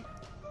RP,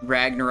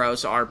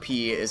 Ragnaros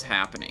RP is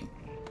happening.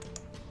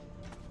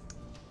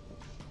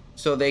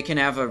 So they can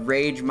have a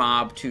rage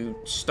mob to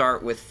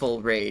start with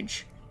full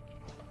rage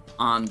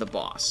on the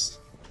boss.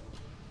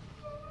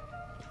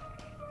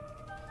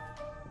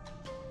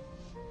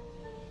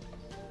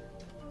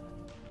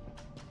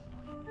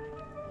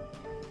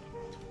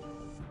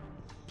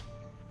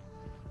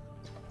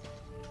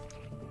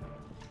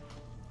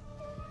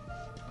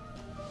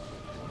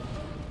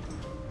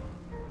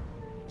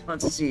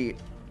 Let's see.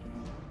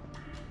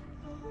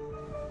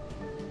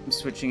 I'm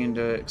switching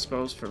into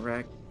Exposed for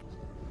Rag.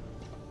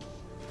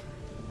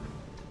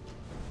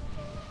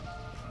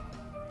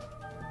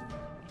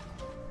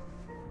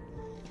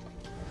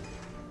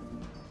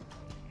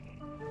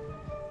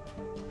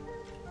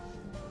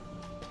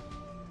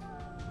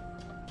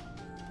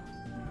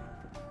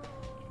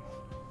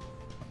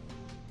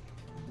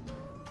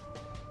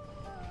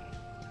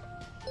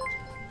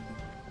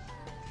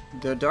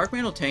 The Dark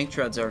Mantle tank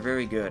treads are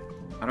very good.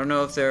 I don't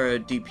know if they're a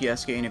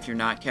DPS gain if you're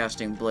not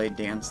casting Blade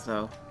Dance,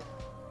 though.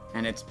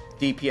 And it's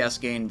DPS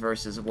gain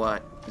versus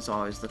what is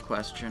always the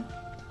question.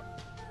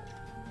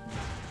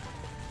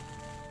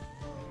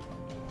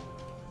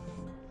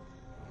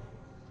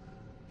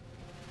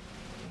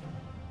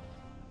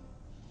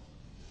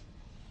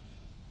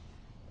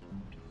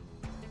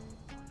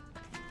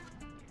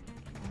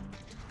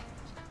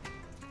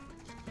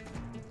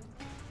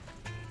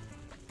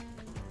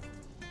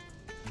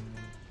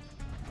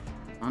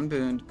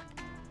 Unbooned.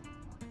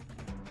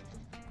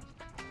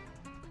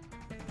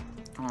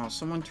 Oh,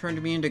 someone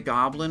turned me into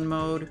Goblin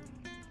mode.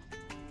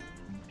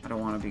 I don't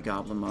want to be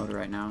Goblin mode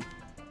right now.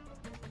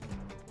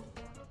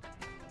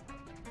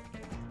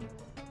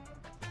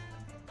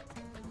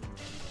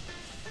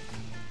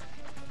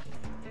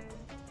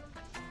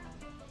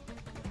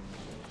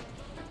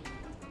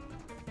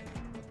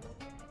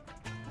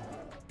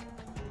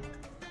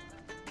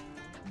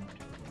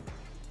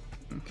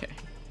 Okay.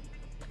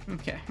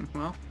 Okay,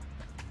 well...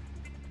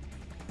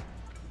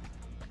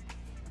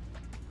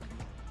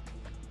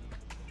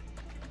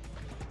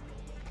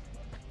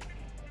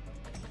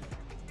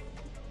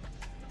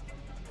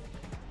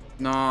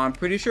 No, I'm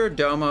pretty sure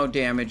Domo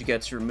damage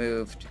gets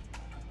removed.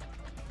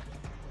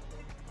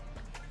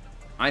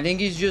 I think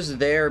he's just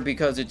there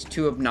because it's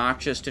too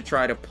obnoxious to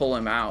try to pull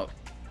him out.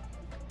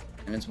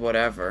 And it's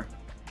whatever.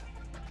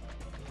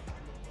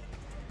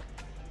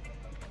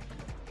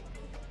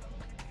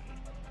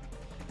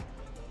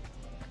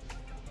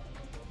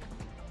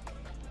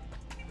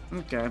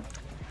 Okay.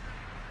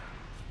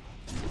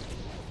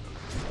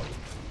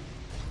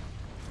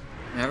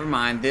 Never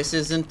mind, this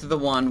isn't the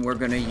one we're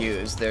gonna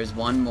use. There's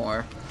one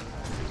more.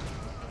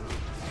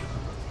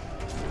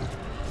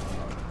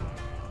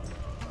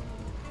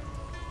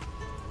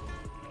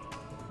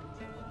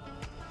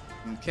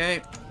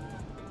 Okay.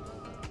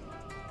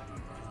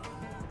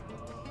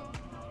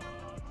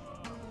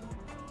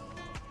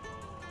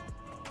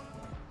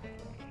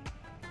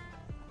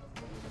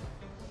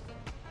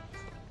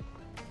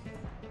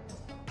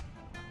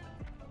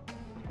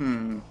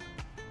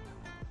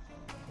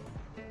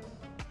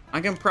 I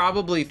can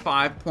probably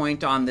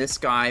 5-point on this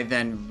guy,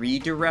 then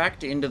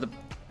redirect into the...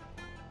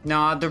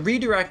 Nah, the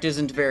redirect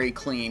isn't very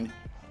clean.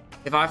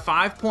 If I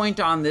 5-point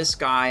on this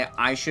guy,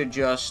 I should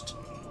just...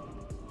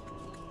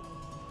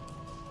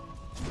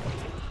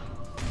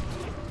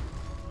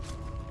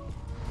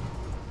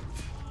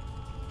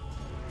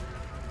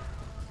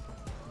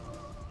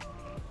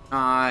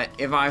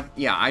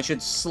 Yeah, I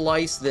should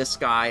slice this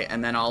guy,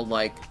 and then I'll,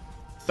 like,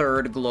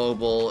 third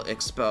global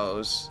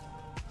expose.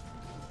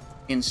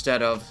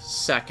 Instead of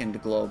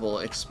second global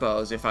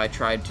expose if I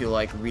tried to,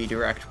 like,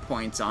 redirect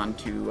points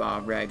onto,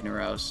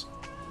 Ragnaros.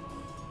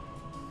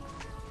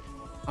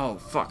 Oh,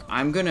 fuck.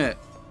 I'm gonna...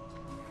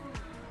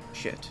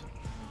 Shit.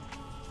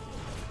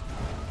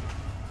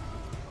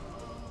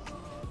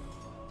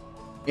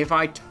 If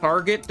I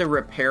target the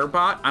repair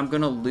bot, I'm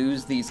gonna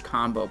lose these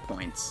combo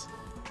points.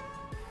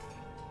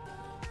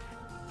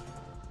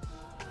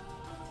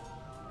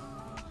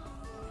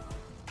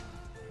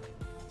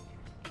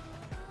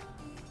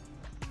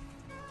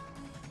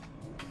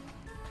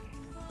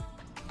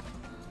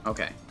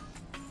 Okay.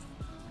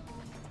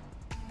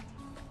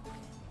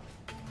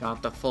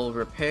 Got the full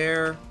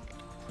repair.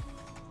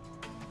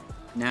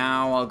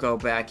 Now I'll go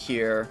back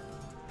here.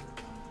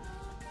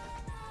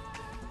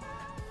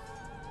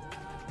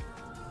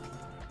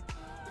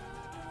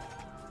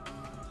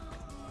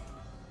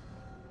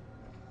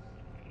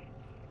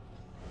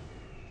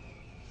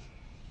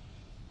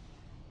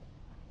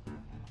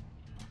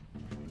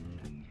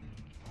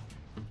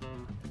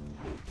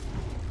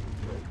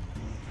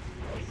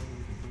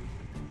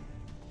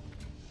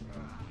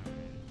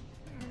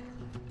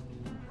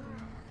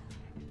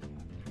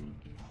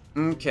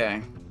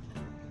 Okay.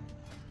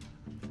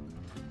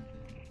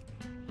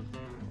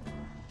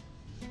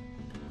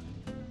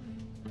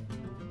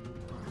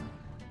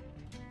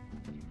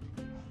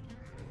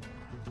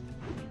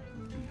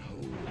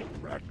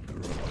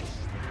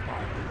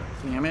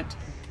 Damn it.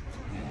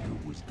 He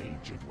who was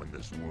ancient when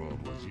this world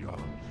was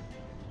young.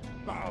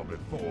 Bow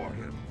before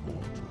him,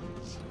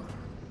 mortals.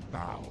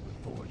 Bow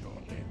before your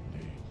ending.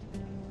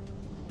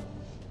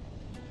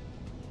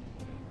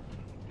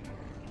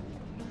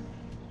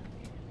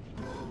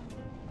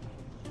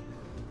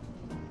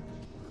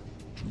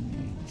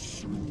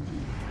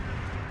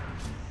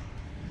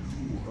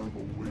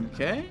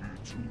 Okay.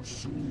 Too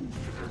soon,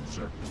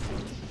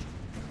 executors.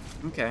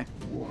 Okay.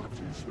 What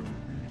is the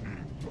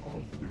meaning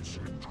of this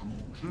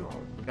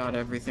intrusion? Got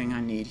everything I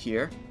need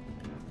here.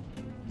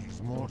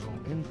 These mortal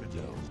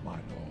infidels, my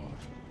lord.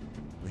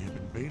 They have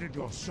invaded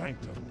your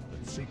sanctum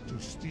and seek to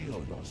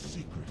steal your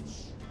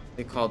secrets.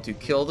 They called to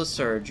kill the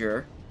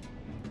Surger.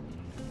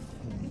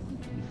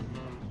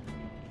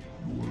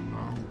 You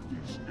allow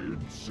these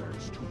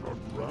insects to run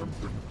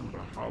rampant through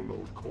the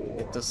hallowed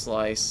core. The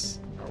slice.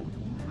 Now you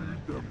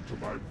lead them to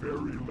my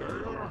very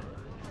lair.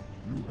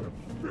 You have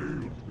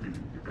failed me,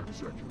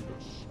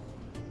 Executus.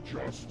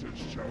 Justice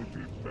shall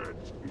be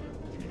met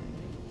indeed.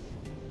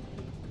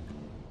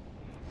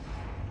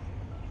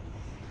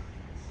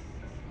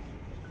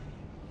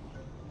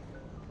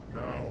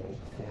 Now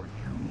for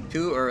you.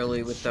 Too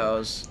early with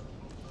those.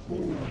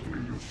 Boldly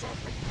you sought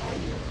the power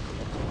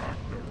of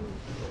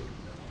Ragnarok.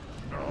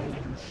 Now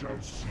you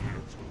shall see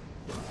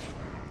it.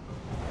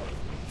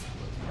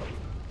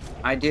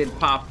 I did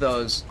pop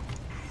those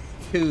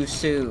too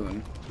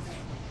soon.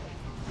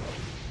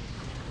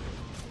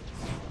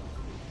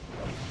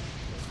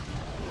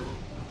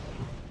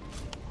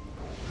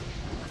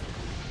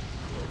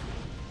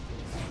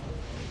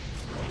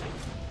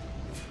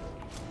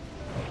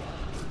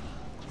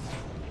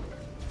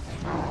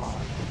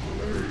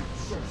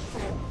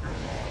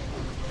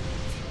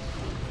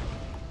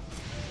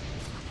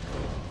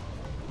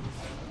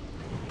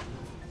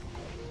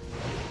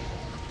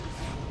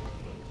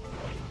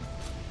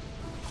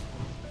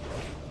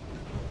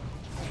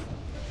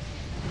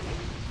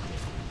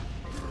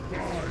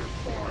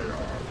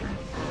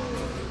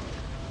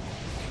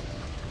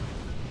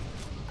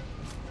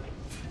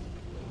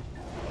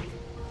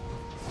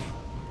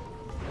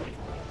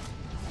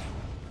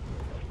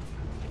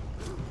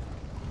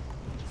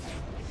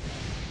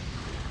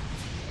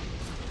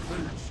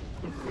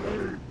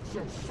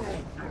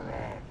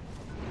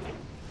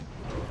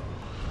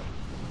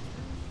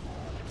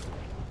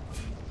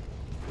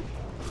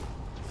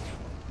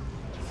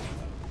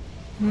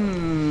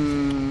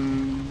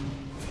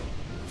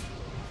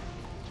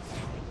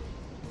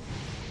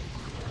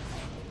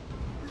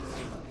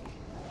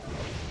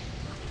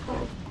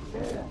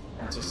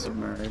 That's a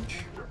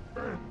submerge.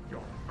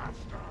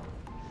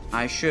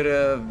 I should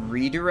have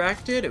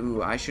redirected.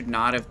 Ooh, I should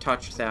not have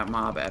touched that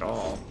mob at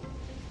all.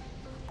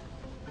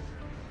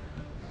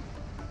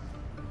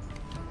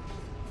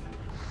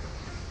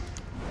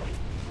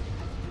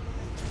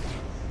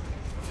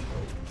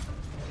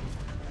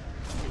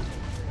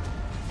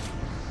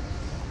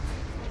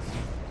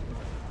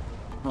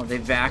 Oh, they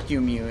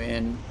vacuum you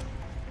in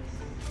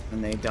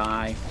and they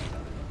die.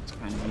 It's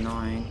kind of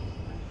annoying.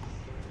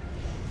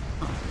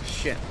 Oh,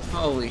 shit.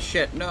 Holy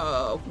shit,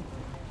 no!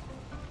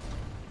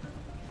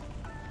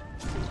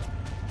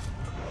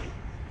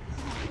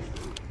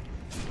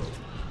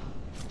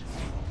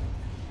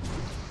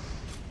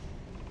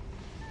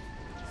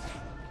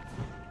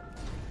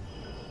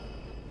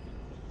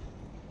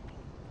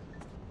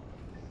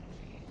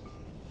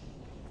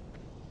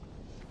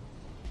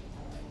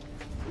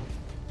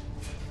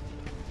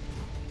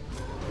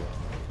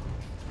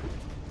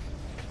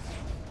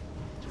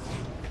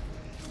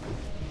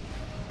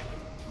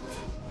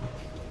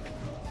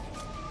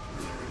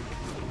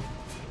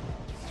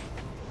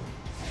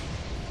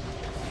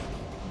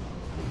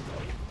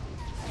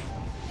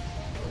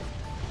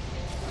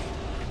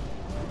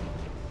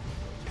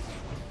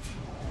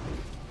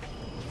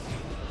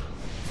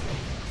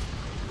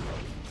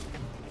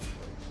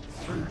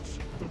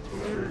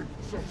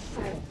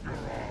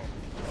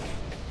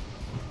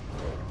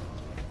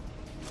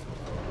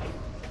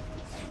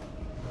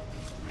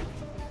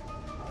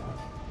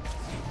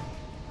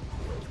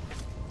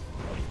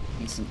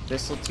 Decent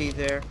Thistle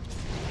there.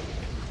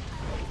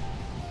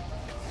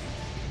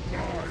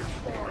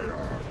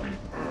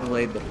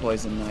 Delayed the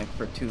poison knife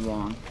for too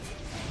long.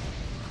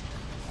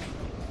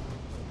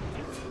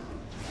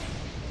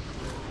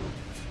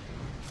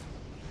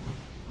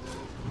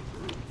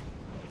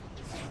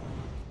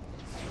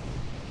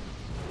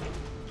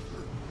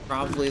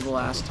 Probably the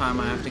last time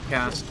I have to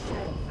cast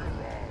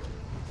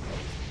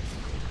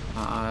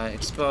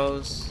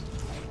Expose.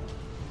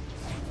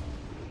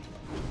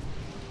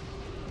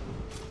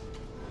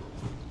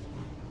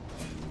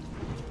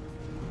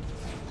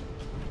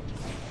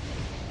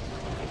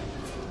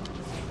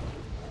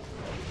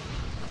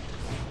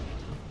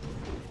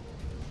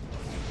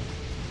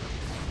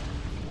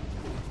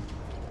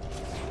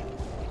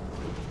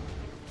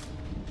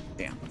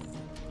 Damn.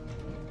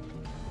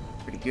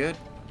 Pretty good.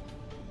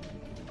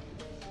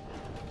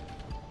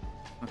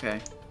 Okay.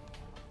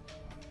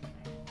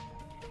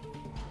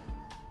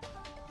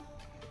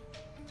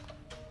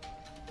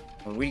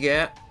 What do we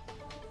get?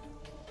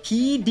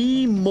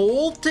 PD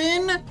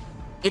Molten?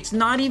 It's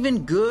not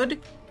even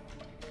good,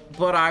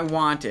 but I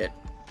want it.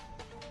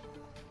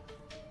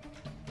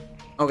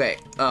 Okay,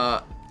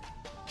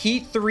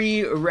 Heat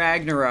 3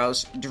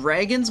 Ragnaros,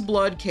 Dragon's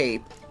Blood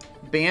Cape,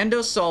 Band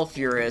of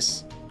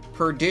Sulphurous,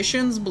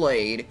 Perdition's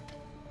Blade,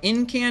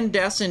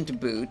 Incandescent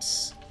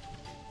Boots,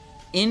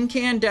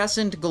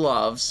 Incandescent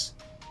Gloves,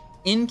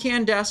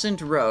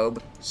 Incandescent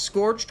Robe,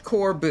 Scorched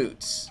Core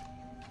Boots.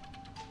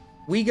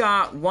 We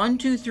got 1,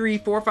 2, 3,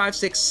 4, 5,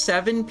 6,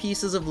 7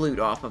 pieces of loot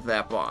off of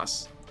that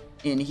boss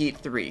in Heat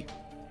 3.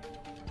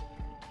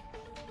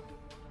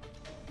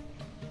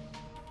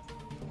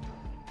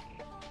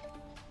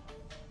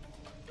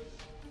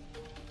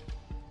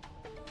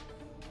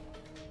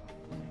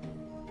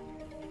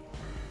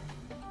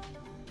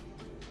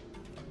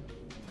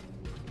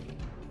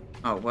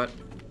 Oh, what?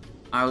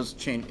 I was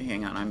changing.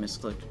 Hang on, I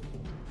misclicked.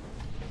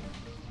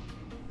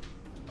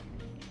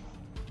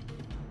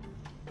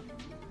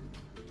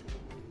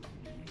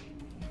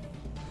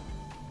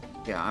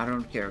 Yeah, I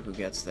don't care who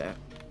gets that.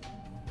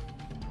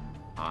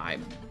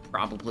 I'm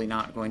probably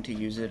not going to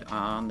use it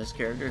on this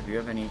character. If you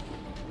have any...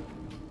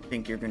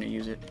 think you're going to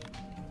use it.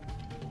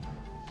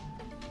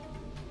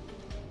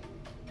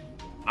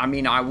 I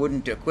mean, I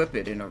wouldn't equip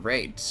it in a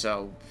raid,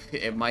 so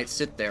it might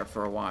sit there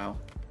for a while.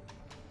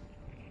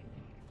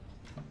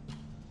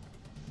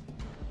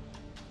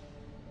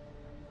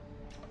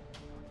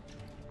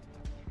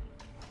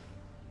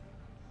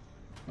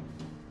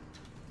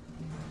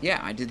 Yeah,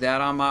 I did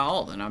that on my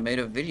ult, and I made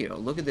a video.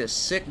 Look at this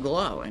sick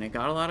glow, and it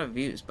got a lot of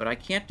views, but I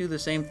can't do the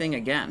same thing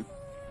again.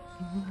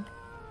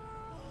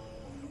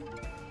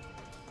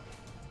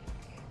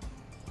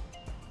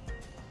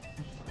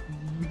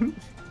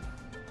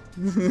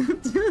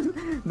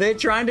 They're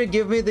trying to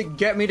get me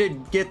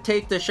to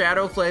take the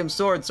Shadow Flame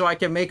sword so I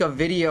can make a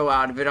video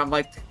out of it. I'm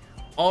like,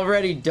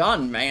 already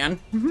done,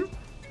 man.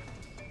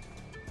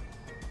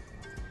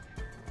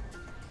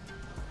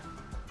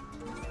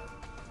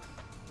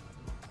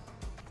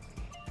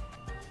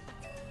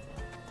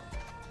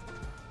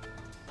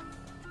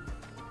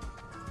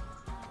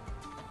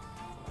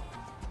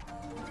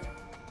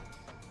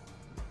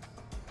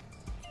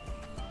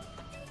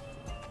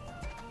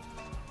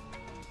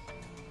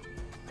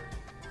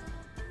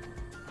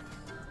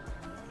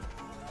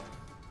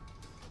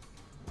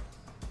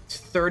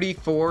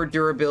 34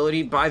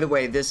 durability. By the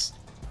way, this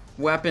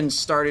weapons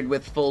started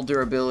with full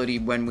durability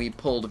when we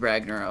pulled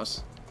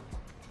Ragnaros.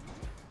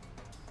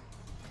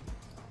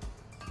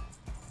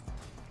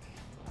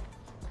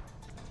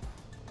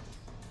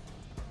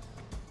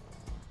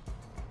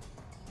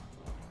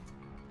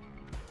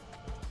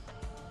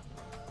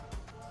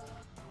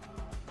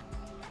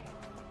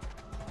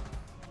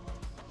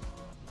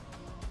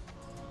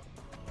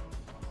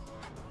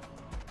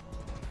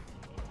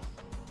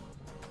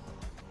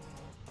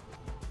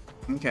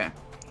 Okay.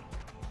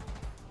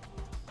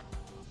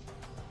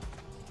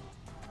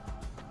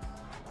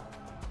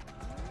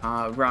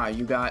 Ra,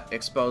 you got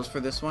exposed for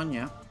this one,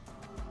 yeah?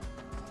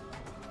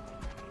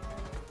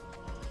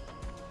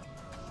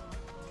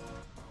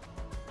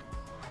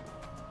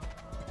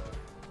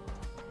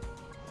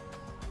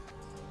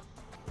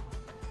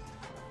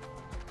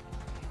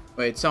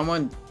 Wait,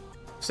 someone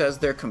says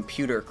their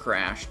computer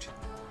crashed.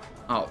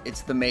 Oh,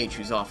 it's the mage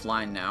who's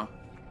offline now.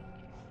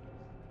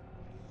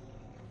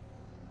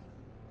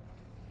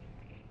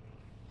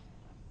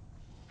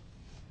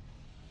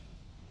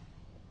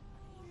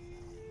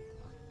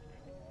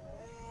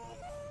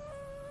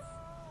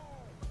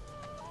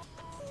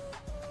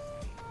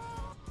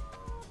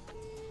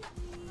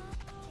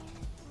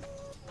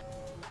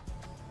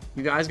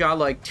 You guys got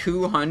like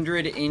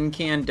 200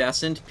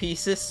 incandescent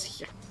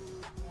pieces?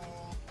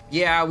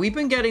 Yeah, we've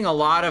been getting a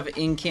lot of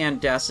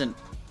incandescent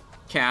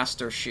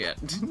caster shit.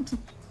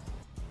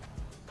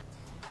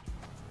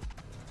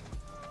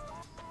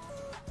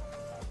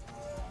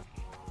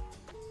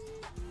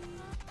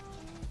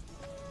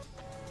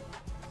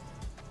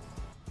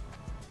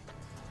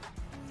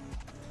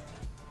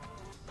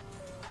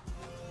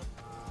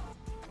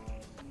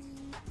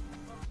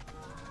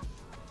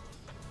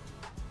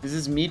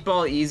 Is this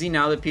meatball easy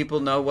now that people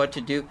know what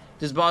to do?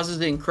 This boss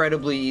is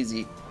incredibly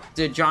easy. It's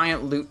a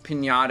giant loot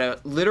pinata,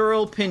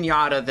 literal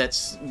pinata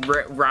that's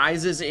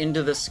rises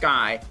into the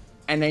sky,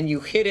 and then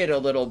you hit it a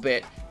little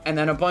bit, and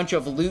then a bunch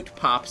of loot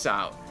pops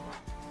out.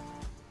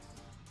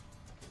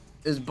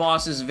 This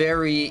boss is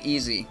very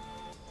easy.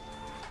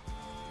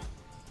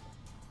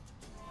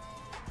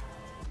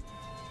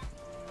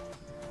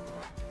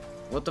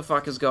 What the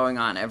fuck is going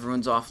on?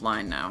 Everyone's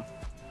offline now.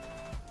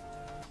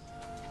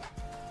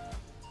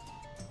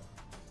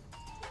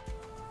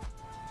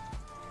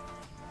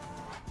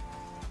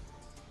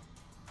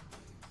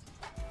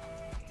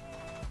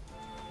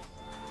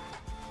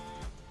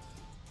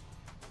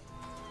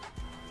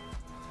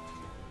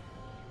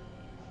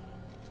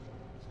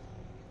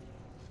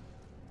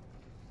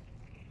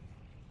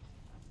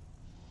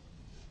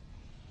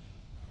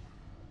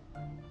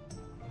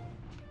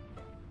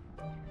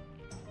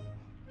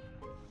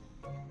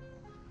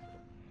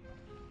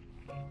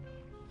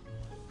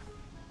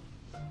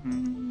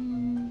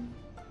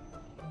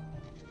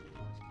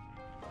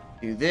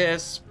 Do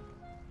this.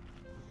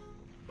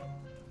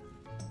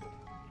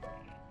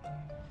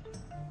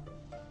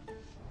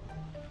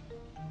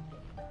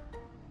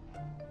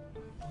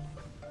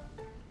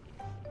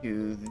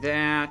 Do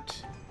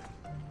that.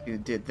 You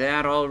did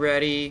that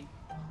already.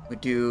 We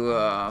do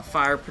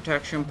fire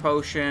protection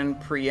potion,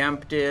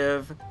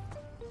 preemptive.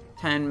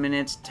 10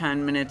 minutes,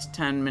 10 minutes,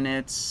 10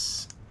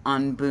 minutes.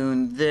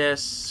 Unboon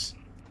this.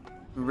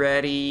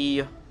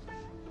 Ready.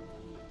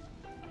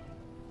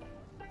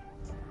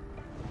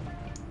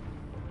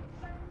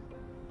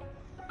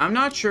 I'm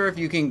not sure if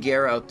you can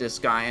gear out this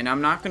guy, and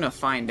I'm not gonna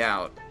find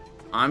out.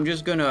 I'm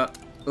just gonna...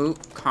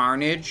 Oop,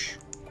 Carnage.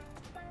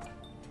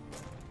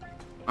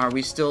 Are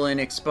we still in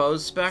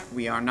exposed spec?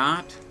 We are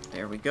not.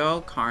 There we go.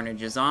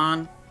 Carnage is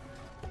on.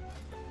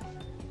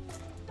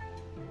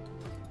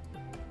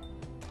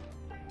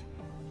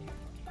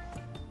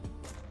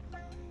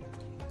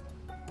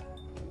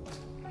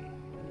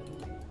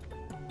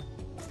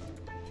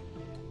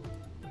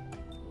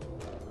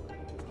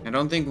 I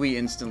don't think we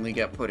instantly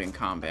get put in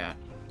combat.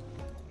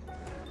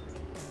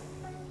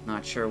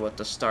 Not sure what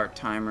the start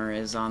timer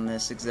is on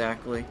this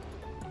exactly.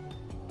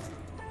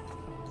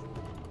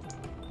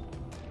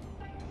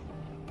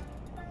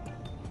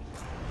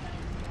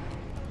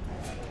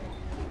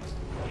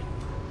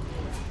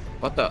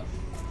 What the?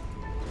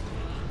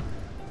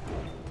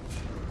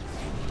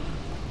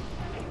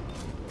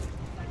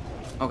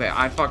 Okay,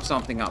 I fucked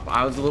something up.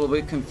 I was a little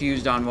bit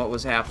confused on what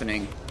was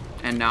happening,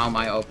 and now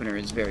my opener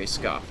is very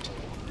scuffed.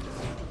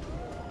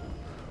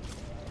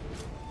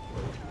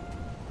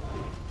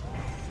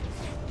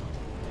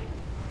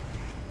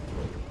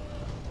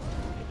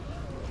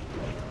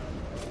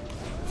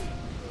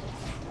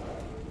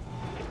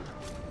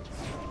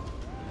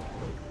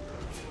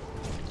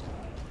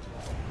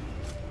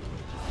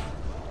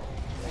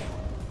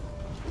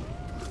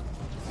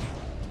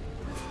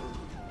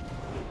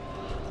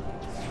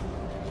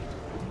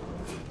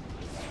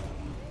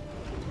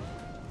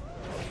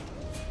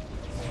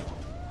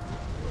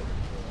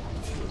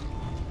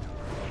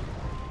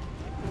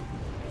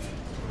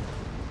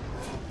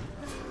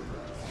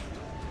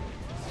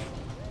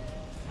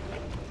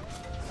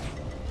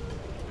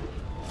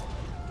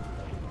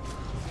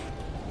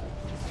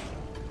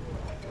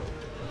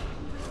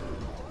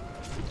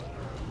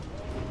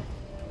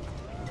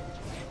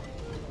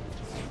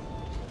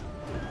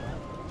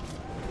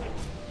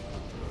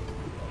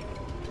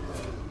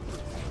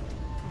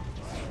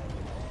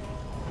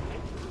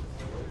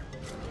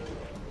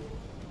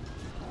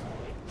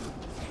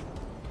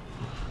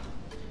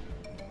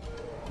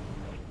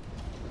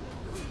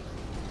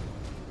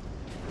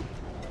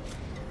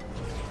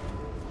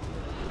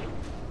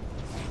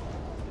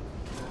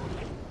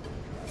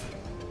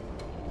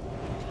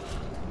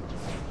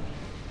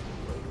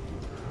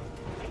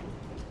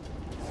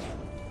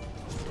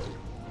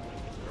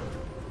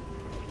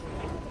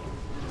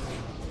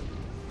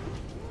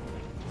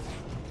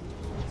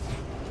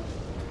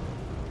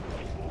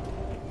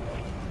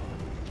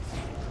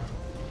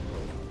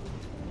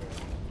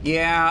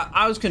 Yeah,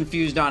 I was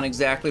confused on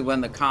exactly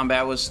when the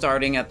combat was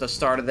starting at the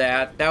start of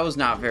that. That was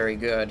not very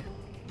good.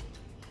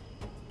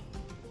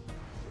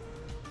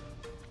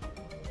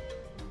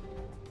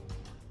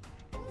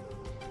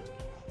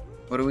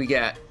 What do we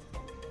get?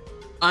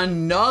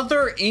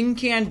 Another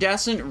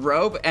incandescent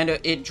robe, and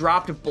it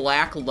dropped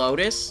Black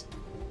Lotus.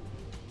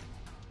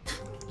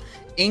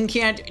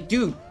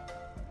 Dude,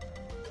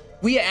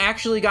 we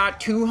actually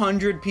got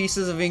 200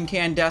 pieces of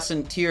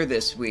incandescent tier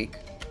this week.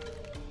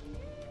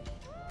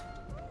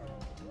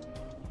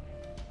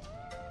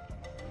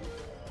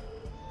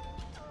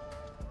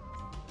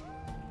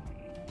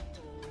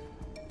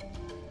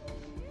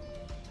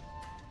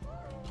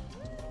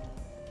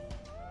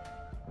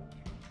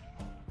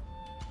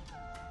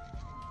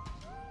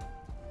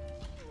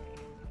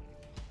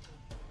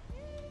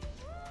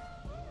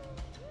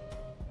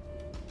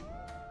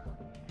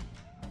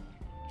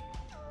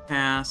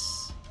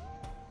 Pass.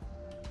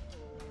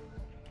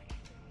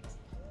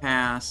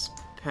 Pass,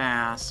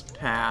 pass,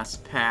 pass,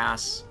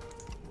 pass.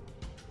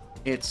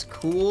 It's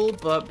cool,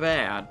 but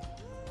bad.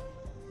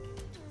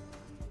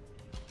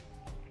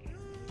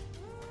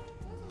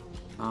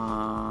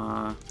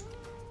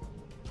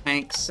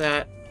 Tank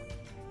set.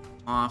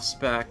 Off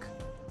spec.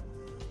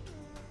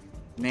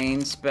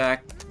 Main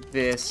spec.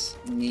 This,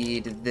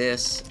 need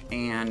this,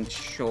 and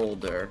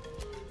shoulder.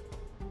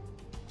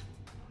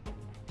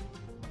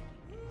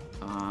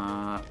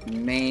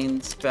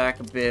 Main spec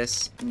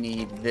this,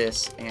 need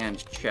this,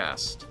 and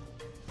chest.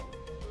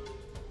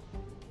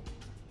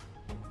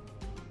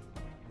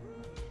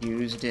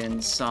 Used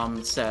in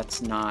some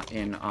sets, not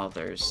in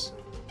others.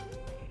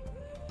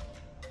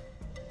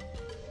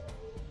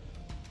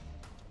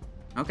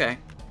 Okay.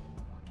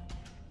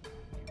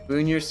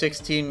 Boon your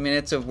 16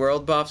 minutes of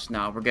world buffs?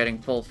 No, we're getting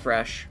full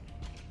fresh.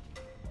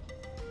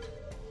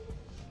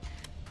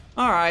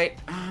 Alright,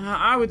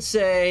 I would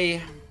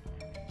say...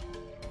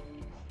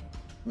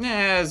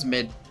 it's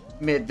mid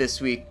this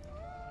week.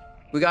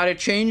 We gotta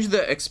change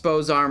the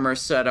expose armor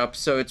setup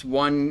so it's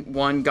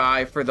one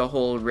guy for the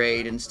whole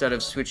raid instead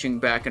of switching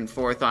back and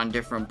forth on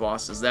different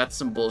bosses. That's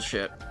some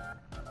bullshit.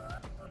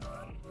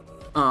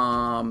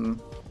 Oh,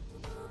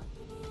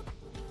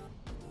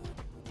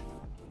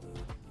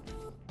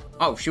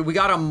 shoot, we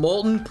got a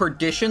Molten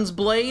Perdition's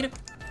Blade?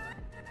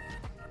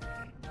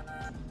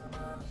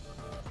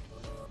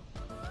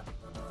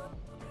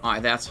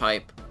 Alright, that's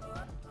hype.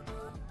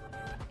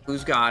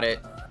 Who's got it?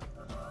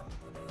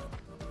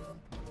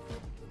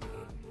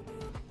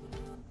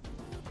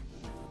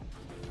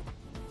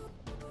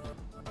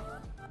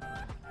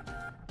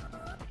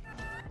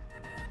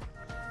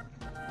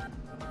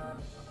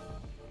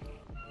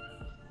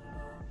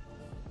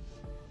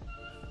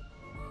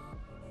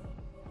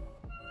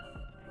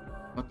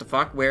 What the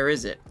fuck? Where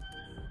is it?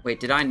 Wait,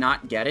 did I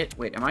not get it?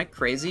 Wait, am I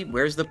crazy?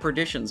 Where's the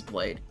Perdition's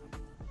Blade?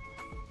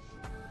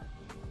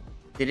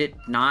 Did it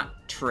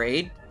not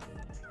trade?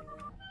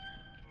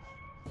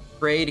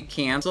 Trade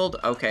canceled?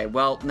 Okay,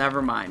 well,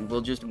 never mind.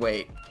 We'll just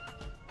wait.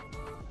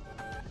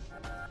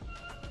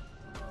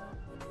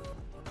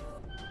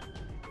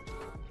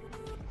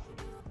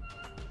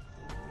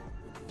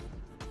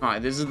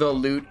 Alright, this is the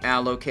loot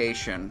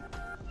allocation.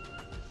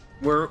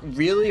 We're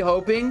really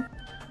hoping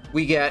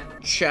we get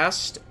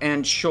chest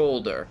and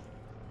shoulder.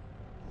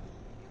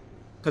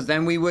 Because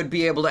then we would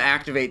be able to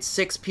activate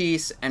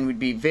 6-piece and we'd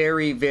be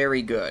very,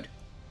 very good.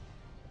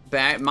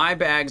 My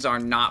bags are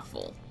not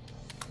full.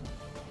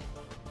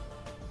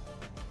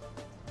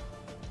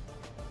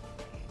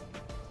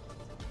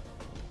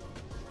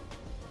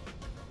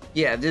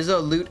 Yeah, there's a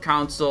loot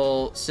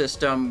council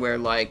system where,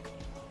 like,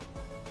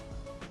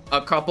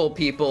 a couple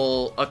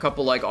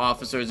like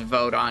officers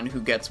vote on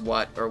who gets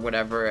what or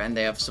whatever, and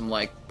they have some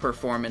like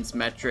performance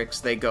metrics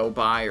they go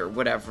by or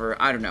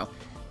whatever. I don't know.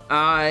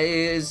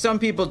 Some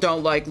people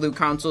don't like loot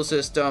council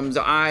systems.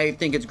 I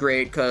think it's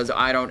great because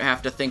I don't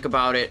have to think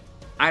about it.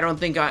 I don't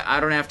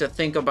have to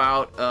think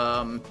about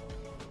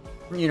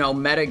you know,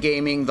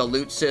 metagaming the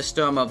loot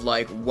system of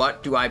like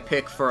what do I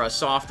pick for a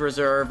soft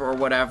reserve or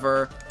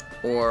whatever,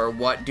 or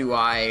what do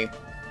I,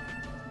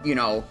 you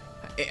know,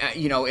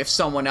 if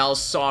someone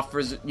else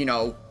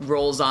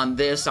rolls on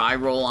this, I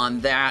roll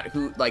on that.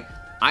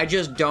 I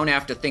just don't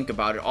have to think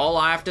about it. All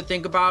I have to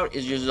think about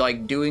is just,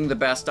 like, doing the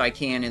best I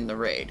can in the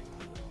raid.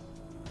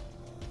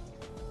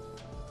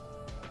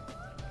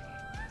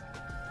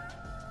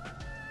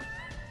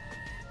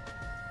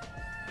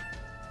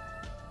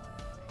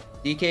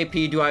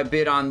 DKP, do I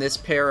bid on this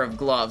pair of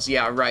gloves?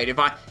 Yeah, right.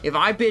 If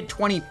I bid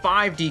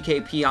 25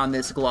 DKP on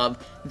this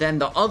glove, then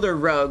the other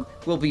rogue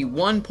will be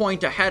 1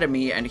 point ahead of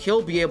me, and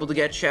he'll be able to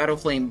get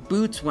Shadowflame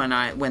boots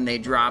when they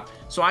drop.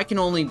 So I can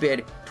only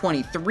bid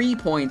 23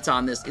 points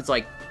on this. It's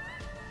like,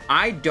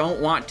 I don't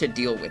want to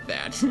deal with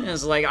that.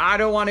 It's like, I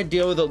don't want to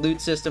deal with a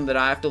loot system that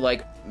I have to,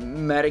 like,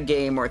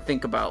 metagame or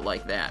think about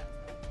like that.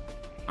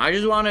 I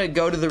just want to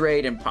go to the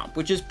raid and pump,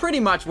 which is pretty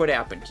much what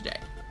happened today.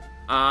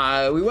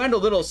 We went a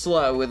little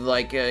slow with,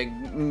 like,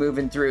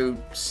 moving through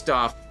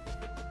stuff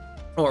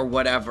or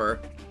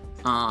whatever.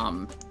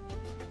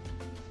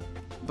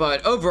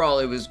 But overall,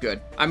 it was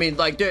good. I mean,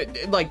 like the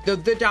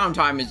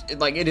downtime is,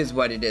 like, it is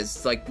what it is.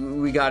 It's like,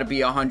 we gotta be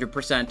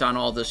 100% on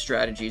all the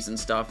strategies and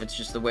stuff. It's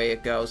just the way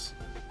it goes.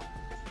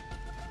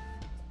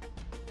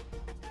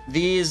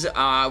 These,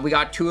 we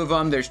got 2 of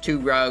them. There's 2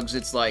 rogues.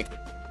 It's like,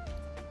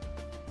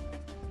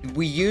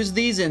 we use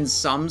these in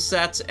some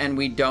sets, and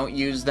we don't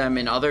use them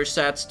in other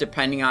sets,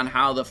 depending on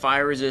how the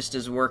fire resist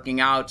is working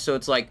out. So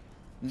it's like,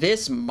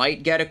 this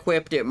might get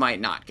equipped, it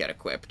might not get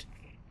equipped.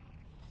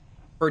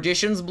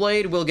 Perdition's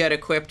Blade will get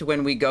equipped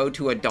when we go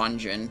to a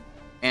dungeon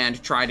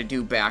and try to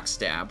do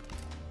backstab.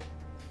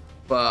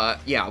 But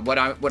yeah, what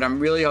I'm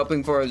really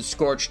hoping for is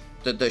Scorch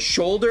the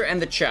shoulder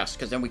and the chest,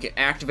 because then we can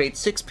activate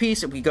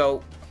 6-piece and we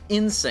go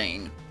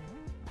insane.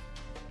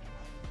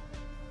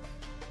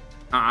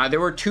 There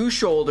were 2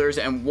 shoulders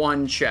and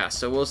 1 chest,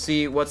 so we'll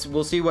see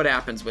what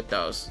happens with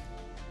those.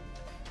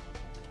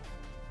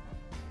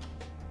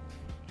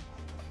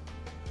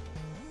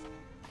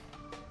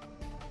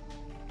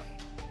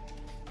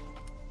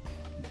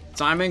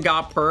 Simon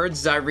got purged.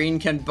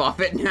 Zyrene can buff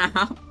it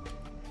now.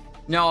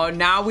 No,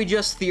 now we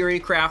just theory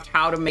craft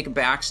how to make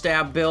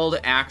backstab build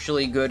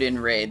actually good in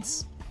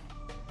raids.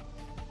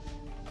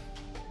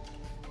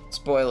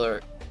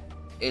 Spoiler,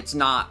 it's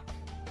not.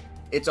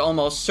 It's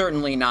almost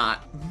certainly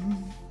not.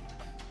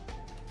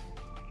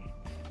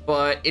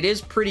 But it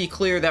is pretty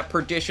clear that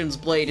Perdition's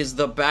Blade is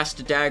the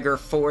best dagger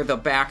for the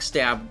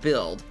backstab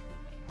build.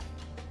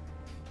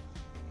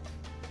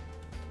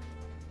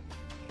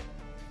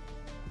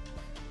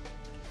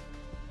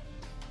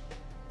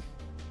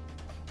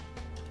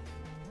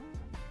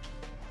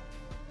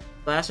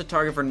 Blast a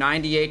target for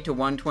 98 to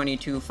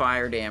 122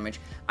 fire damage.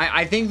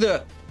 I think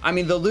the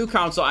loot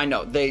council, I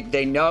know.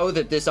 They know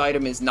that this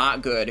item is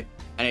not good,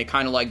 and it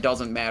kind of, like,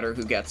 doesn't matter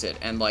who gets it.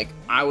 And, like,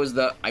 I was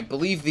I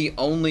believe, the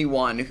only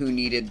one who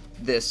needed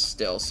this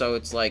still. So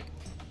it's like,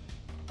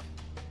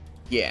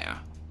 yeah,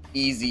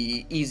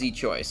 easy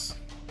choice.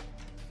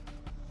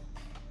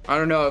 I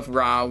don't know if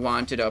Ra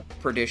wanted a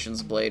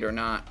Perdition's Blade or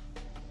not.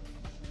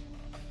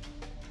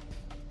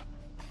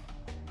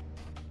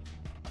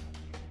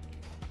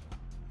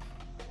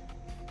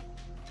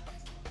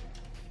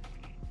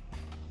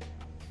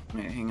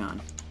 Wait, hang on.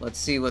 Let's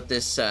see what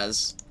this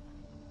says.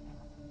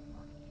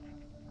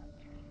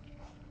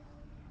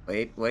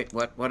 Wait,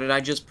 what did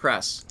I just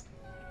press?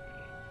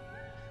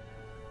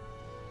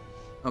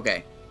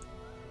 Okay.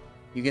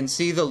 You can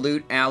see the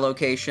loot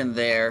allocation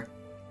there.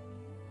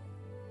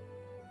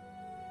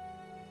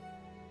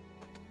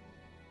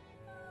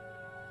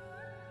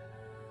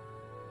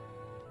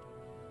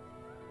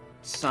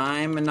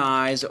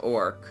 Simonize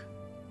Orc.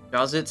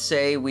 Does it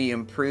say we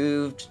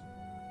improved?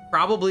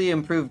 Probably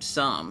improved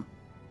some.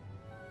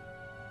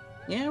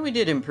 Yeah, we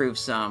did improve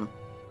some.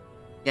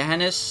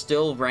 Gehennis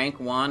still rank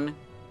 1.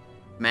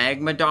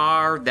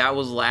 Magmadar, that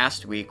was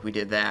last week we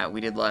did that.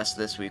 We did less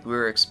this week. We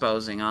were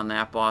exposing on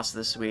that boss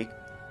this week.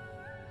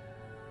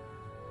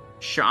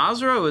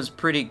 Shazra was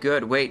pretty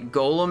good. Wait,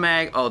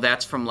 Golemag, oh,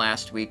 that's from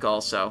last week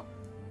also.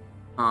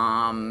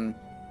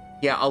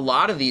 Yeah, a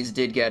lot of these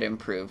did get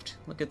improved.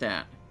 Look at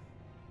that.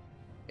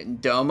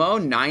 Domo,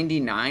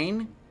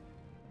 99.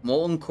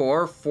 Molten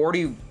Core,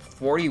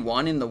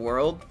 41 in the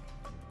world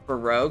for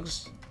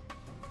rogues.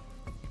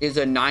 Is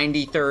a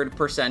 93rd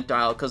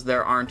percentile because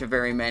there aren't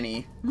very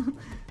many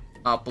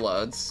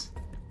uploads.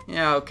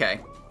 Yeah,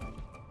 okay.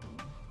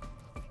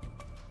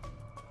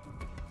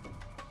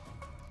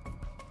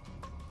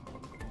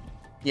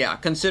 Yeah,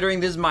 considering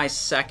this is my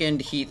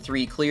second Heat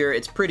 3 clear,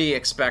 it's pretty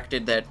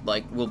expected that,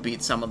 like, we'll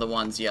beat some of the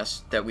ones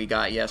that we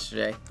got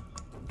yesterday.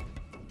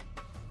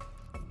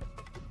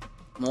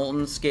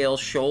 Molten Scale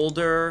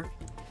Shoulder.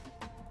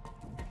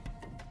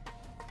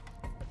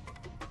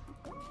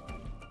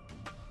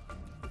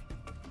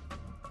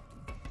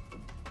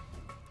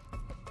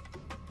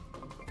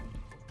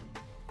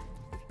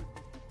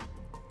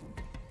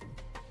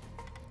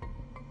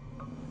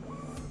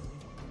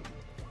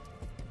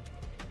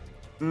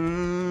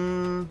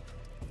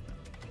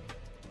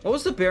 What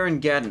was the Baron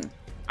Geddon?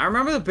 I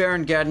remember the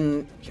Baron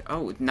Geddon,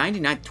 oh,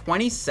 99,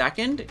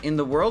 22nd in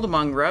the world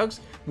among rogues.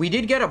 We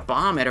did get a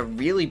bomb at a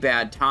really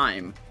bad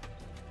time,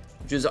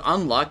 which is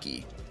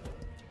unlucky.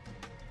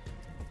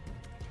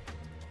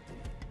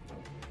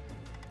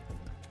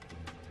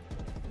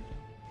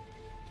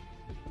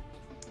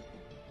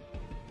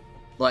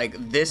 Like,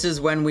 this is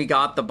when we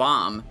got the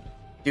bomb,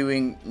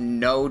 doing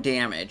no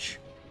damage.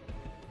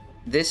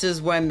 This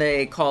is when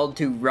they called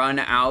to run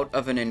out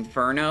of an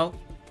Inferno,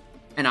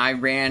 and I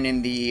ran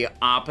in the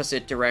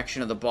opposite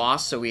direction of the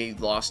boss, so we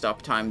lost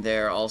uptime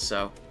there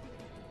also.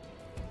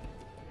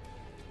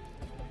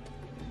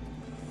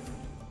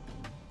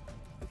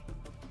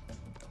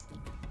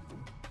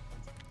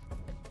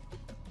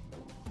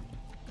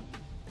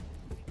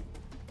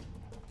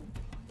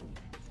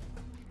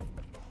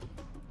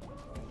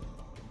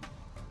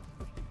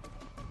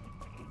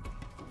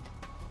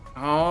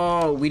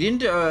 Oh, we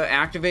didn't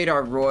activate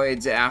our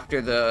roids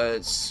after the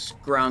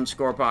ground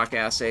Scorpok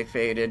assay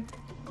faded.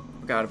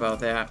 Forgot about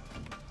that.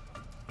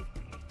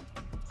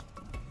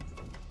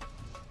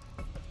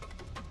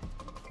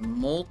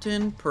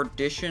 Molten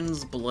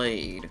Perdition's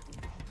Blade.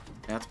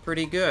 That's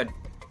pretty good.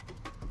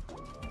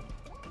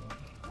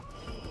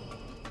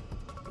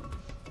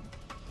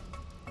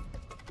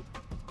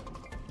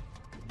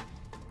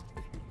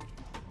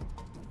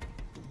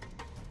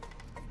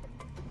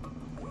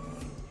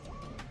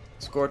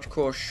 Scorch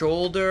Core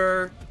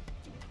Shoulder.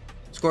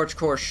 Scorch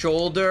Core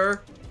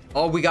Shoulder.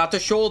 Oh, we got the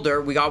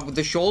shoulder. We got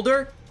the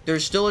shoulder.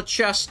 There's still a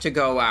chest to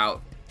go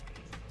out.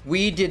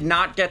 We did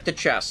not get the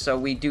chest, so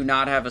we do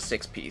not have a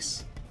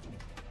 6-piece.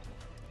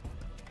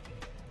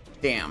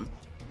 Damn.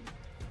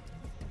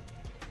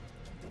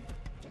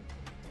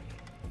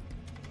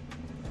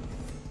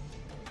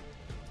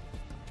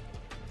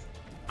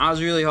 I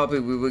was really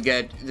hoping we would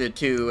get the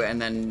 2 and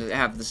then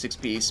have the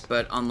 6-piece,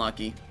 but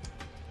unlucky.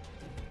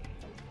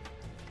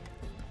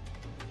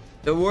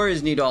 The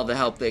Warriors need all the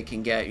help they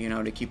can get, you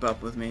know, to keep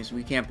up with me, so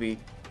we can't be...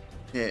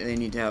 They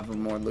need to have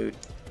more loot,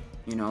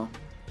 you know.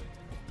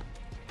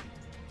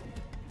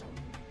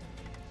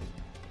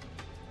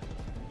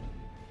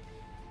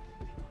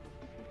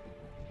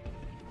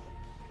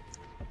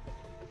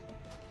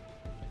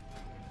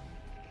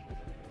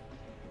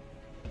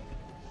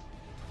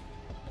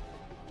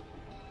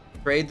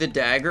 Trade the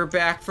dagger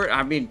back for...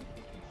 I mean,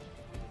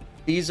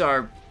 these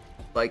are,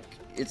 like,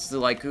 it's the,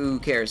 like, who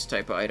cares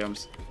type of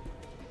items.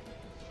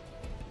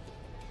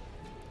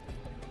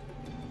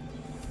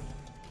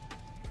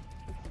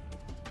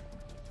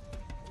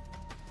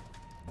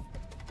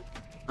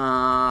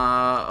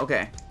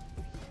 Okay.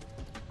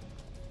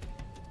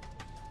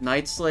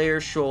 Night Slayer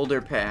shoulder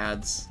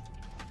pads.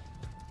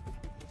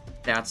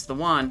 That's the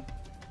one.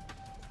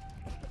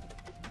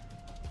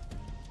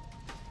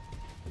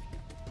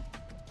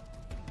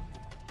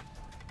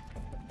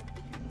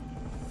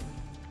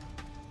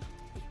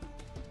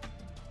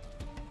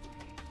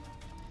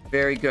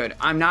 Very good.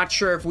 I'm not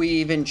sure if we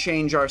even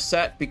change our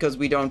set because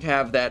we don't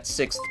have that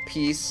 6th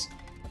piece.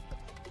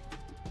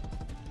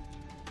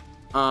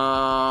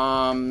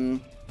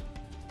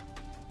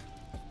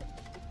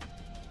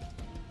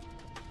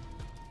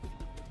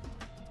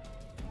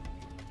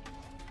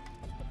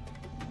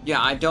 Yeah,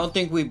 I don't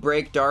think we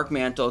break Dark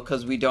Mantle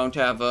because we don't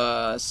have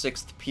a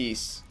 6th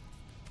piece.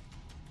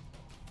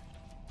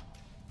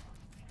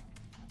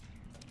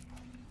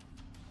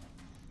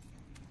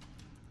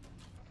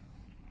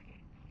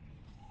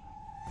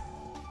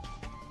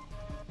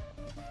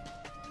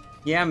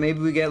 Yeah, maybe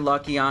we get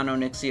lucky on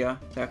Onyxia.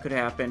 That could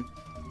happen.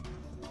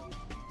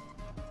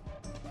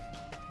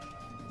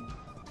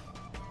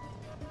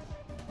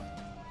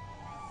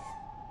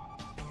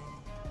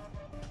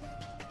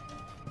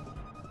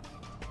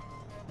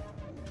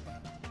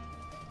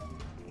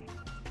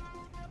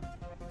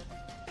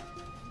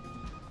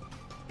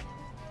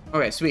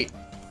 Okay, sweet.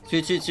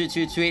 Sweet, sweet, sweet,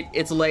 sweet, sweet.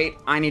 It's late.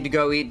 I need to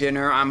go eat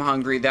dinner. I'm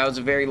hungry. That was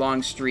a very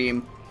long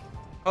stream.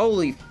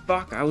 Holy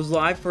fuck, I was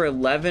live for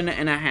 11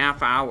 and a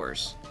half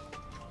hours.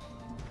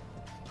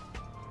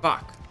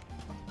 Fuck.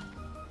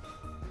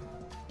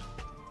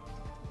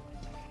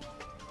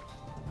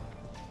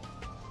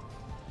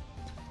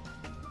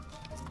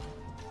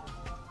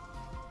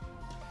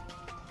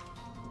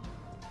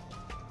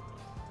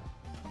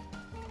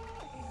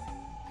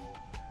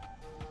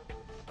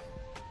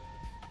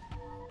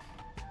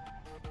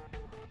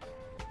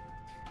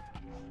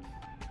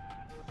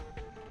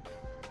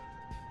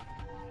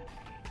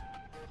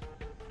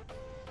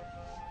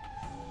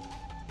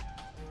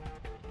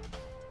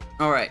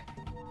 Alright.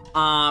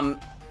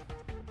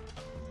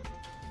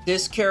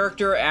 This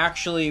character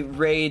actually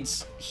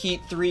raids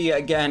Heat 3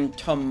 again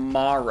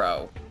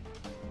tomorrow.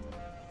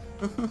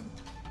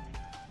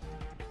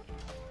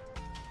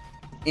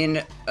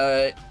 In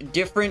a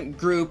different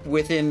group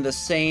within the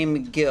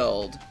same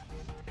guild.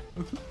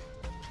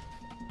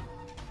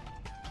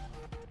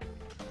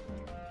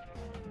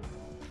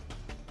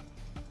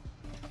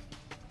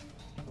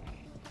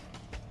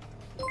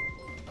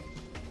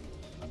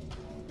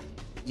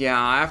 Yeah,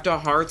 after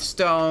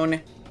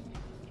Hearthstone,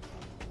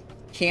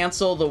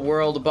 cancel the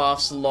world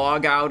buffs,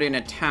 log out in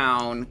a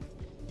town,